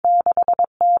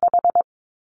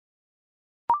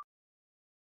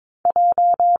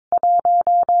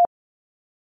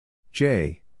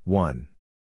 J, 1.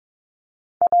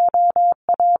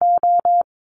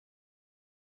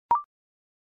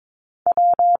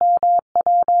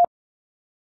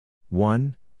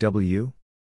 1, W.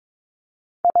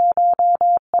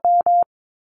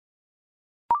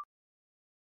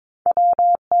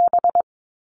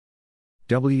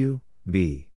 W,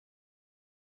 B.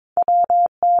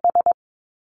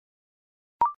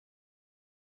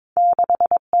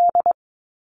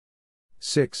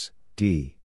 Six,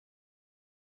 D.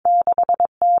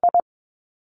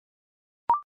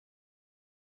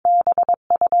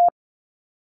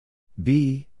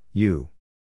 B, U.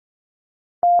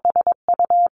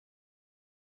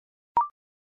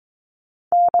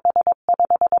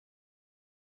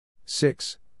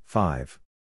 Six, 5.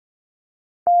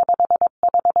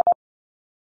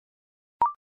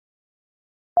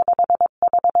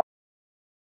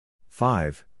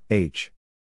 Five, H.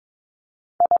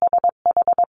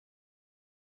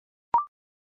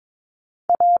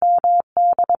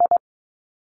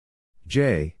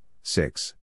 J,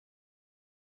 6.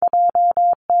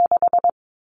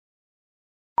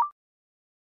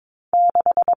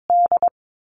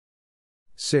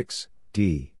 Six,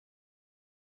 D.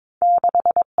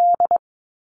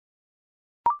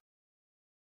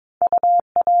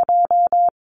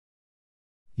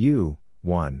 U,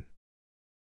 1.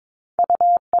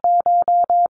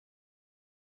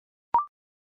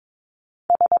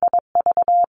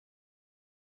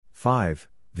 Five,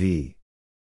 V.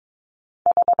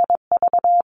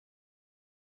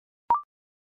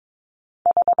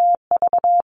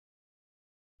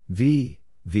 V,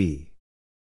 V.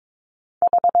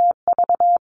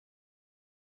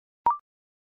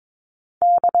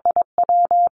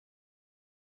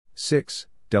 Six,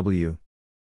 W.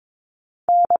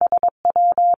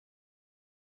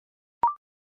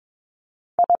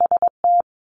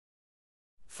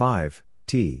 Five,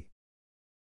 T.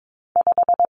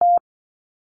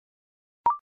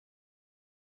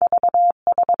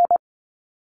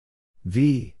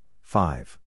 V,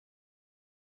 5.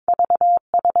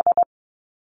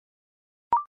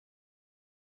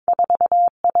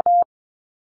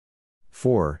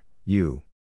 Four, U.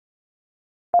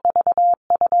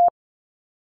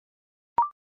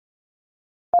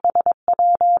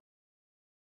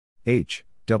 H,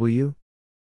 W.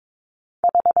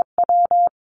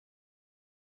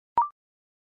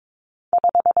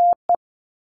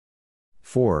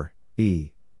 Four,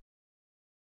 E.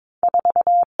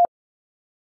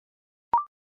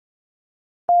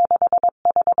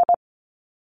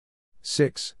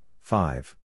 Six,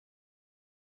 5.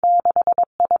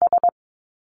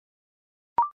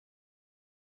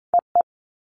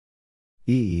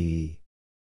 E.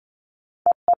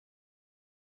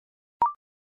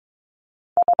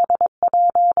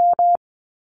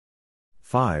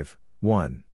 5,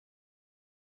 1.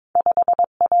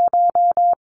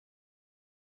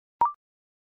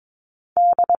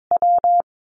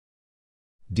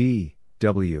 D,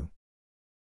 W.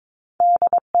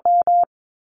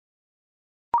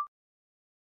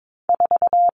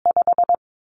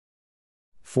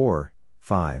 Four,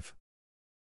 5.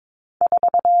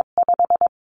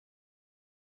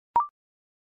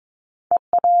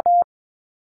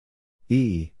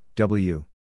 E, W.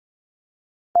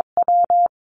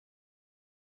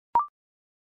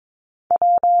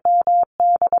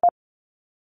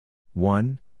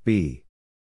 One, B.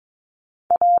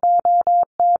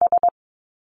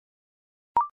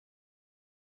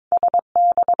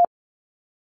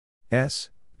 S,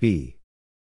 B.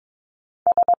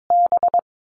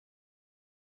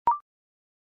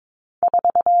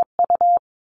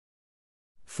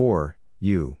 Four,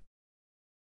 U.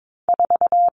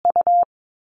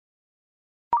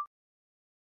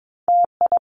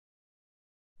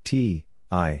 T,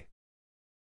 I.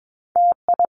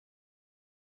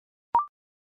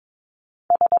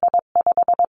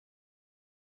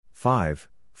 Five,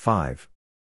 5.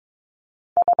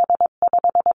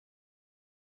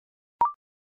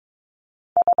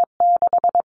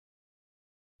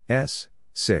 S,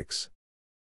 6.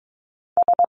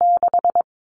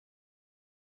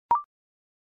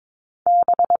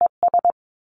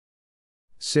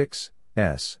 Six,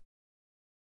 S.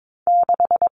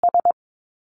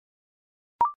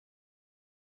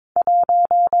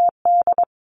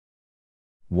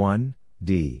 One,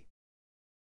 D.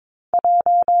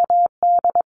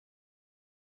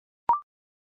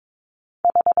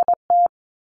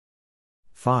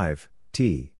 Five,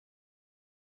 T.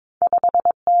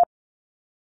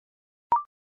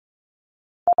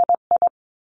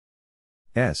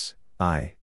 S,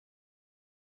 I.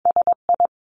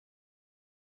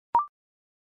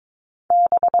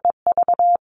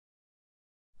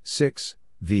 6,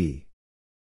 V.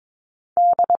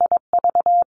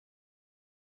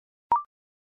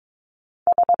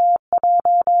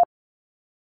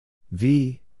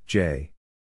 V, J.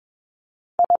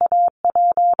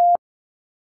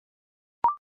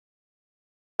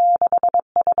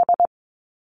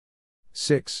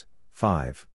 6,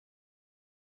 5.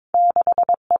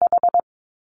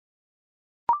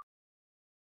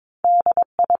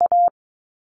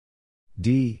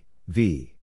 D,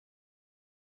 V.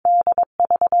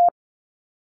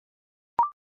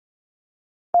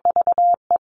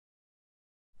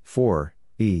 4,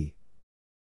 E.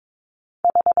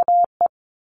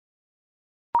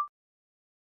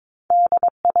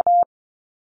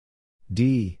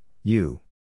 'U.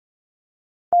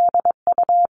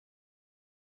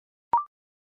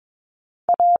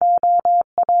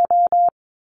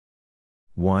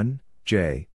 1,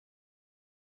 J.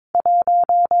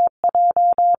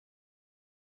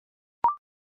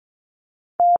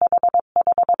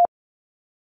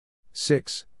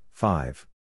 6, 5.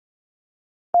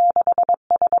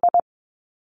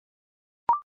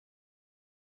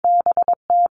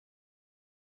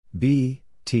 B,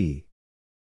 T.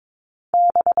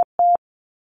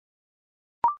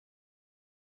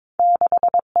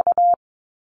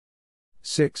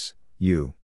 6,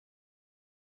 U.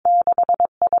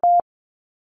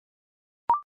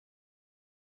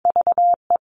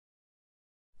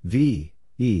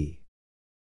 'E.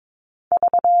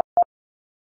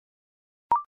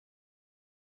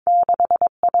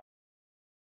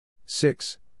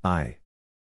 6, I.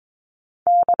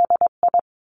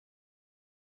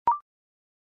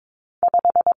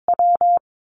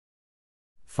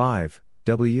 5,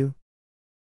 W.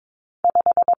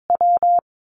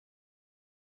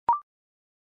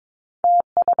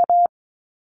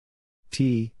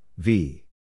 'V.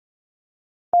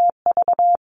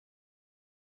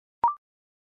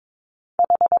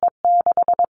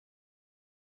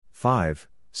 5,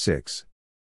 6.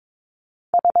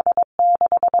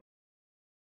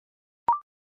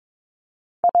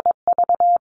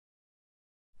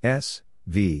 S,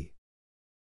 V.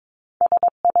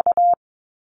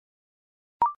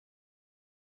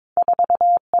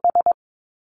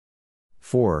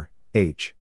 4,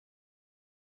 H.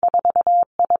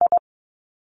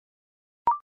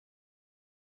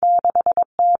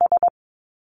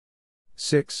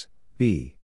 6,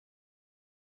 B.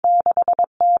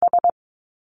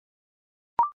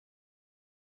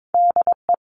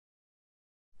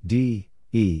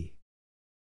 'E.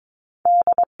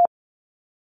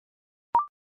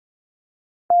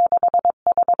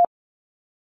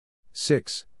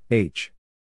 6, H.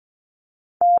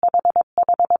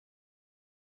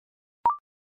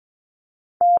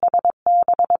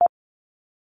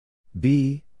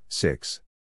 6.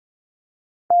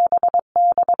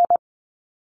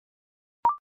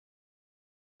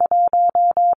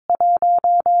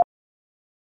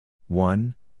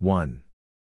 1, 1.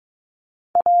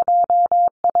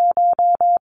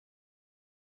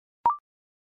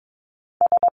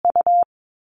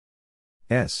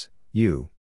 S, U.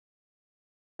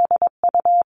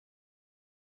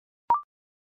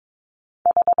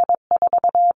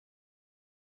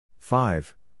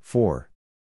 5, 4.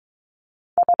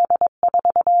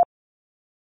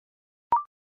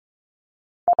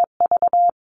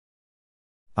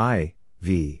 I,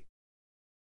 V.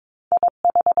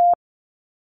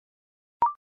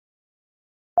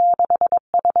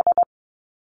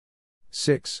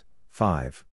 6,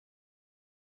 5.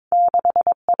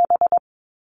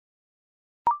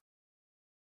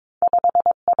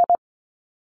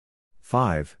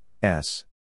 Five, S.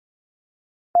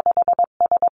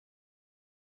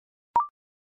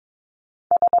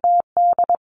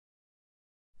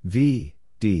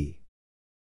 'D.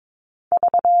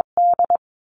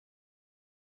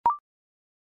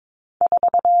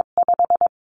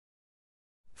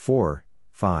 4,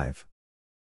 5.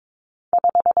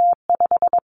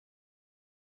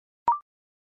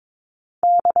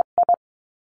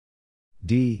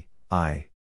 D, I.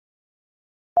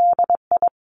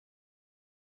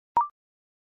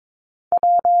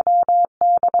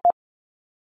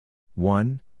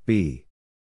 1, B.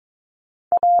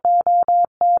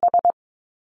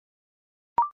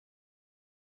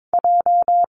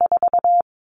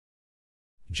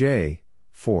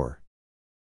 4.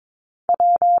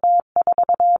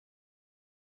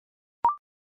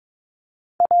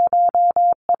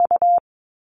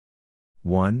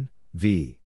 1,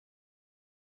 V.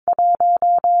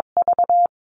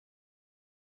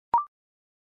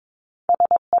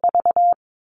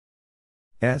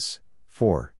 S,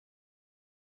 4.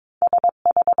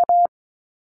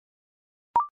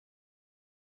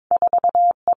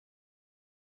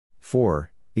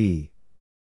 4, E.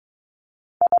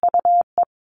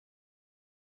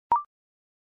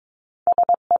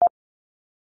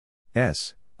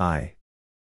 S, I.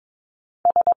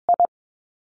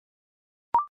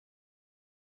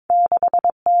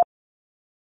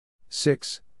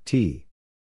 Six, T.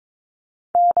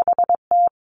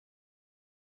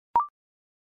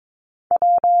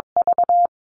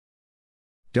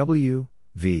 W,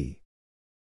 V.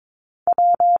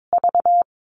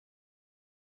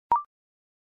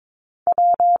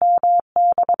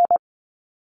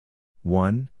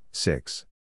 One, 6.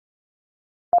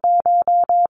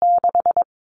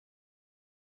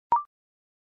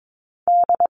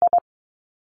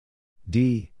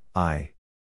 D, I.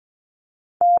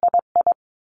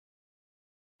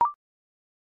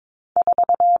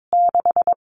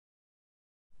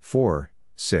 Four,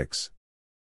 6.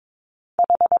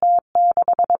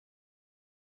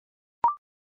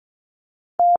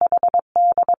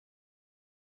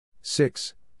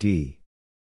 Six, D.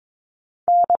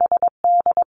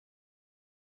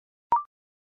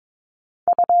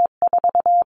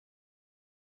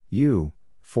 U,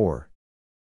 4.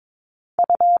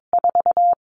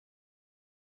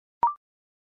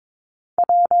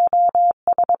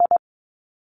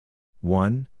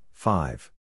 1,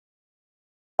 5.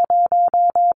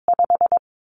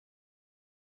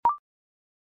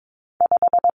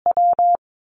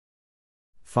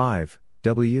 5,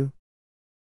 W.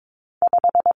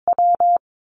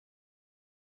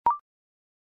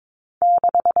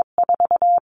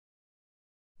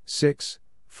 6,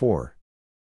 4.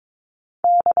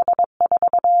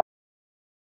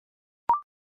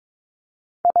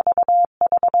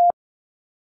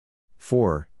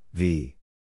 4, V.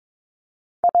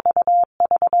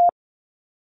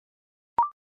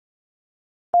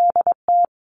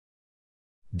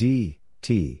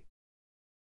 'T.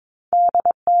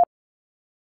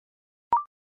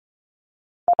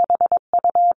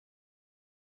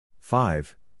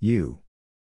 5, U.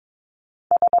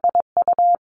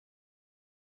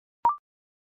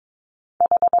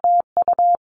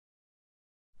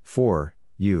 4,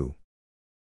 U.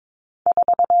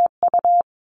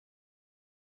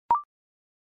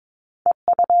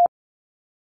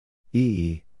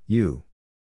 'U.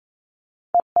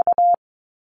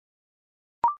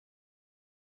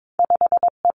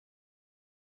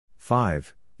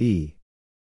 5, E.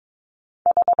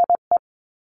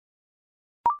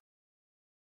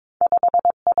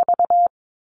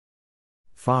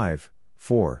 5,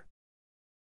 4.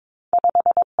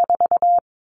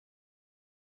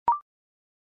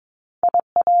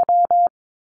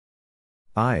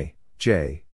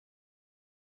 J.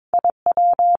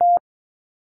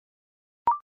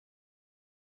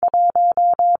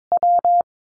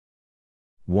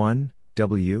 1,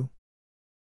 W.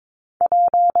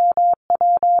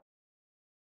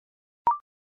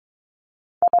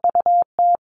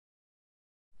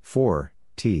 4,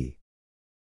 T.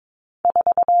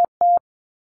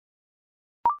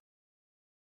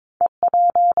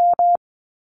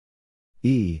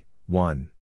 1.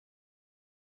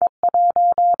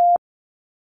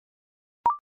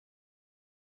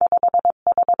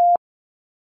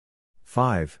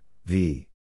 5, V.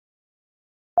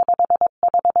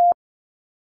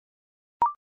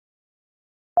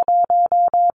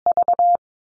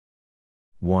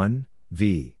 1,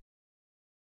 V.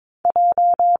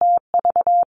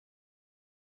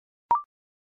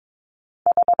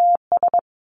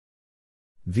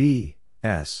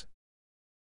 'S.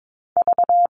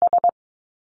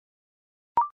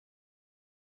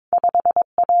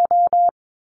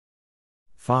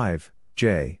 5,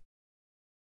 J.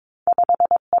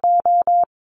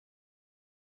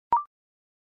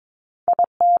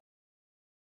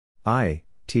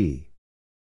 T.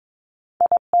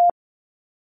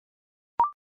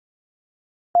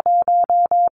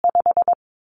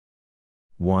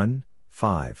 1,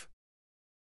 5.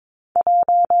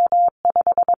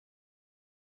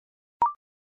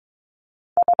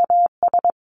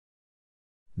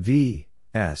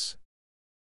 'S.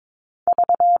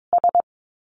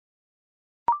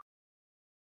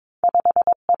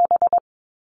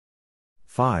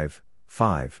 5,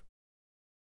 5.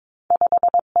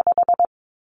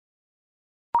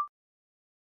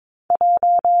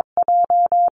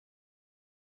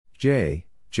 J.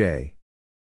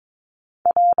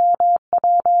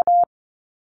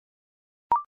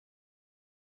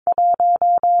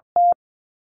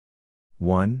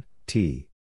 1, T.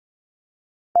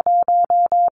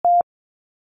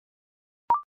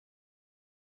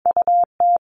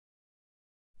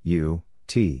 U,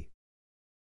 T.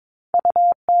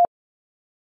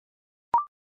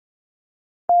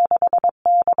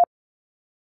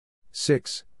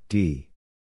 6, D.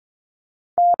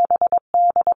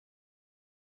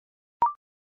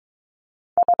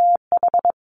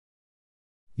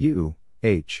 U,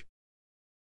 H.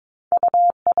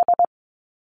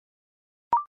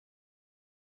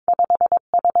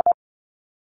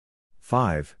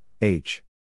 Five, H.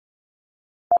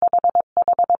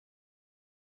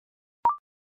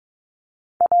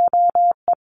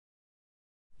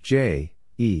 J,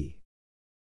 E.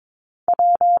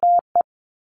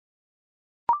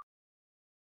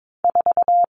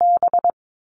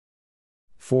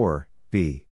 4,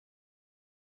 B.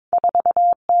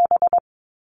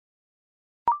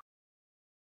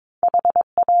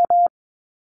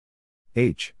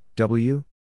 H, W.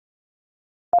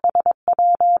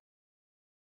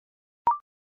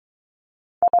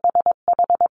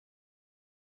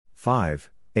 5,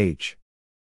 H.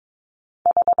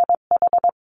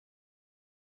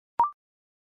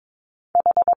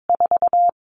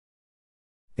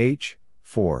 H,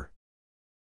 4.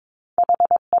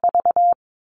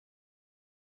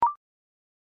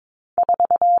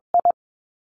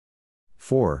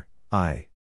 Four, I.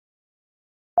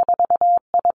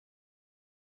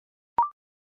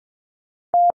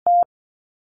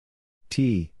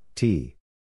 T, T.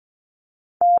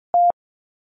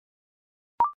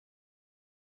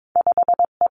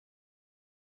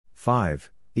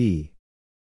 5, E.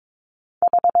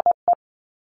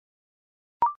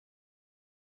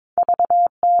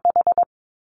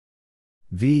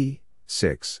 V,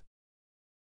 6.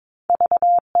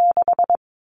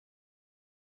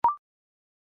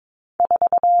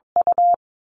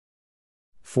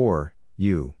 Four,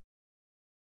 U.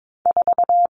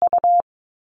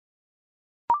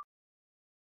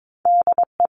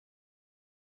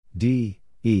 D,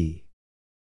 E.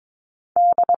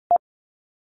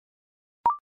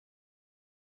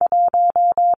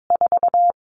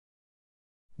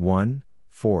 1,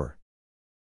 4.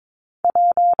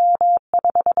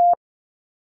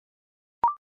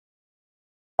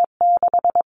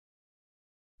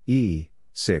 E,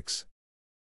 6.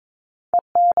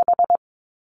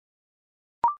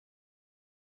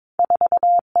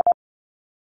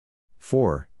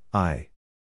 4, I.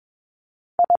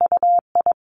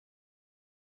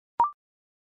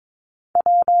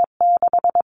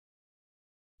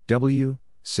 W,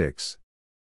 6.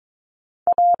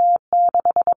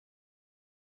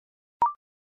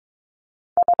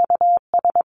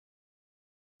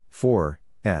 Four,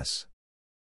 S.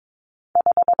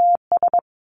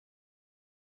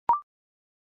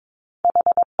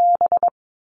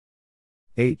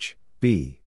 H,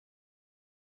 B.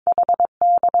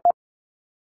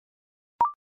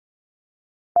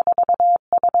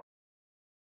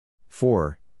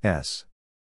 4, S.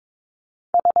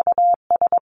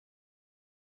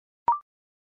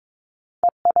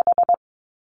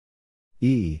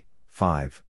 E,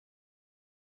 5.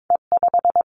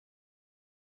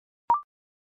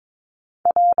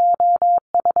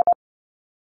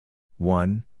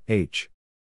 1, H.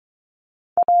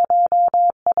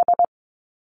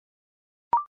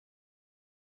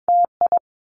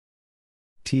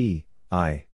 T,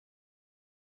 I.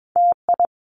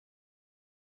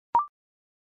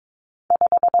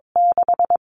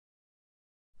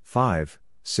 5,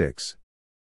 6.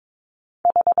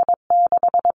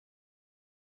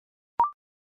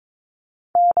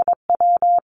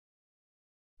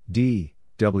 D,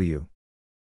 W.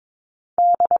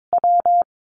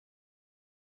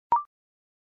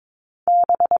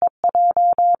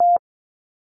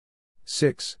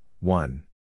 6, 1.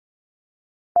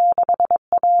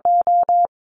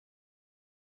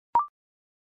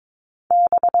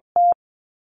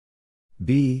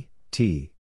 B,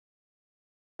 T.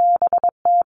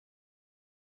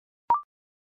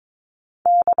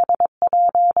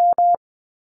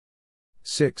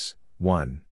 6,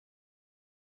 1.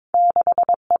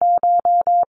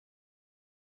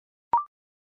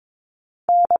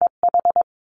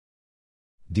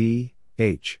 D,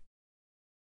 H.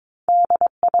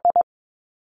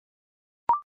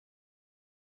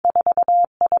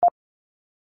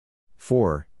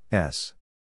 4, S.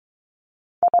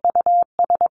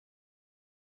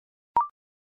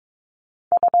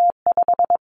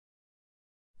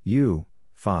 U,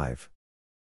 5.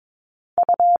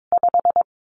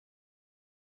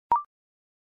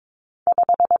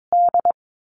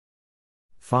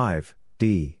 5,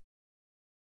 D.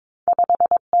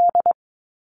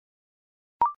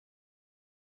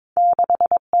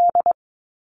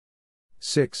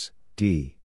 6,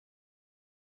 D.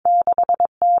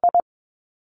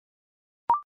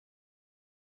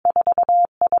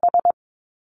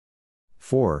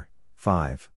 4,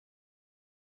 5.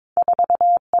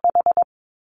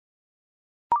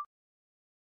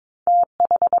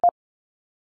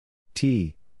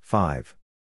 T, 5.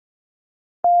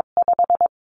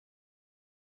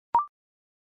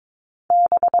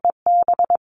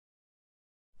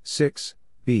 6,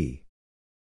 B.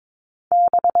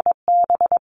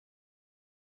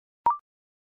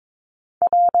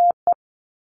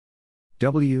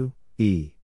 W,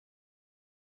 E.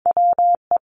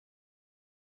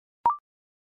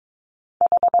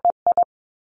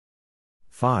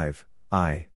 Five,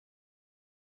 I.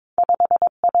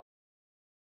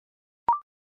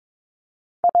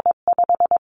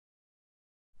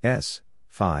 S,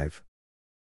 5.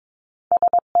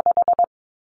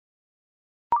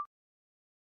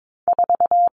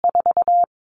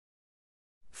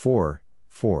 Four,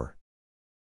 4.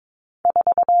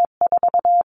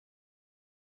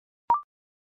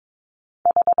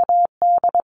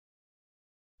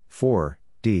 Four,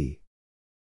 D.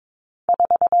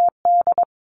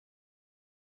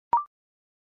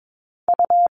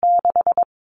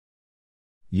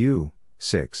 U,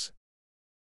 6.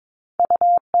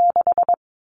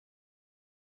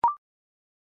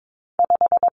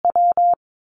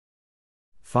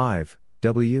 Five,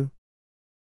 W.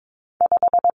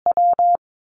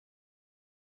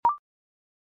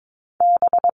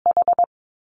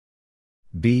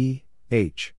 B,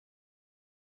 H.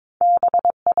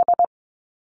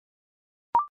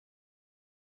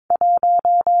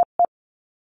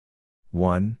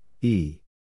 One, E.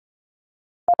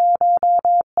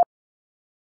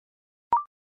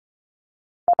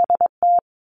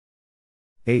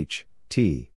 H,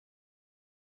 T.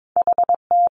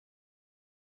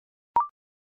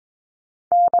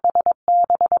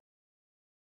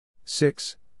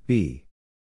 Six, B.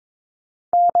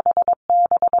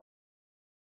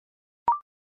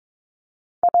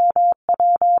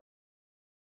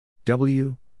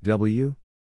 W, W.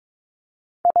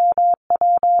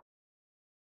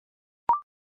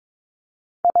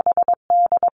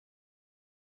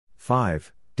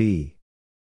 5, D.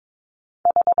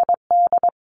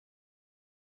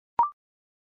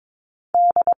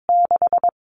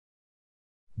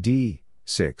 D,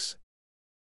 6.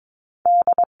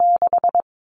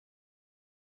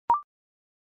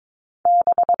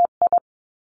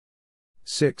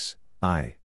 Six,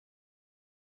 I.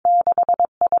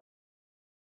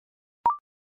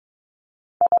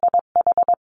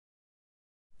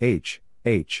 H,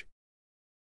 H.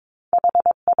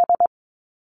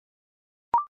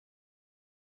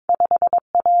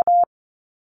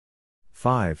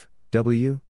 Five,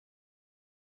 W.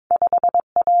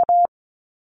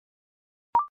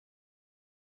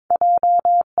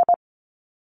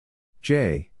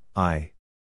 J, I.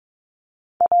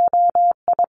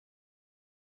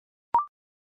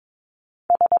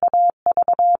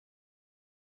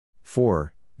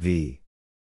 Four, V.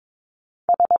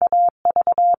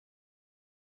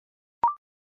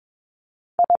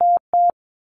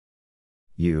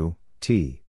 U,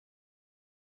 T.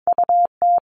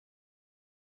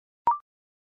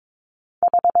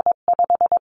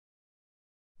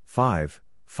 Five,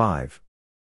 5.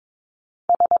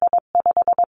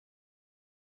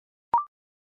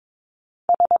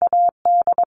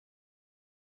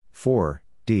 Four,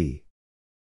 D.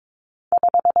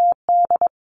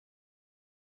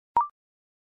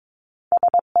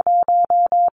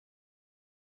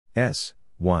 S,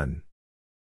 1.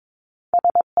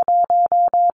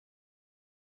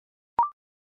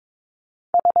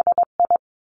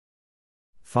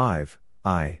 Five,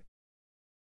 I.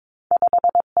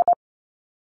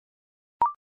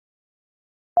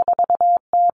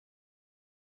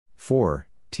 Four,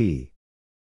 T.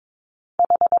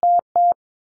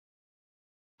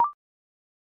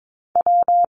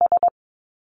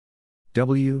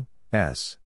 W,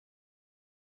 S.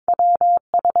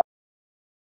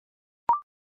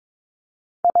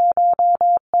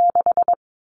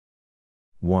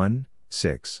 One,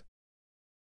 6.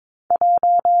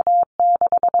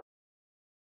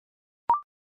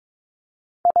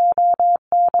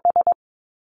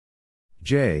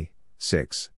 J,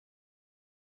 6.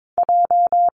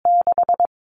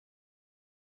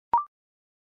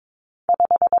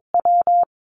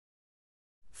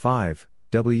 Five,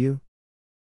 W.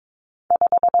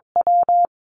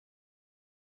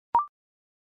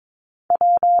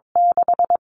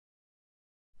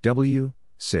 W,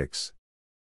 6.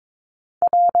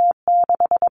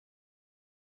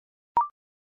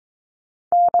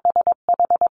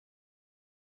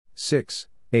 Six,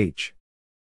 H.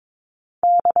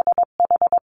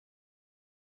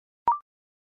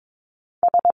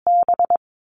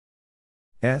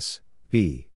 S,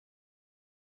 B.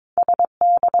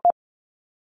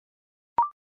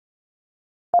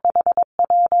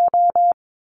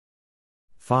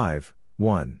 5,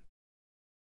 1.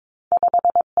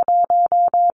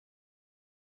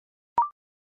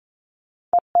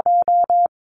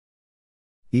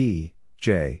 E,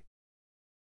 J.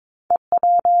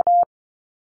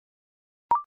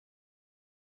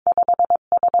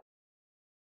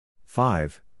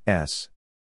 5, S.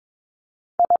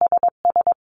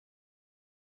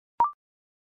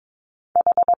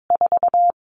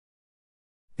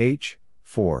 H,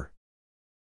 4.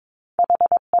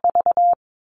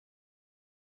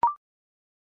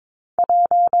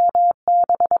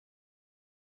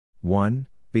 One,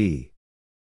 B.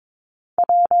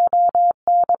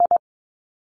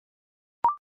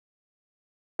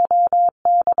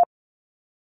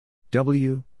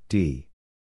 W, D.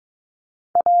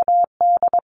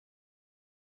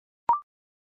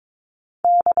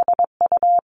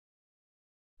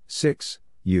 Six,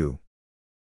 U.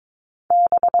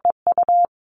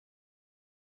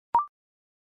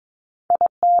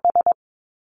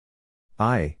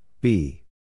 I, B.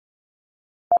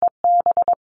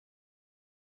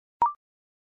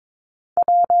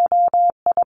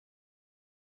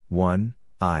 One,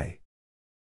 I.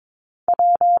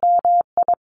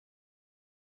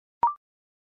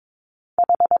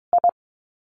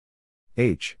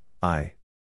 H, I.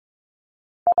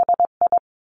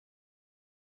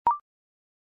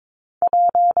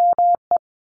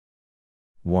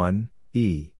 One,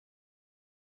 E.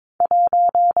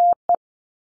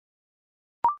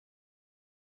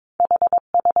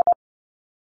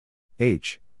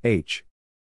 H, H.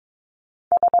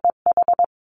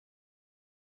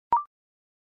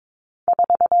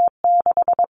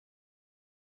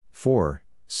 Four,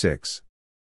 6.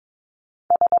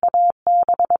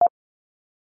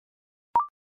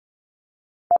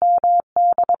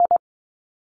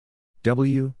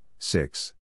 W,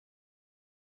 6.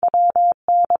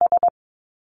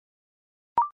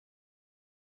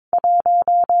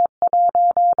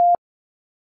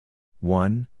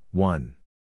 One, 1.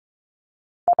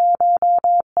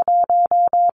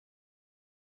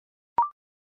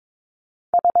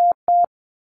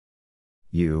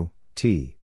 U,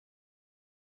 T.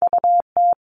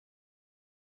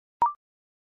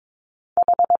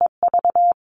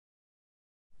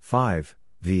 Five,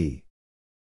 V.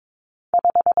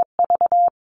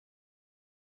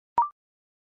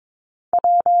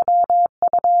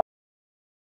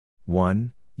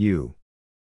 One, U.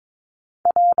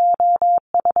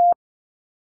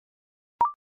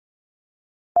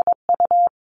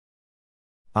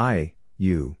 I,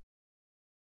 U.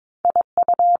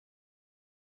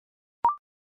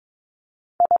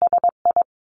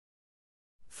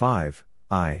 Five,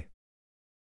 I.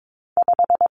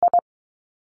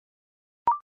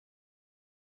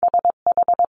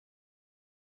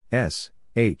 S,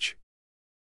 H.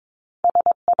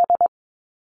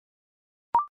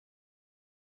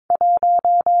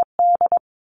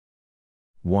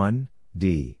 One,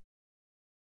 D.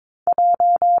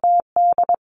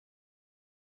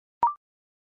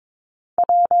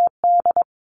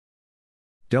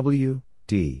 W,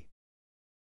 D.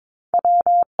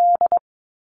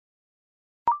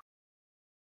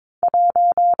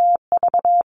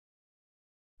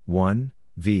 One,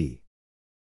 V.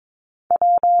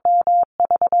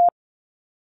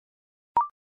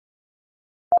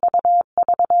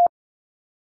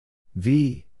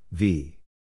 V, V.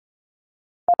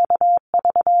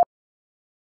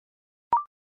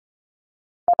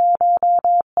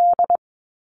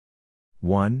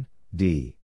 One,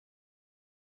 D.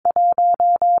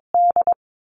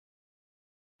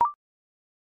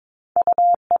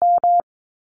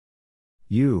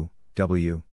 U,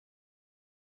 W.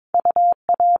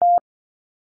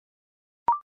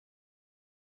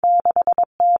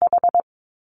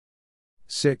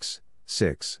 Six,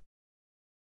 6.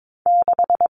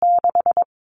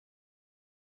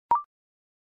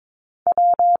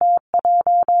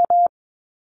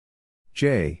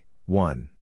 J, 1.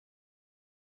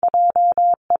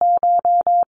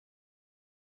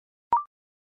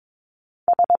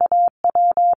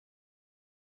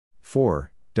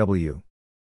 Four, W.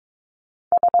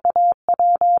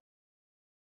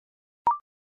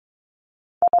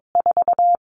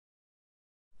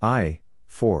 I,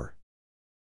 4.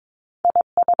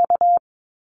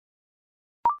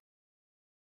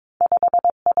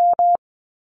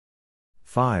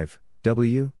 Five,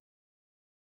 W.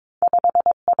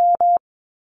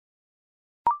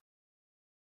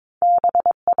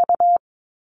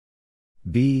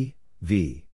 B,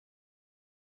 V.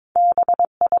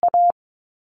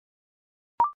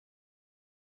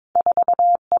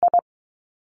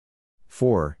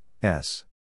 Four, S.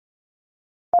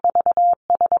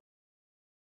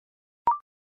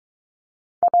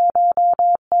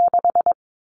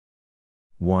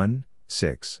 1,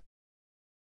 6.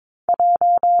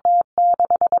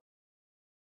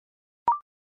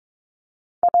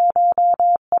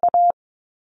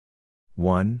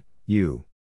 1, U.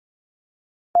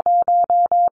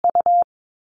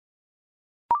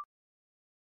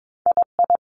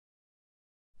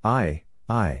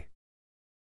 I.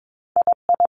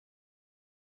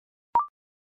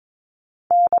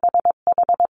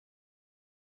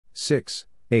 6,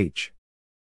 H.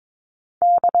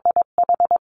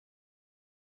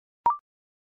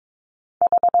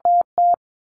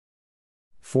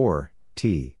 4,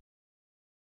 T.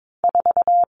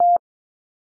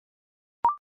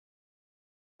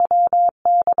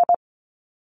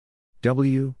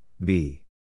 B.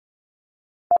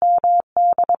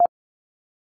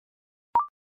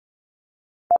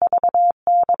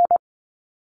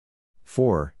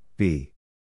 4, B.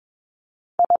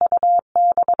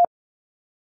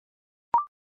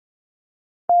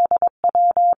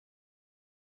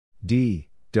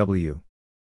 W.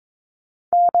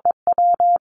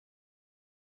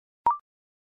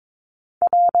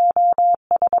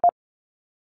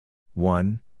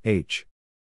 1, H.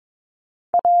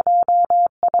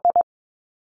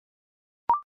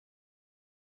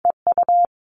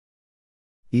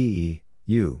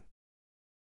 U.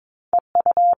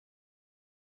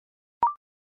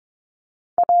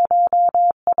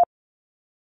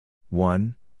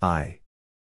 1, I.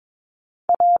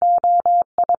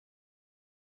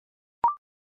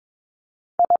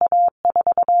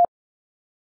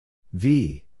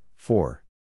 4.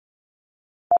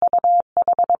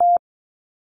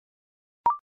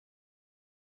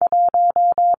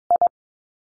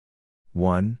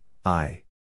 1, I.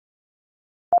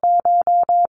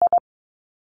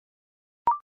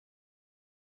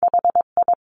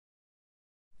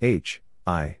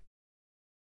 I.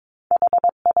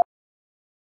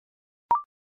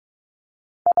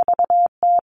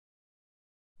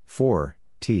 4,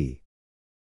 T.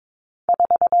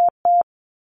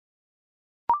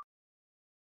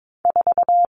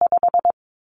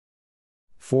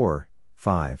 4,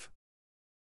 5.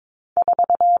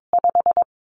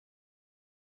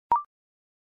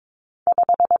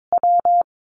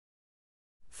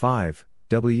 5,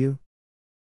 W.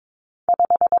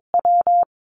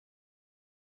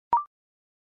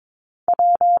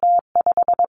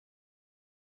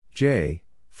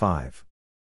 5.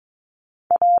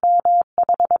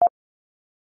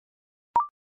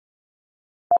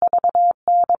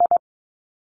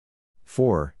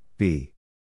 4, B.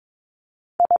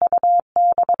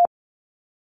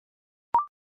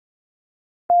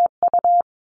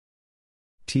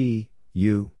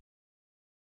 U.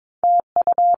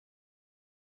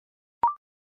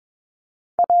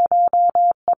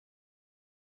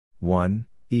 1,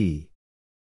 E.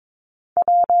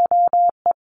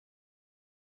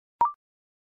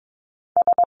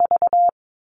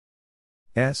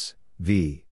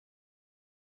 V.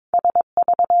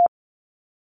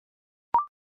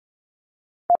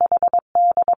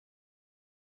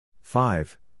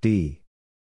 5, D.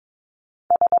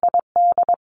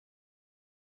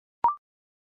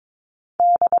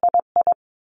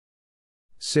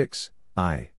 6,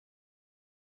 I.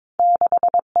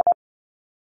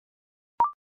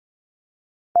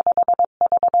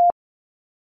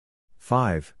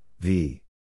 5, V.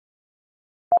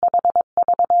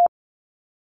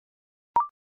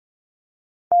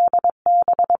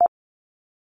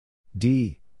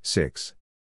 6.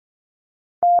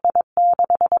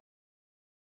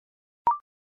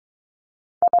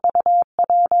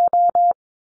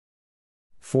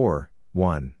 4,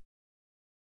 1.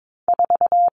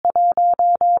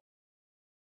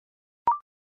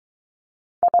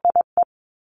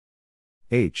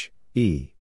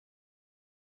 E.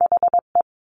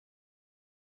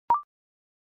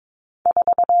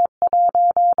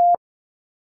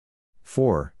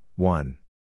 4, 1.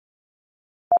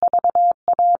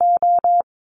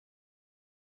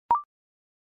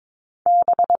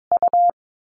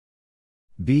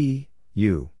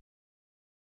 U.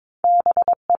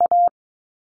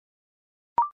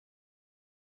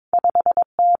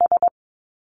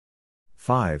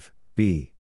 5,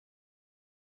 B.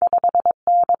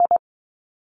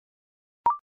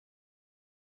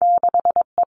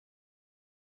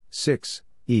 6,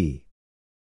 E.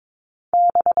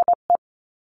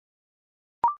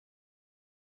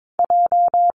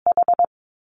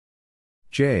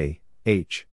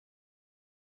 H.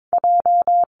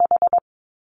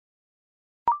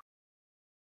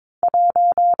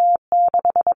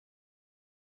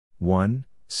 1,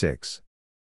 6.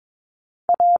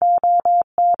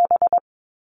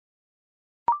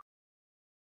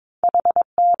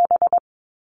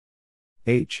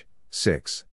 H,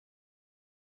 6.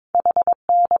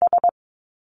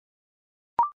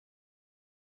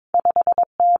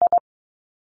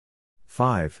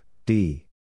 5, D.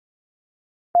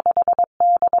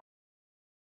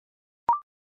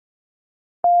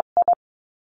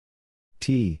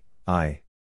 T, I.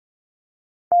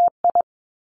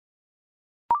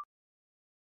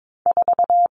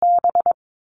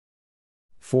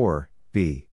 4,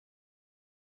 B.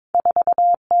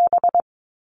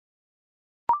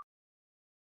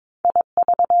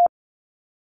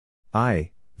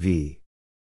 I, V.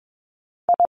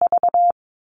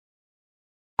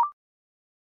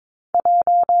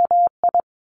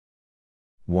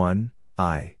 1,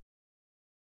 I.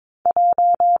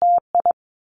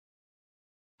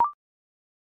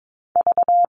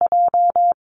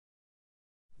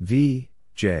 V,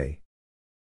 J.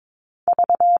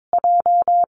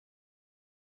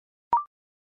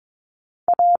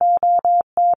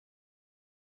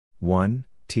 1,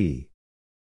 T.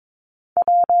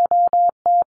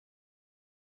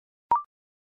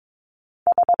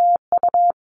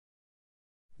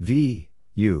 V,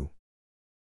 U.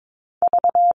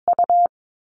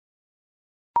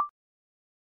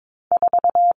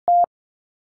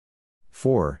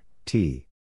 4, T.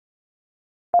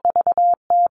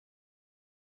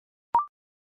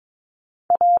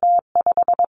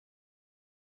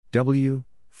 W,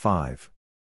 5.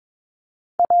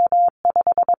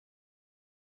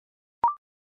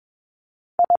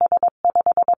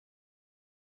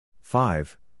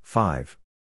 5, 5.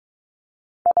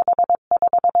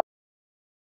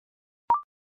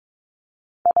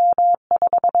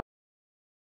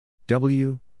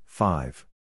 W, 5.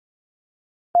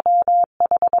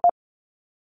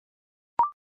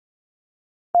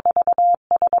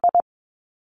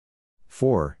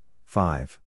 4,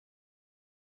 5.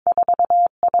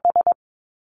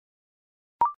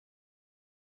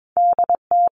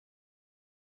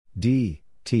 D,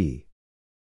 T.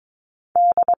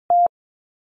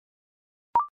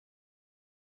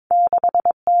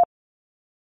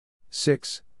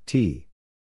 6, T.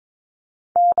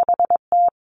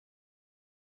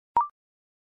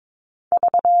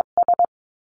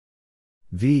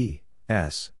 'V',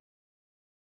 S.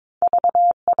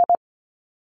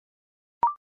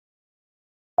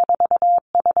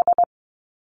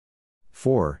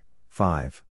 4,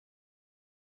 5.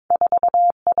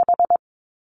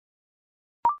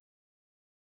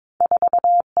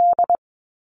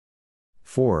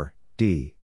 4,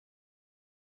 D.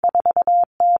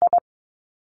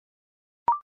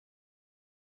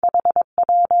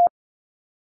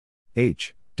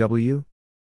 'W'.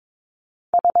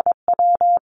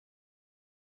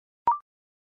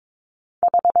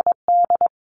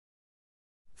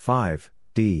 5,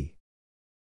 D.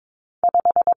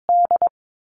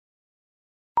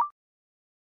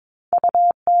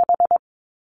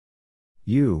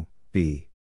 'B.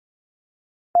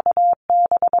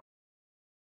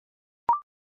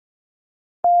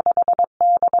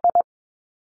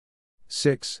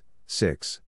 6,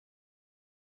 6.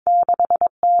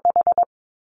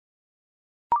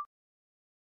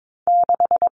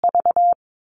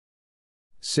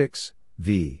 6,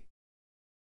 V.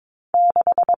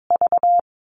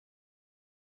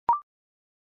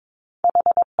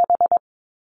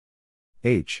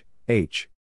 'H.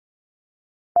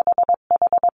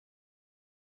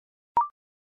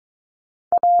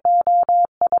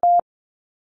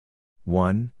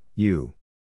 1, U.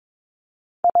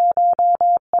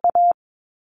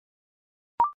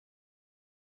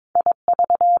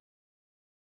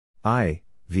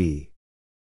 'V.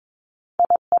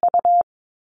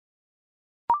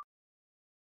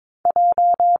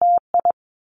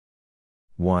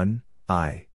 1,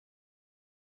 I.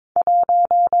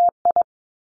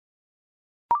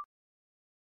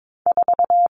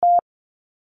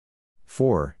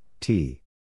 4, T.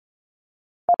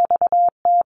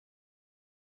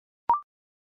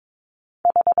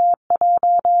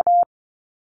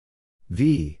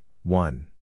 1.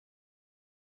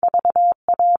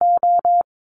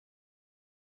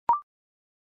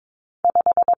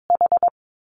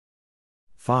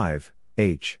 5,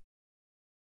 H.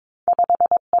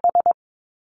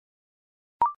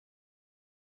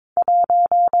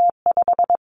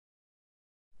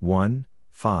 1,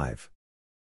 5.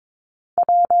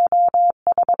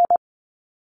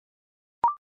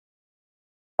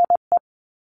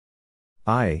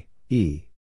 E.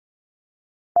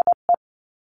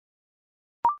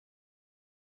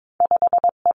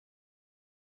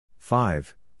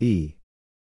 5, E.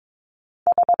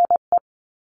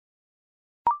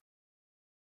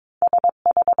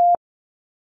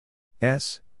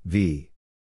 'V.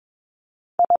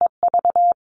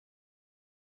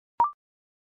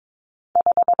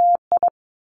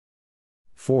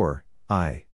 4,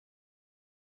 I.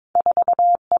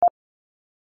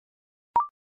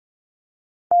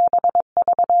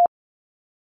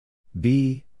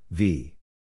 B, V.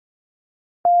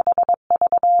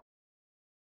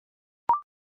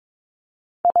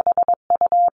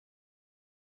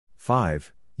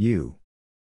 5, U.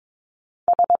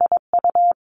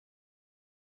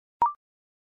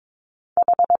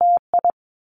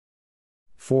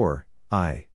 4,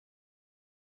 I.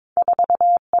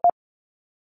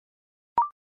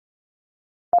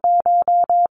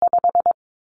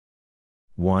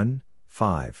 1,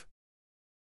 5.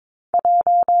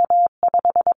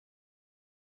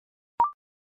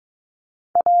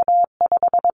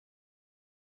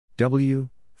 W,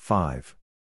 5.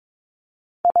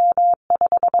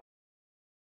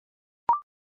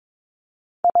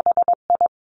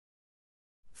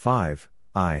 5,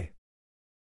 I.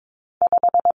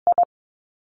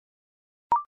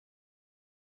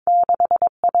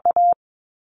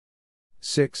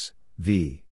 6,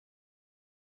 V.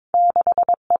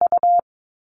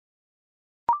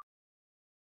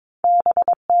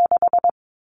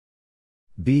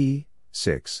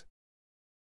 6.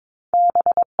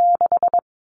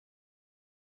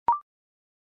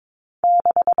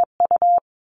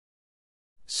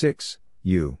 6,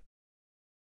 U.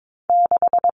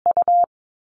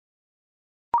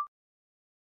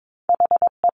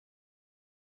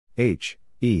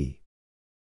 E.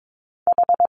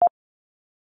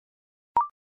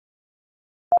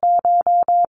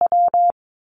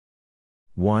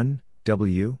 1,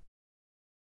 W.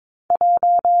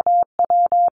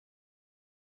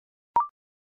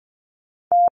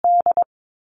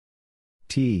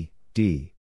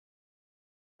 D.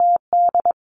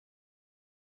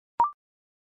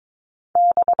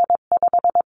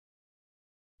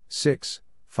 6,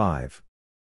 5.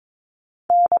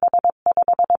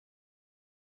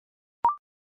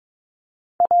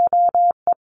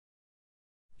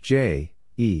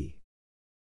 E.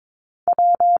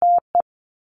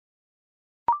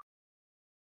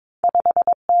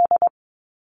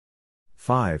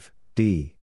 5,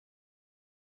 D.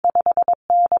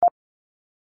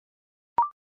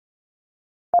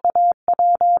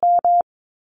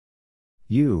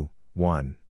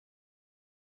 1.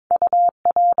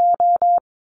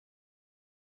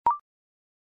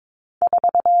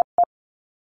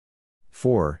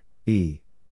 4, E.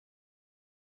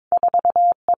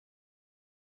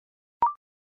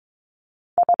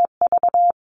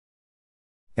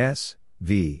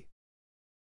 V.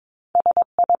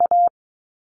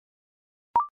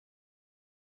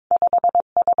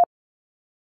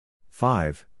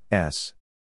 5, S.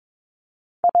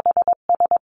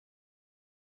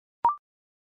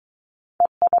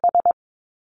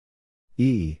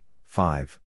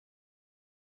 5.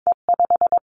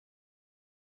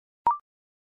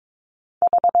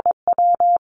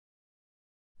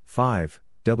 5,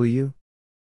 W.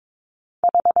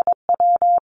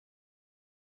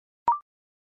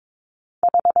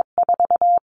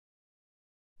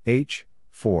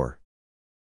 4.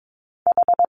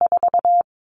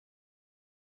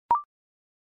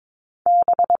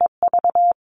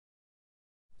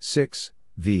 6,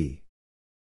 V.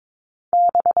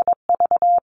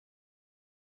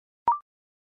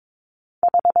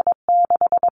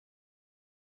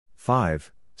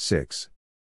 5, 6.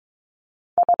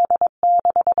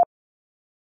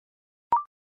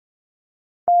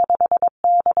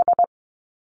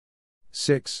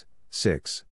 6,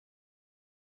 6.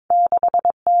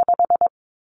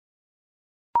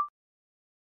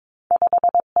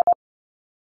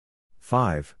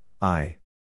 5, I.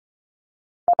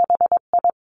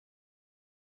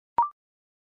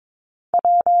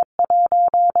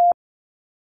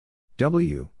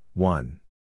 1.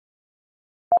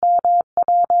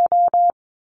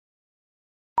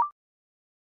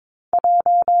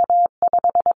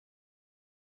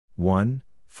 1,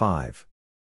 5.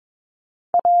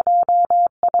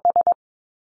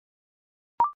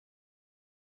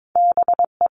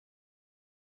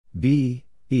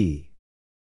 E.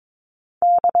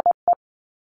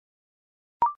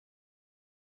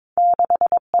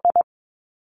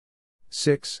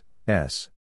 6, S.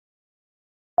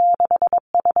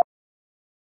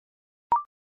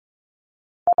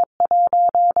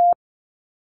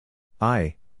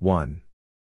 1.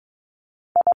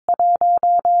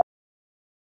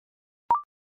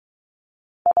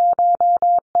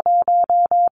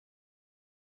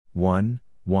 1,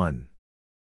 1.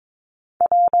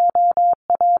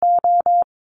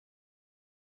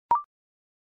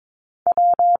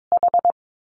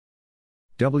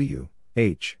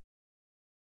 H.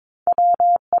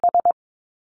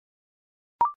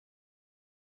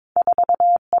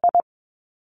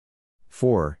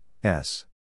 4, S.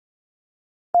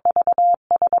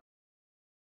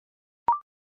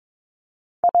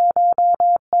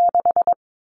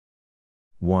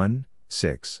 1,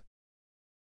 6.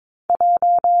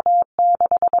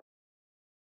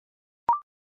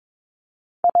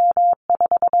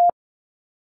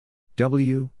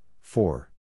 W, 4.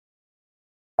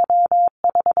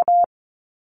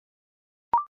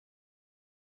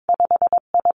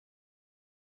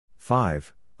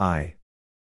 Five, I.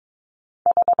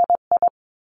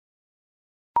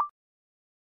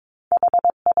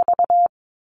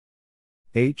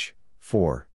 H,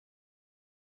 4.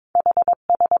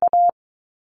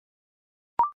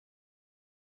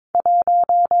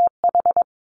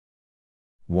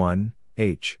 One,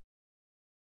 H.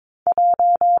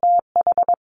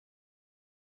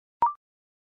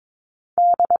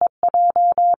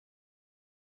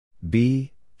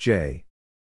 B, J.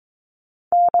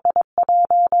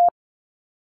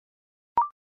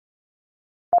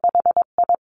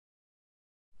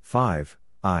 5,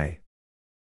 I.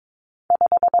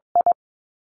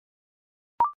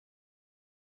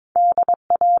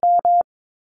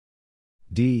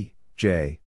 D,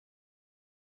 J.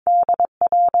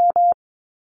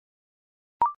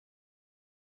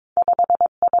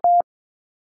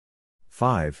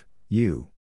 5, U.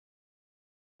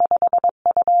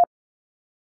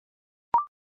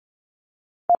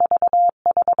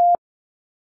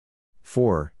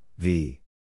 4, V.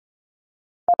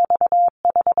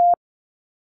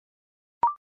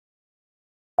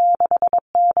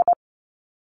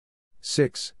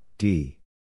 6, D.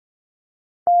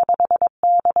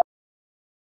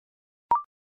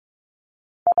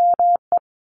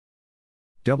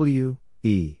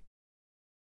 E.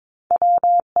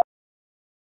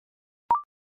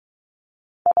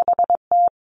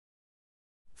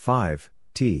 5,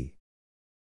 T.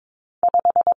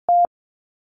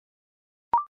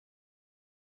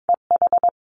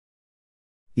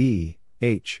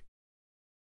 H.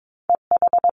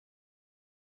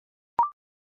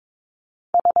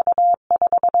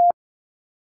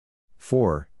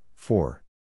 4, 4.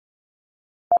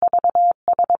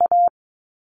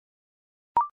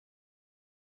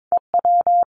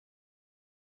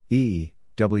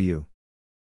 W.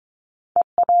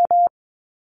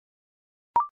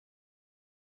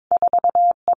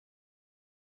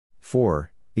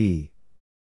 4, E.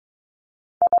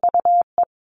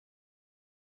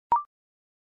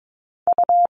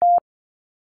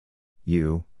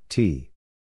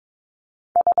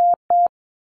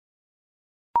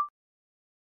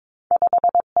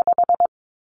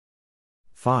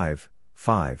 5,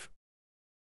 5.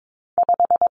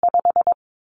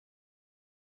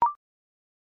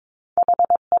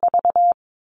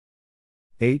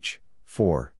 H,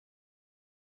 4.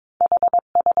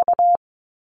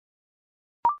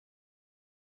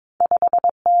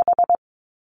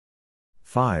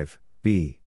 Five,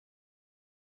 B.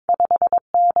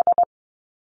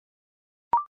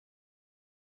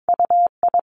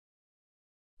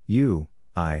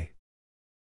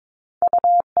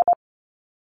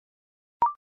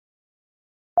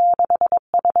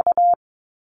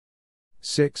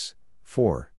 6,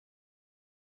 4.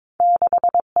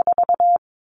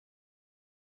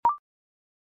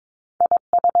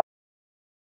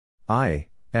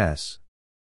 S.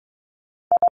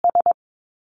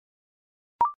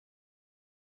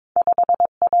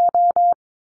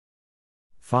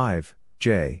 5,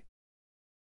 J.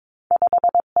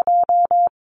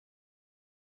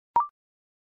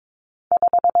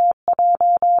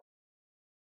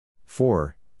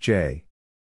 4, J.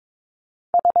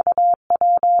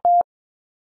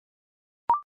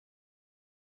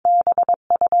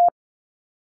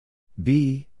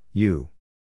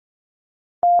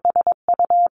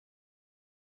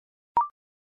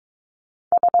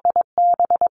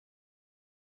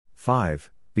 5,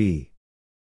 B.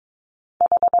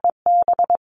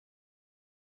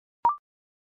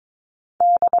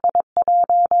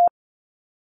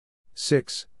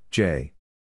 6, J.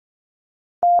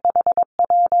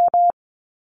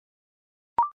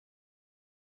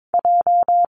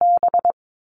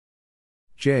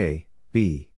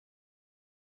 B.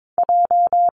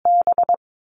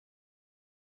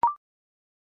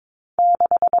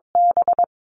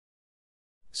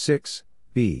 6,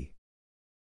 B.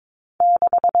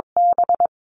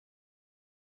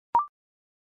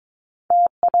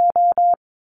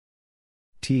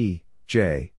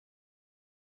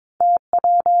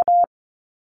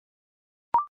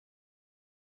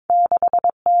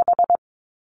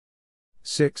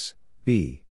 6,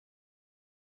 B.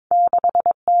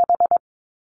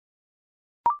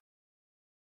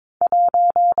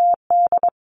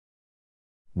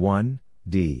 1,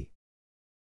 D.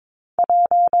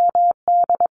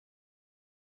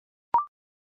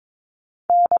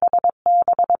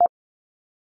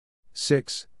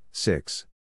 6, 6.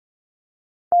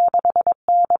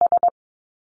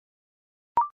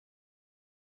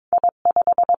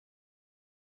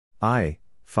 I,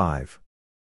 5.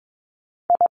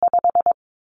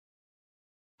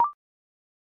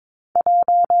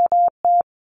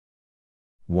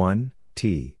 One,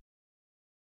 T.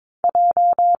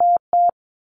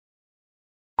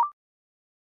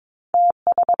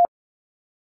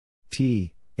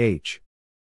 T, H.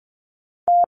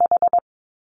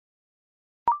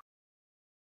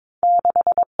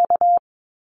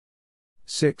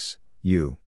 Six,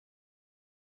 U.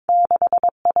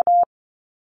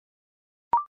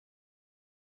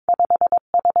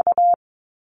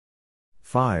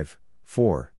 Five,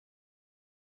 4.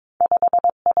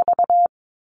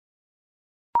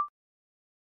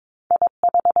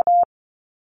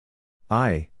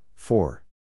 I, 4.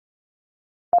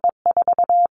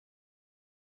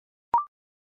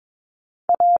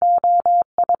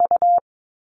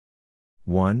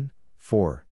 One,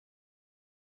 4.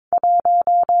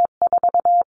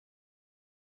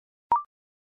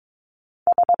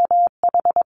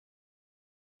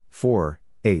 Four,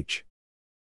 H.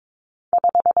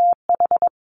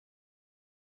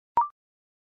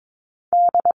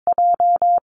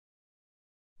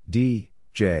 D,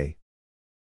 J.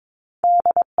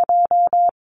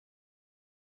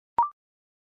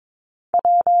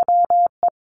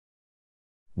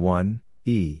 One,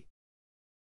 E.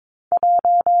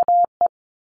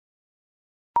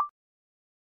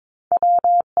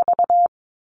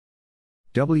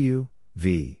 W,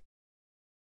 V.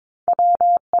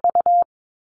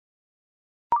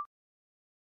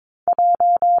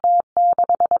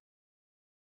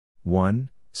 One,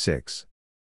 6.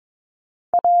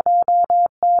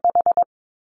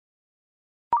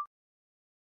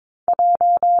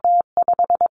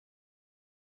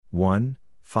 One,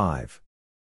 5.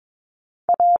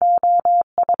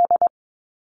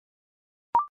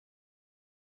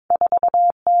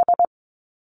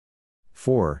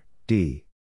 Four, D.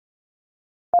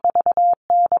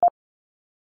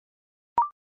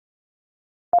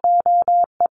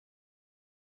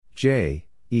 J,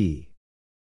 E.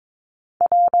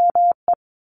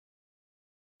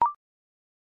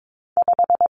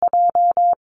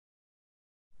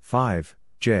 Five,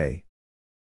 J.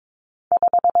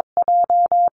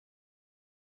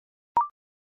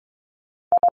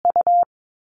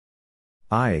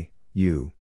 I,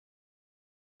 U.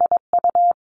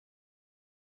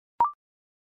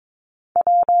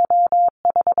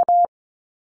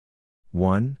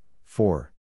 One,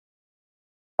 4.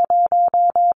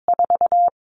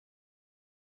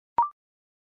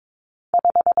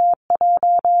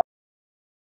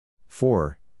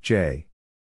 Four, J.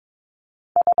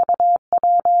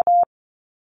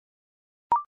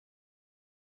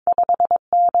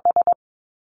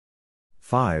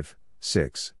 Five,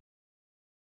 6.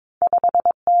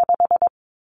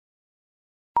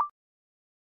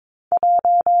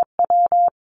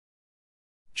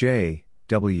 J,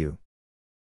 W.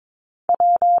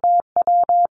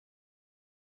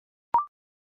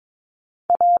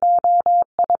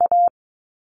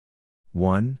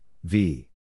 One, V.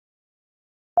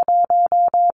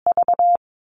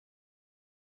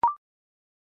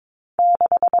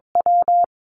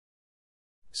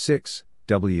 Six,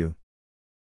 W.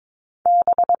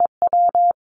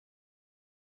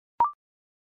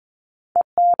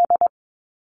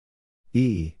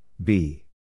 E, B.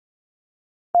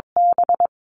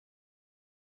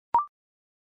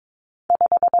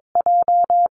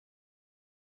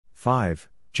 Five,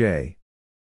 J.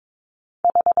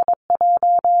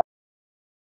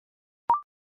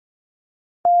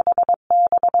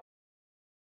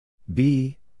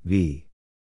 B, V.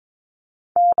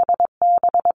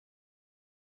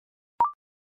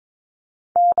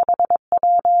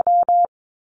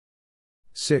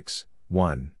 Six,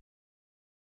 1.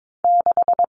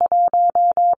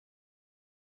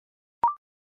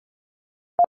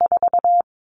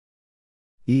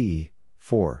 E,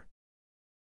 4.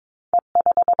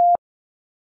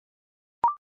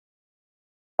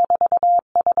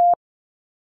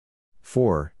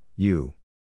 Four, U.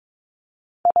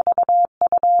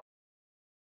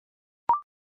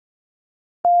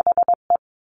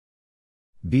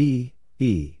 B,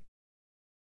 E.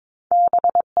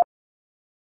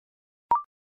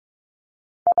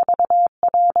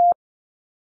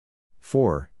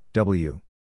 Four, W.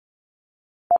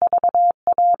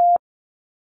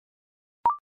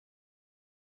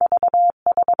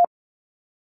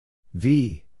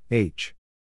 V, H.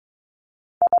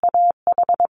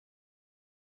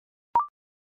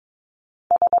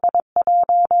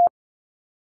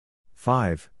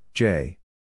 5, J.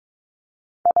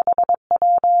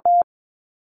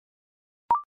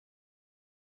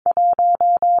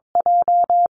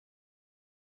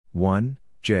 1,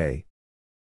 J.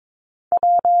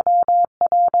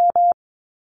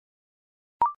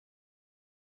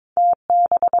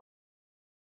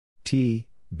 T,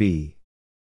 B.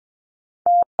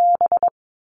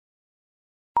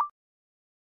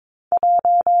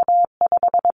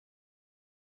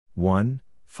 1,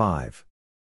 5.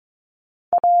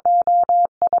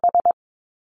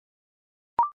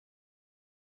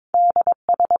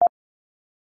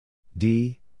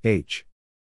 D, H.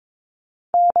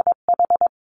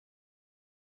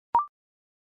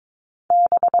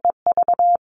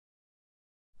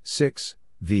 6,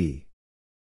 V.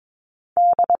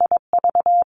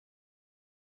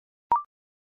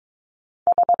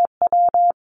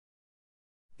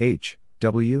 8,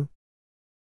 W.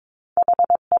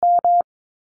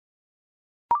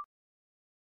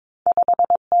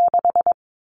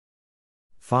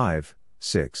 5,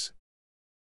 6.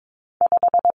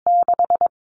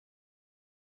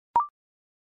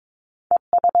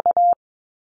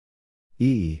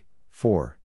 E,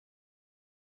 4.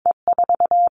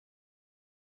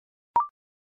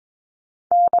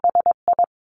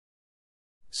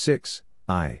 6,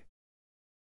 I.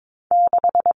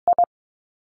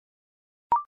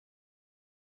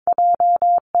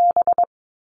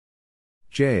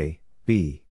 'J,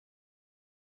 B.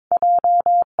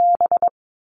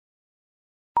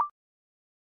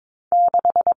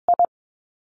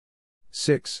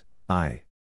 6, I.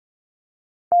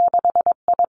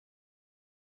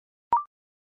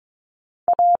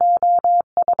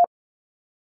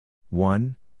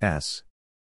 1, S.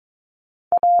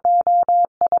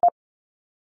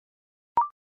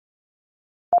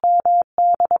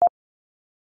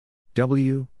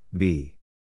 'W, B.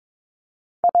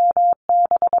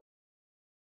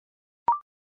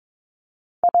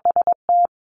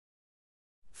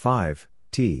 5,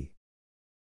 T.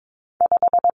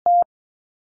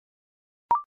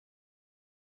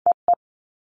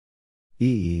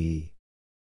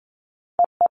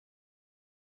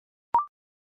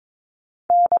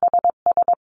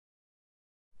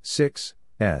 6,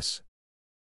 S.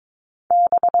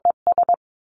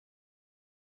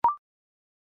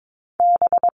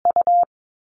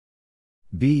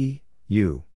 'B,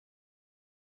 U.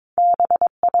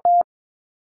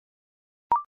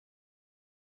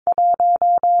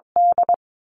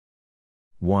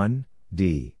 1,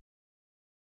 D.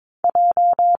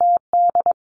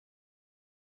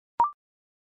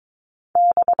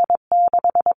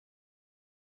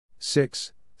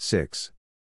 6, 6.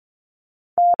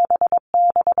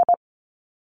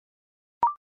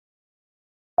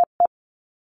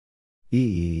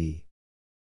 E.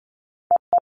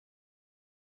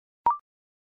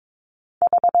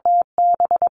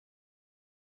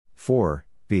 4,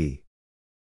 B.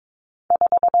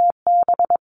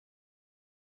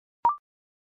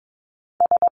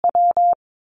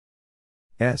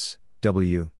 'S,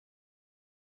 W.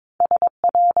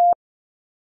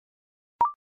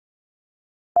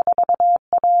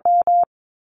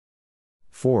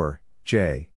 4,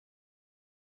 J.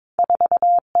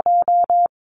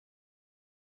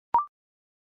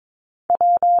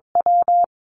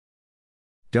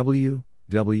 'W,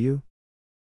 W.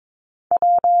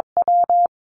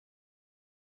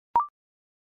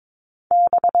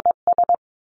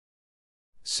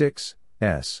 6,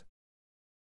 S.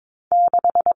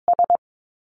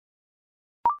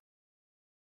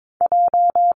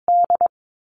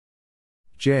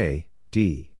 'J,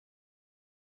 D.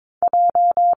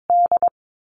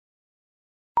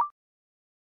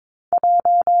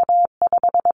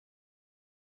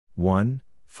 1,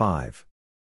 5.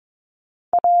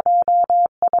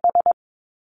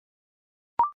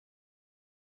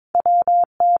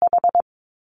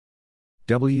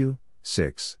 'W,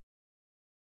 6.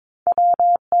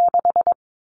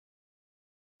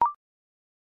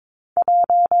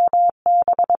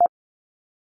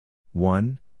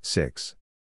 1, 6.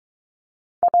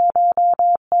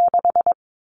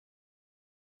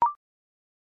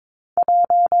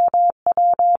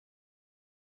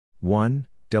 1,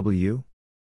 W.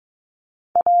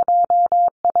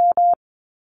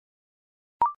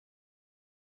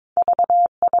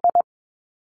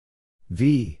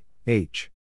 'V,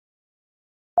 H.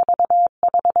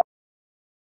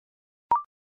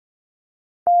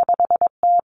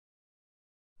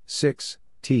 6,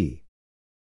 T.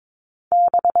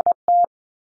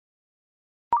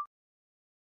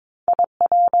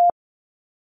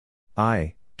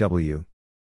 'I, W.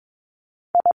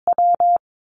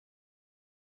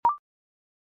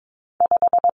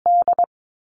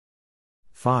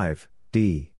 5,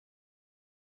 D.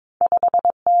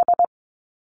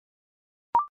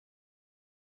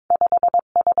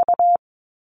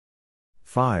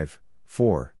 5,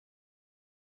 4.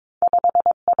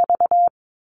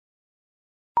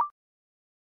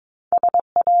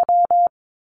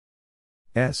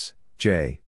 S,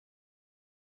 J.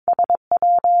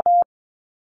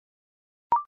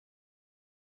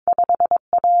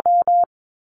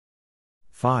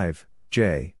 5,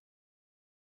 J.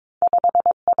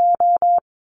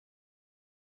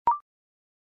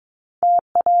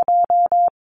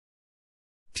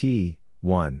 T,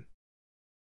 1.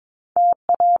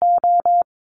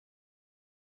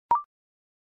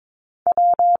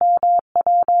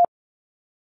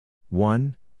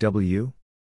 One, W.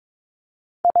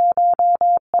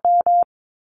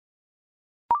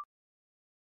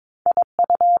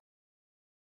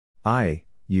 I,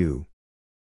 U.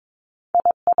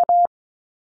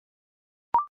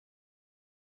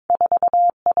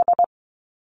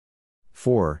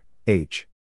 Four, H.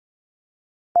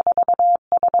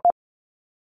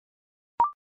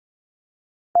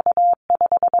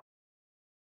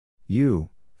 U,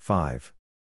 5.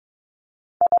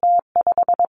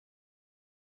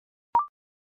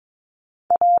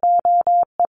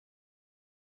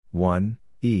 One,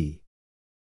 E.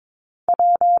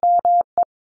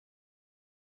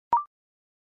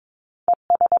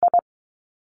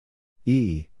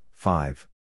 E, 5.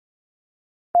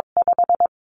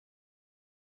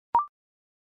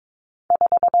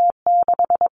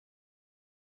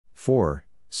 Four,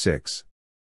 6.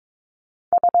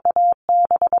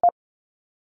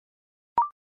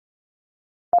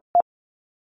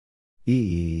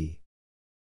 E.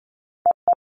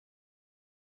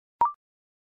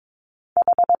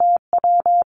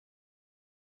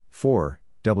 4,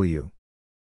 W.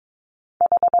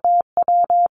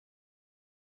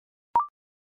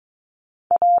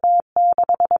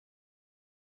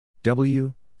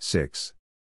 W, 6.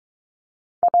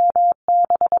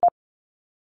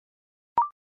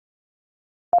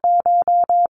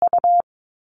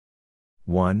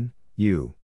 One,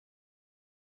 U.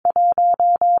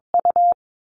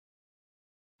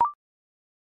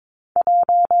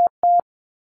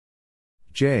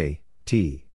 J,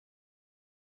 T.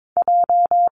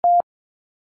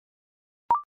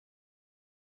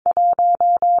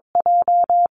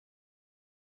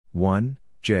 One,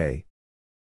 J.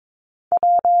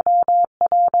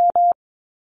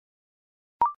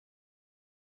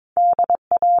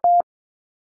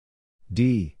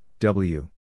 D, W.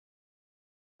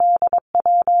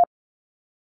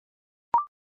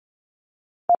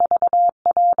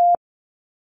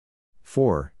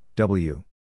 4, W.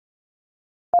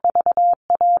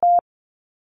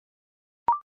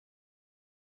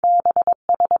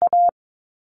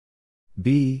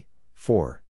 B,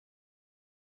 4.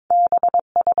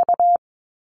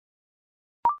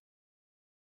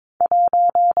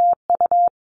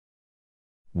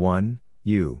 One,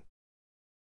 U.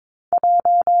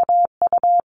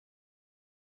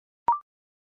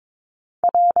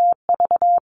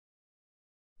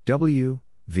 W,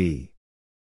 V.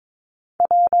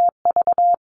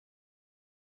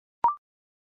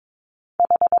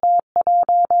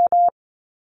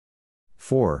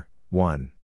 Four,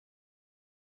 1.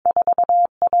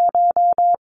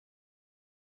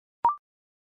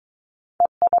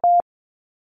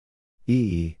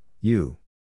 E, U.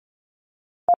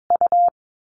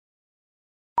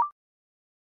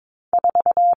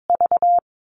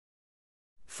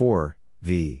 Four,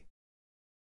 V.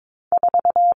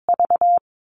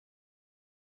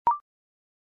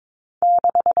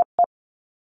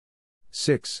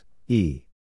 Six, E.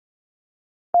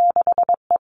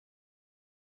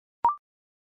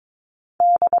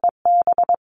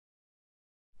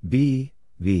 B,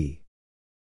 V.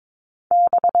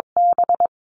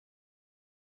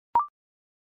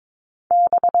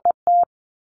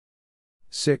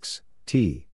 Six,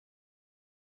 T.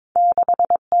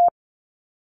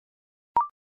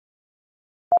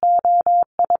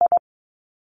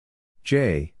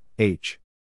 J, H.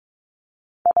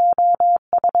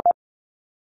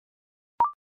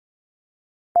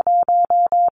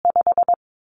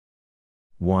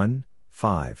 One,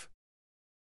 5.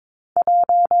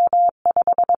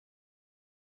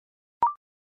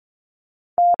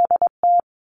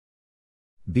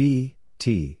 B,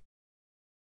 T.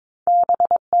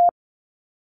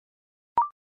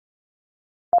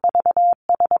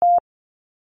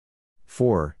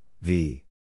 Four, V.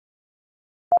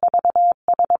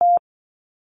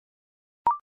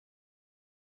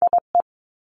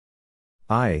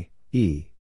 I,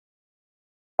 E.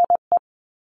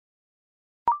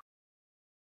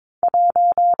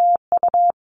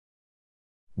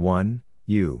 1,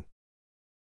 U.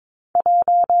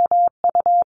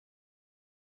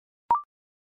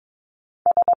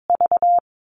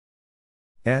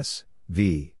 S,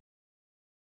 V.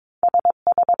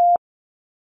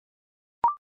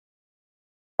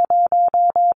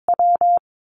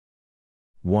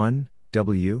 One,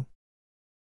 W.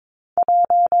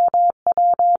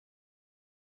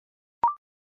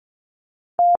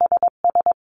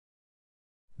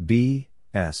 B,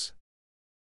 S.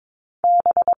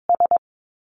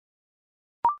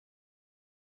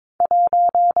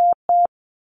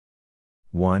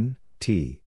 One,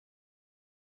 T.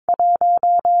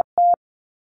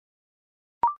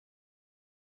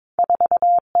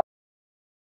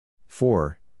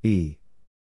 Four, E.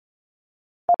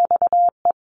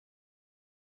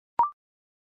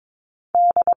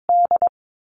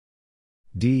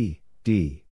 D,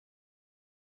 D.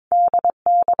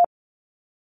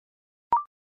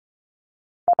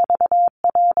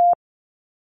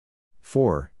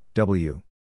 Four, W.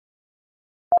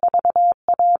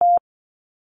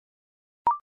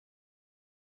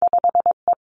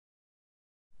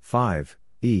 Five,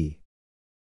 E.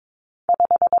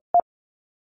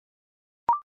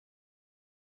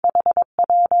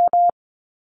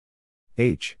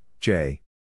 H, J.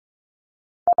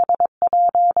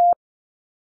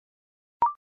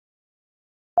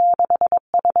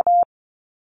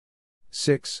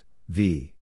 Six,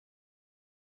 V.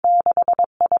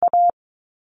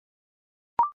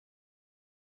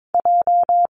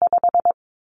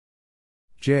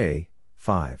 J,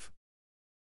 5.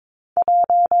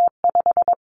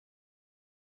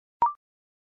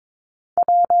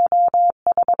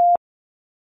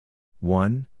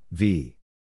 One, V.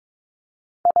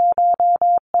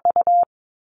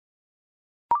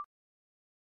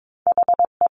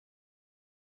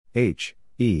 H,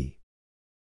 E.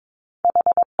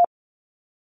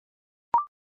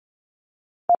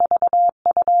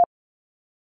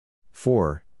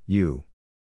 Four, U.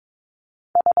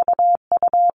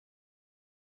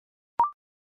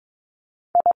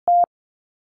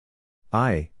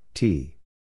 I, T.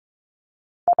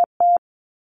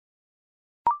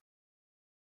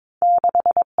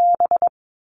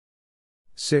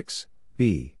 Six,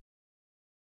 B.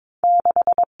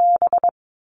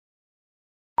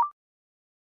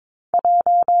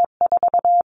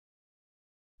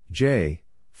 J,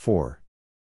 4.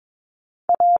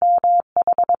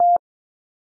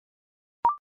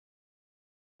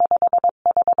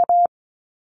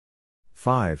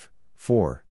 Five,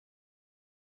 4.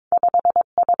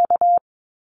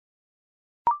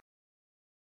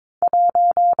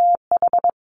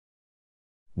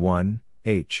 One,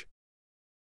 H.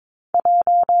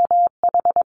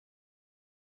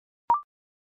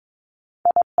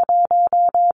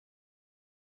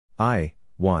 I,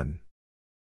 1.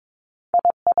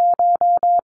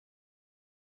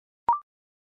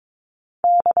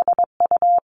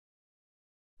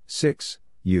 Six,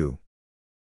 U.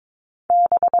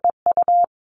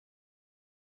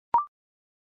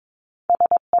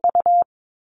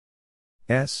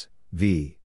 S,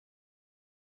 V.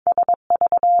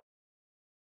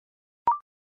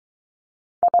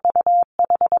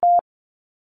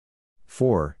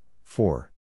 Four,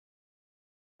 4.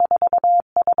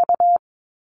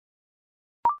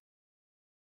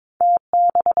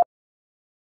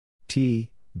 T,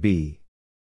 B.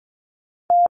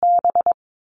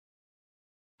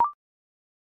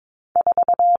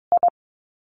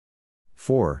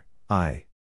 Four, I.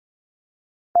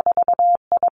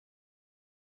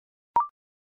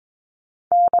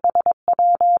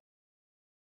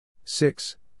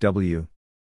 Six, W.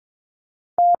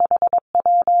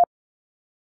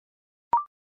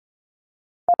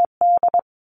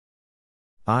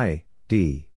 I,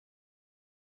 D.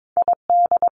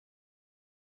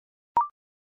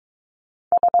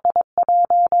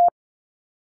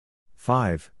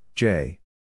 Five, J.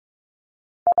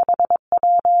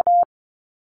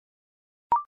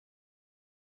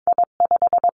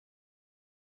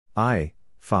 I,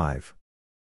 5.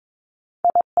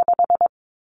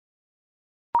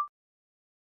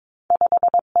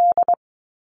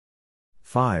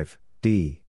 Five,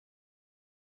 D.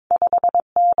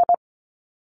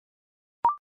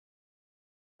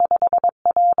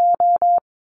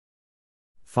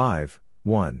 Five,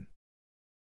 1.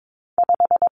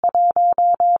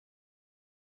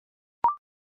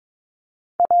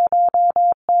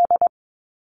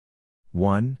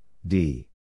 One, D.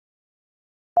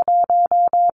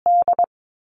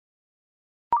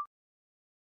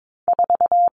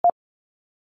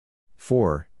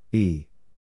 Four, E.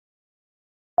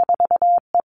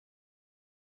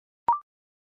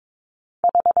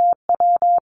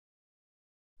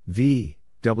 V,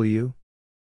 W,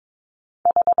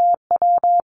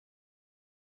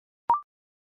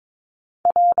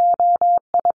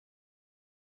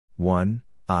 1,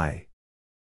 I.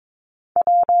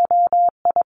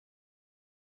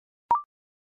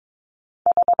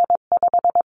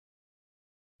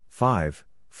 5,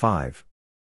 5.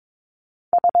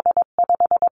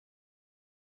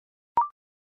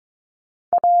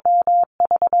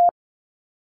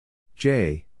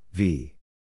 J, V.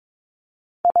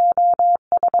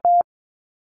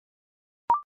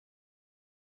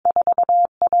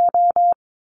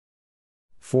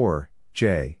 4,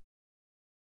 J.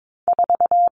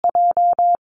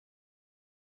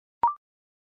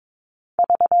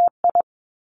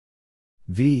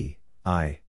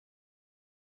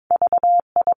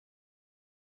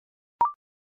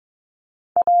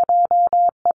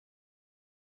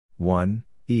 1,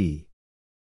 E.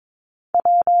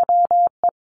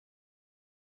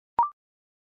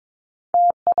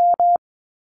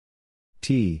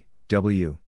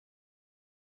 1,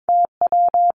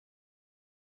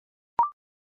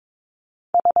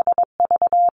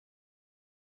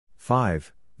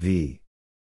 5, V.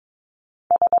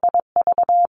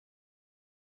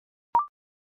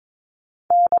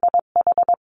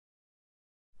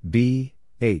 1,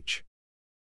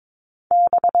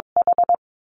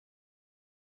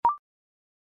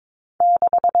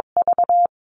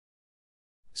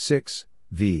 6,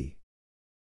 V.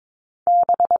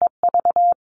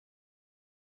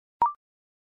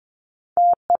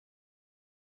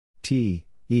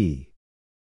 1,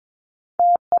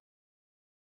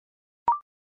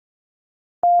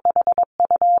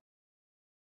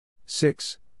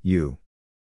 6, U.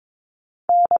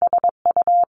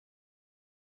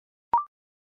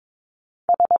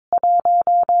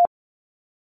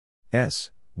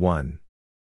 1.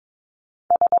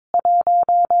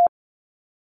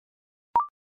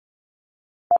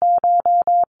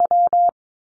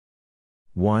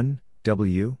 1,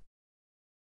 W.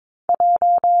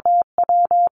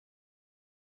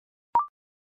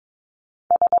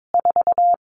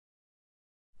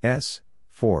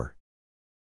 4.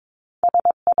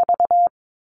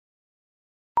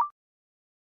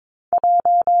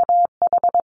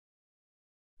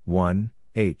 1,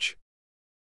 H.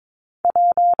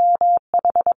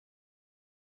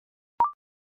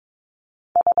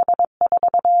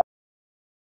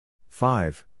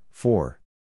 5, 4.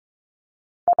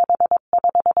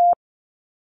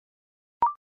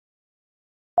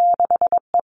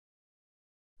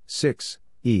 6,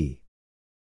 E.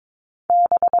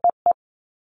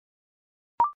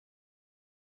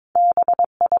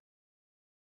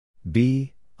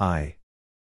 1,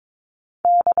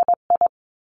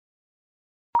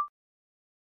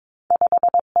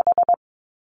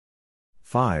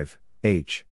 5,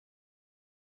 H.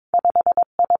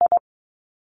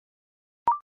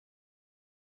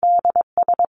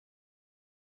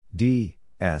 1,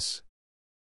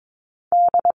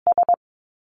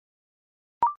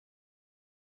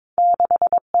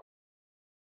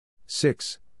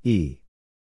 6, E.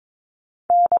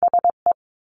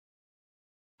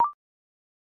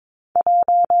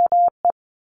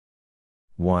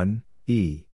 1,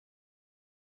 E.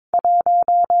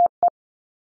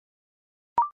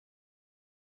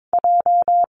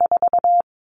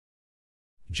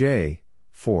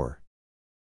 4.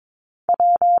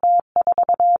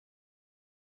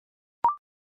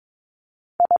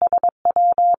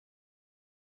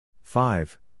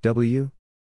 5, W.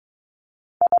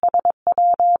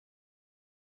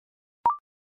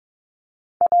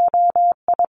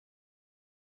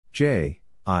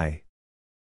 1,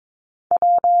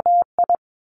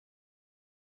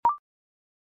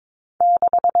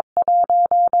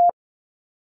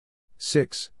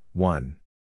 6, 1.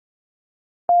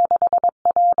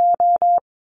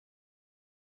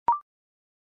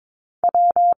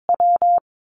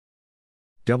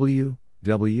 W.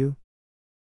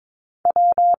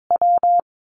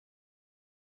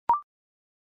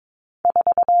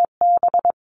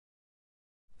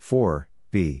 4,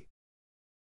 B.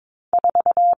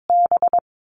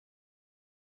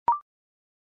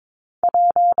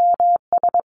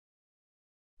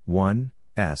 1,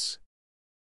 S.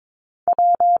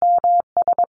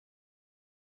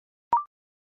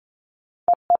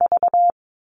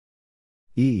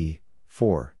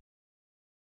 4.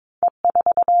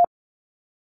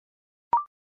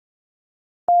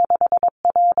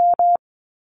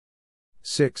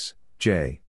 6,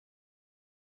 J.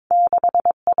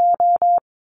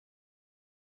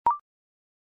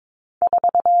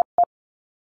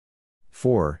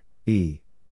 4, E.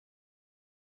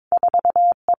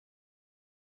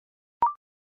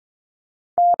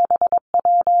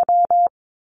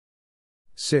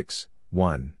 6,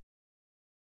 1.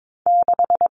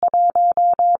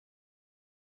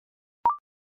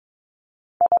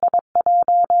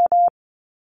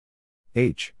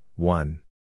 H, 1.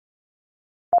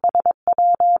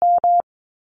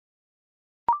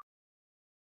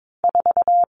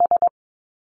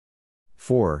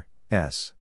 4,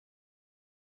 S.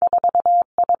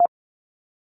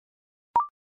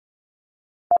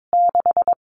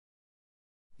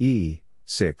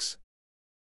 6.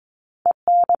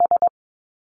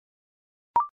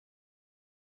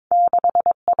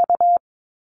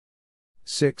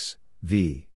 6,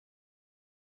 V.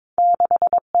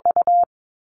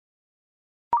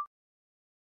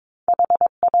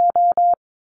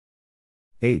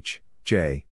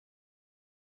 J.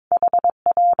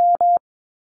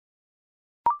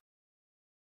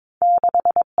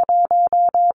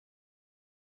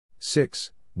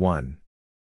 6, 1.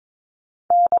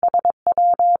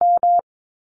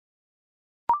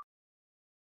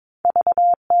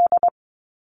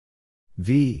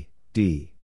 V,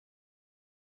 D.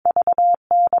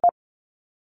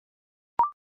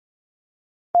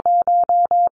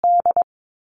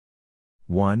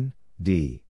 1,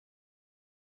 D.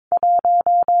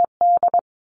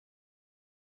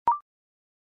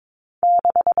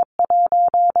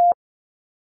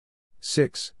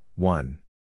 6, 1.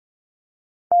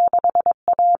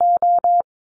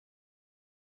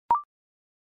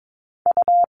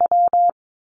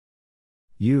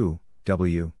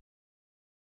 W.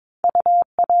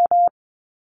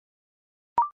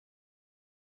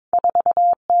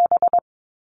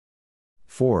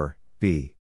 4,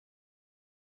 B.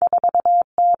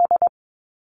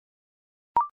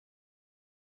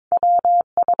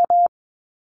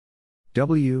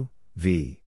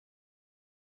 V.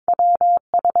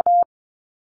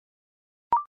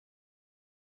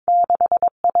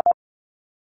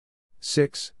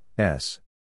 6, S.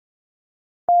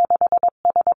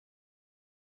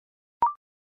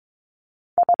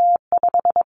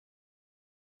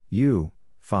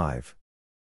 5.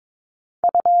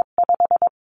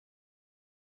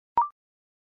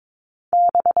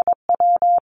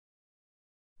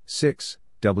 6,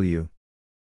 W.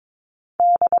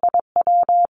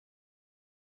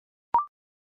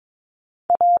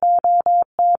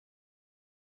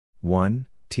 1,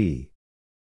 T.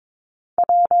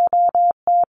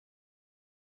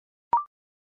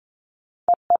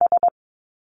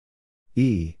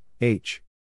 H.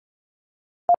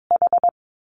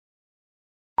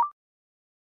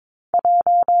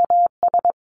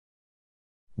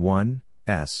 1,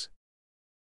 S.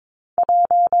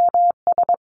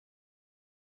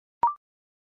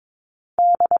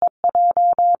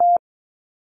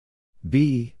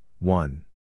 1.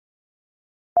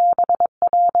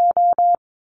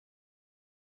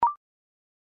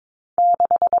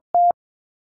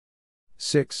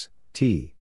 6,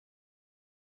 T.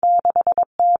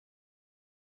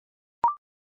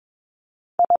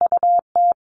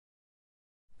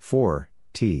 4,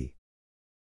 T.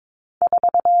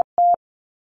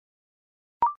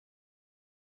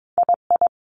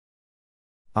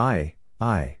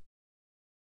 I.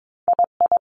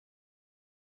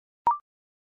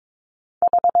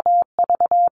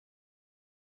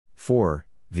 4,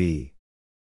 V.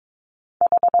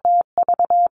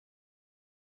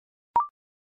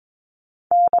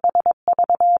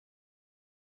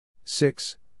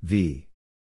 6, V.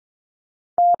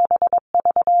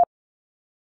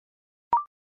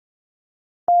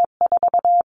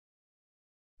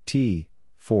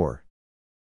 4.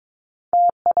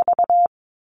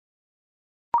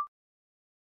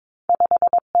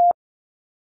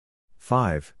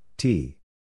 5, T.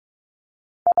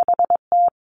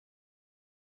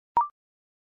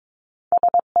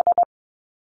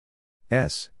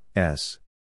 S.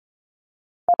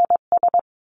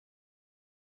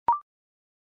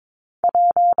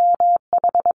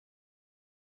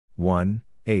 1,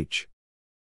 H.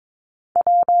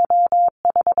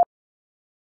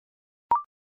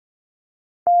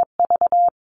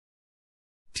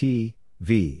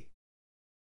 V.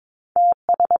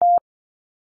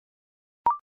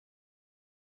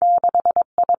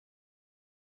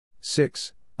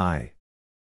 6, I.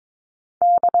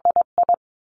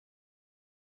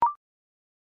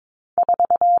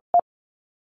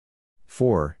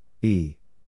 4, E.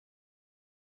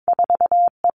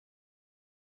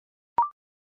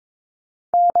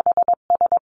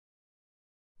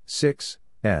 6,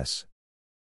 S.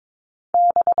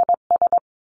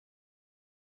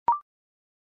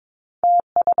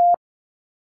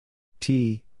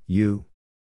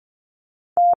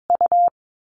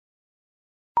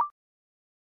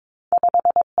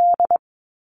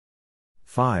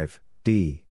 5,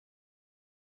 D.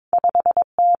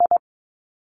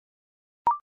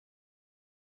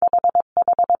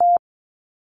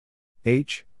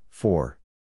 H, 4.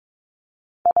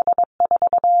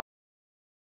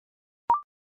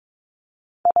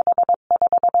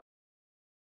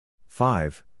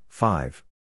 5, 5.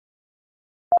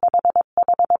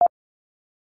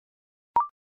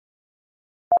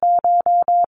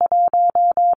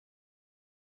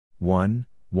 1,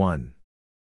 1.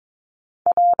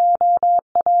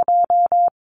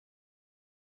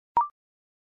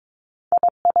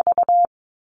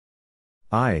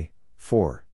 I,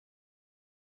 4.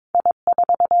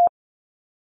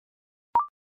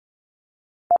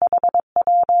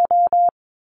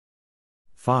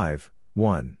 5,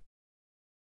 1.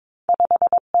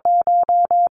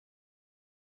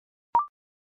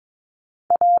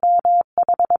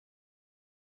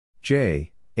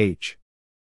 J, H.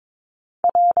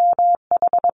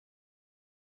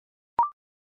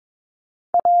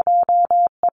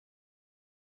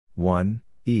 1,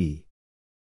 E.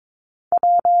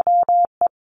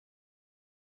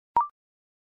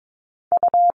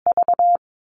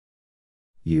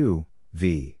 U,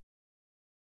 V.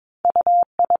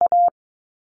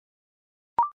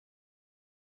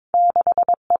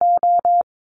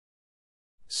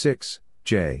 6,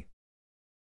 J.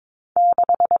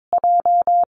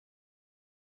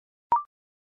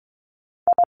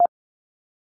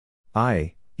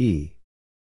 E.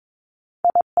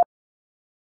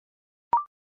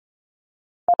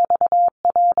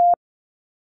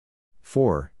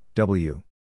 4, W.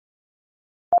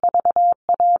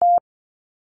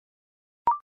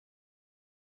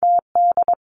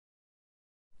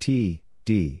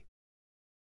 D.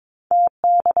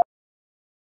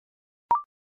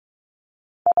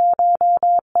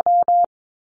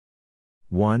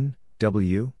 1,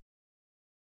 W.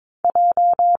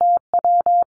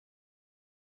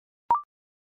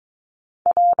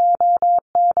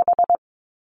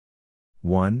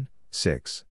 1,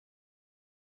 6.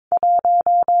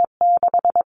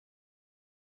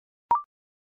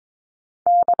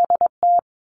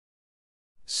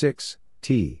 6,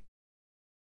 T.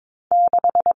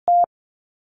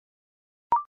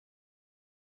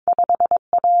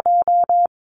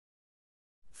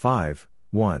 5,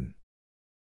 1.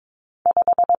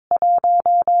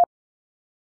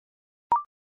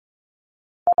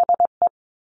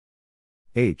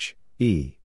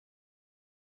 E.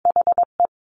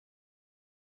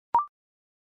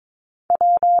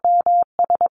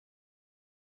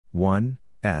 1,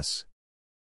 S.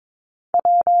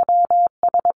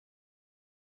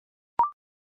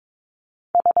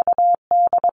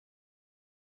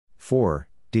 4,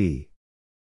 D.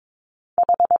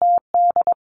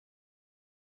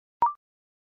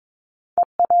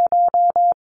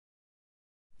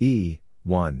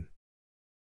 1.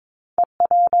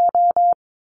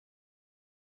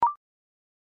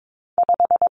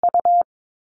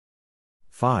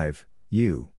 5,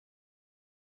 U.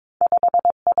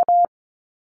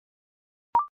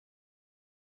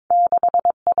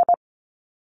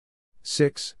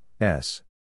 6, S.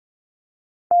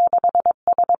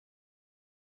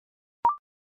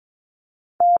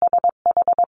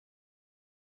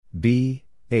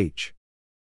 H.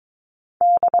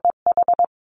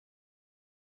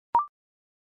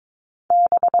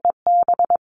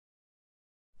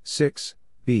 6,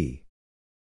 B.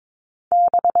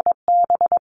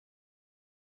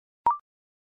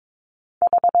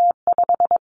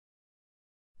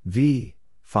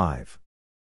 5.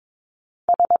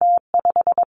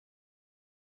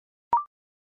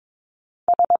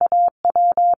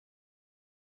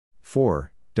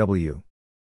 4, W.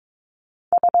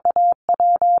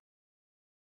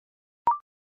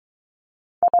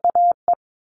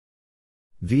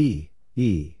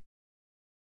 E.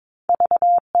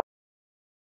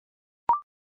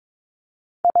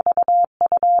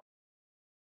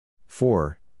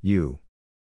 4, U.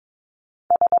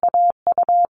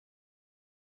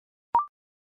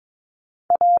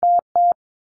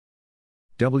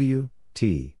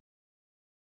 T.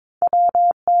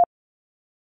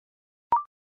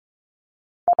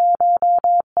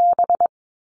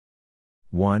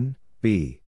 1,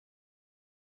 B.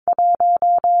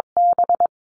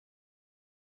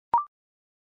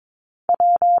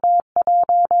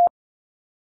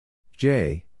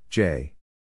 J.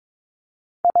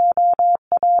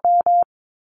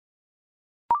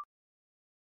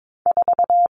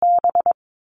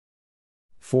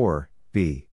 4,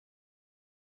 B.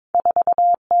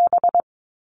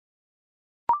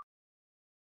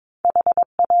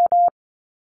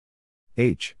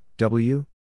 W.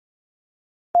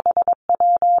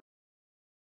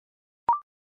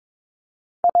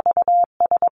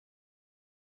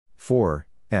 4,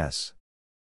 S.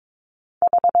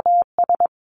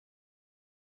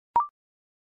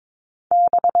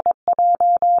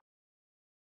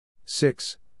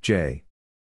 6, J.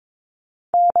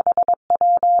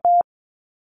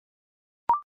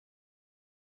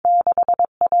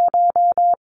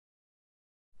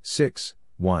 6,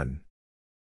 1.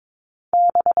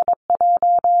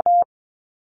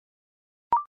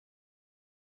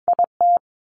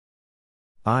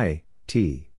 I,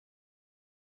 T.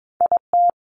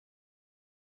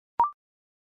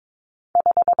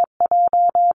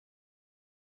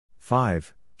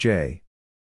 5, J.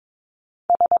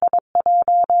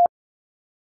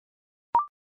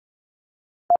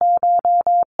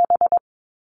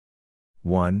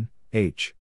 1,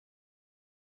 H.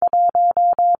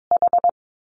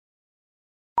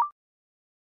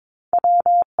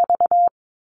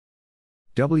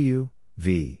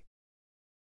 V.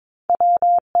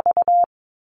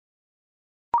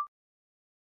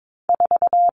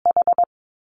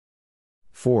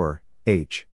 4,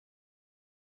 H.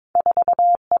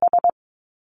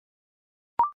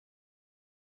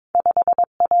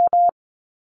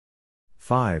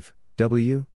 5,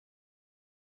 W.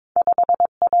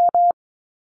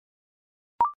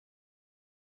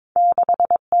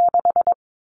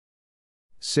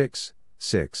 6,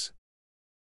 6.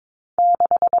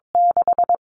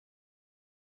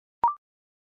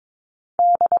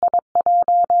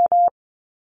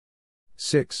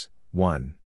 6,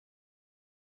 1.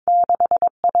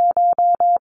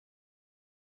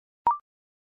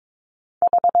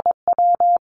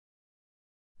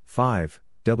 5,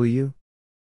 W.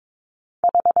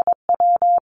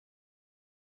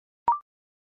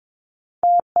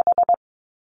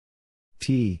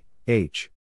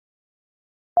 H.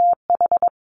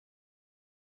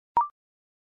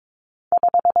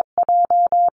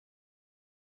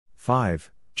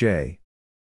 5, J.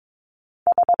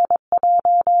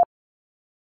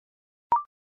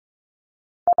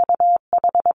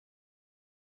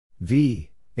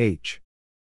 H.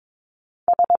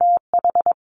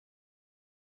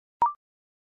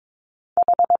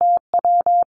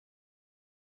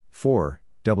 4,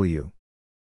 W.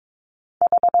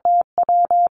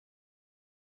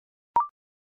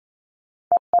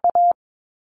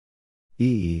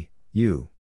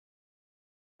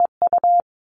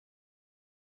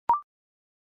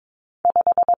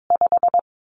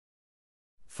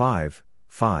 5,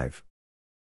 5.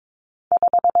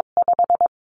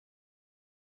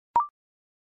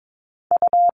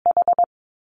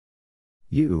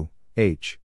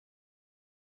 H.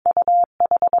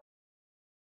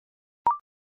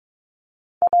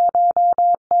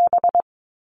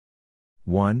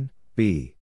 1,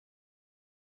 B.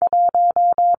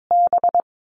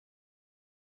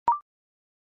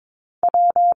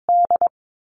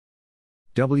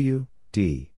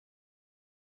 D.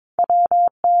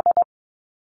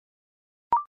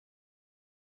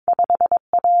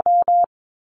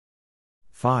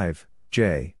 5,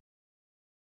 J.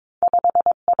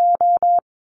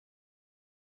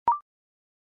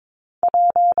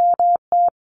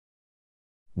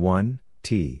 1,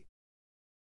 T.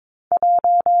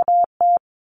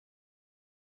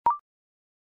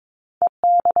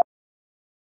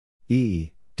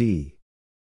 D.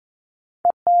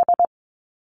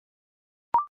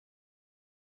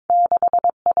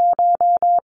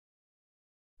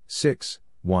 6,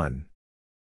 1.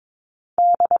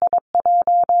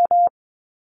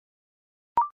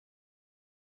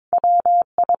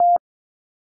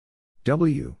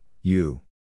 W, U.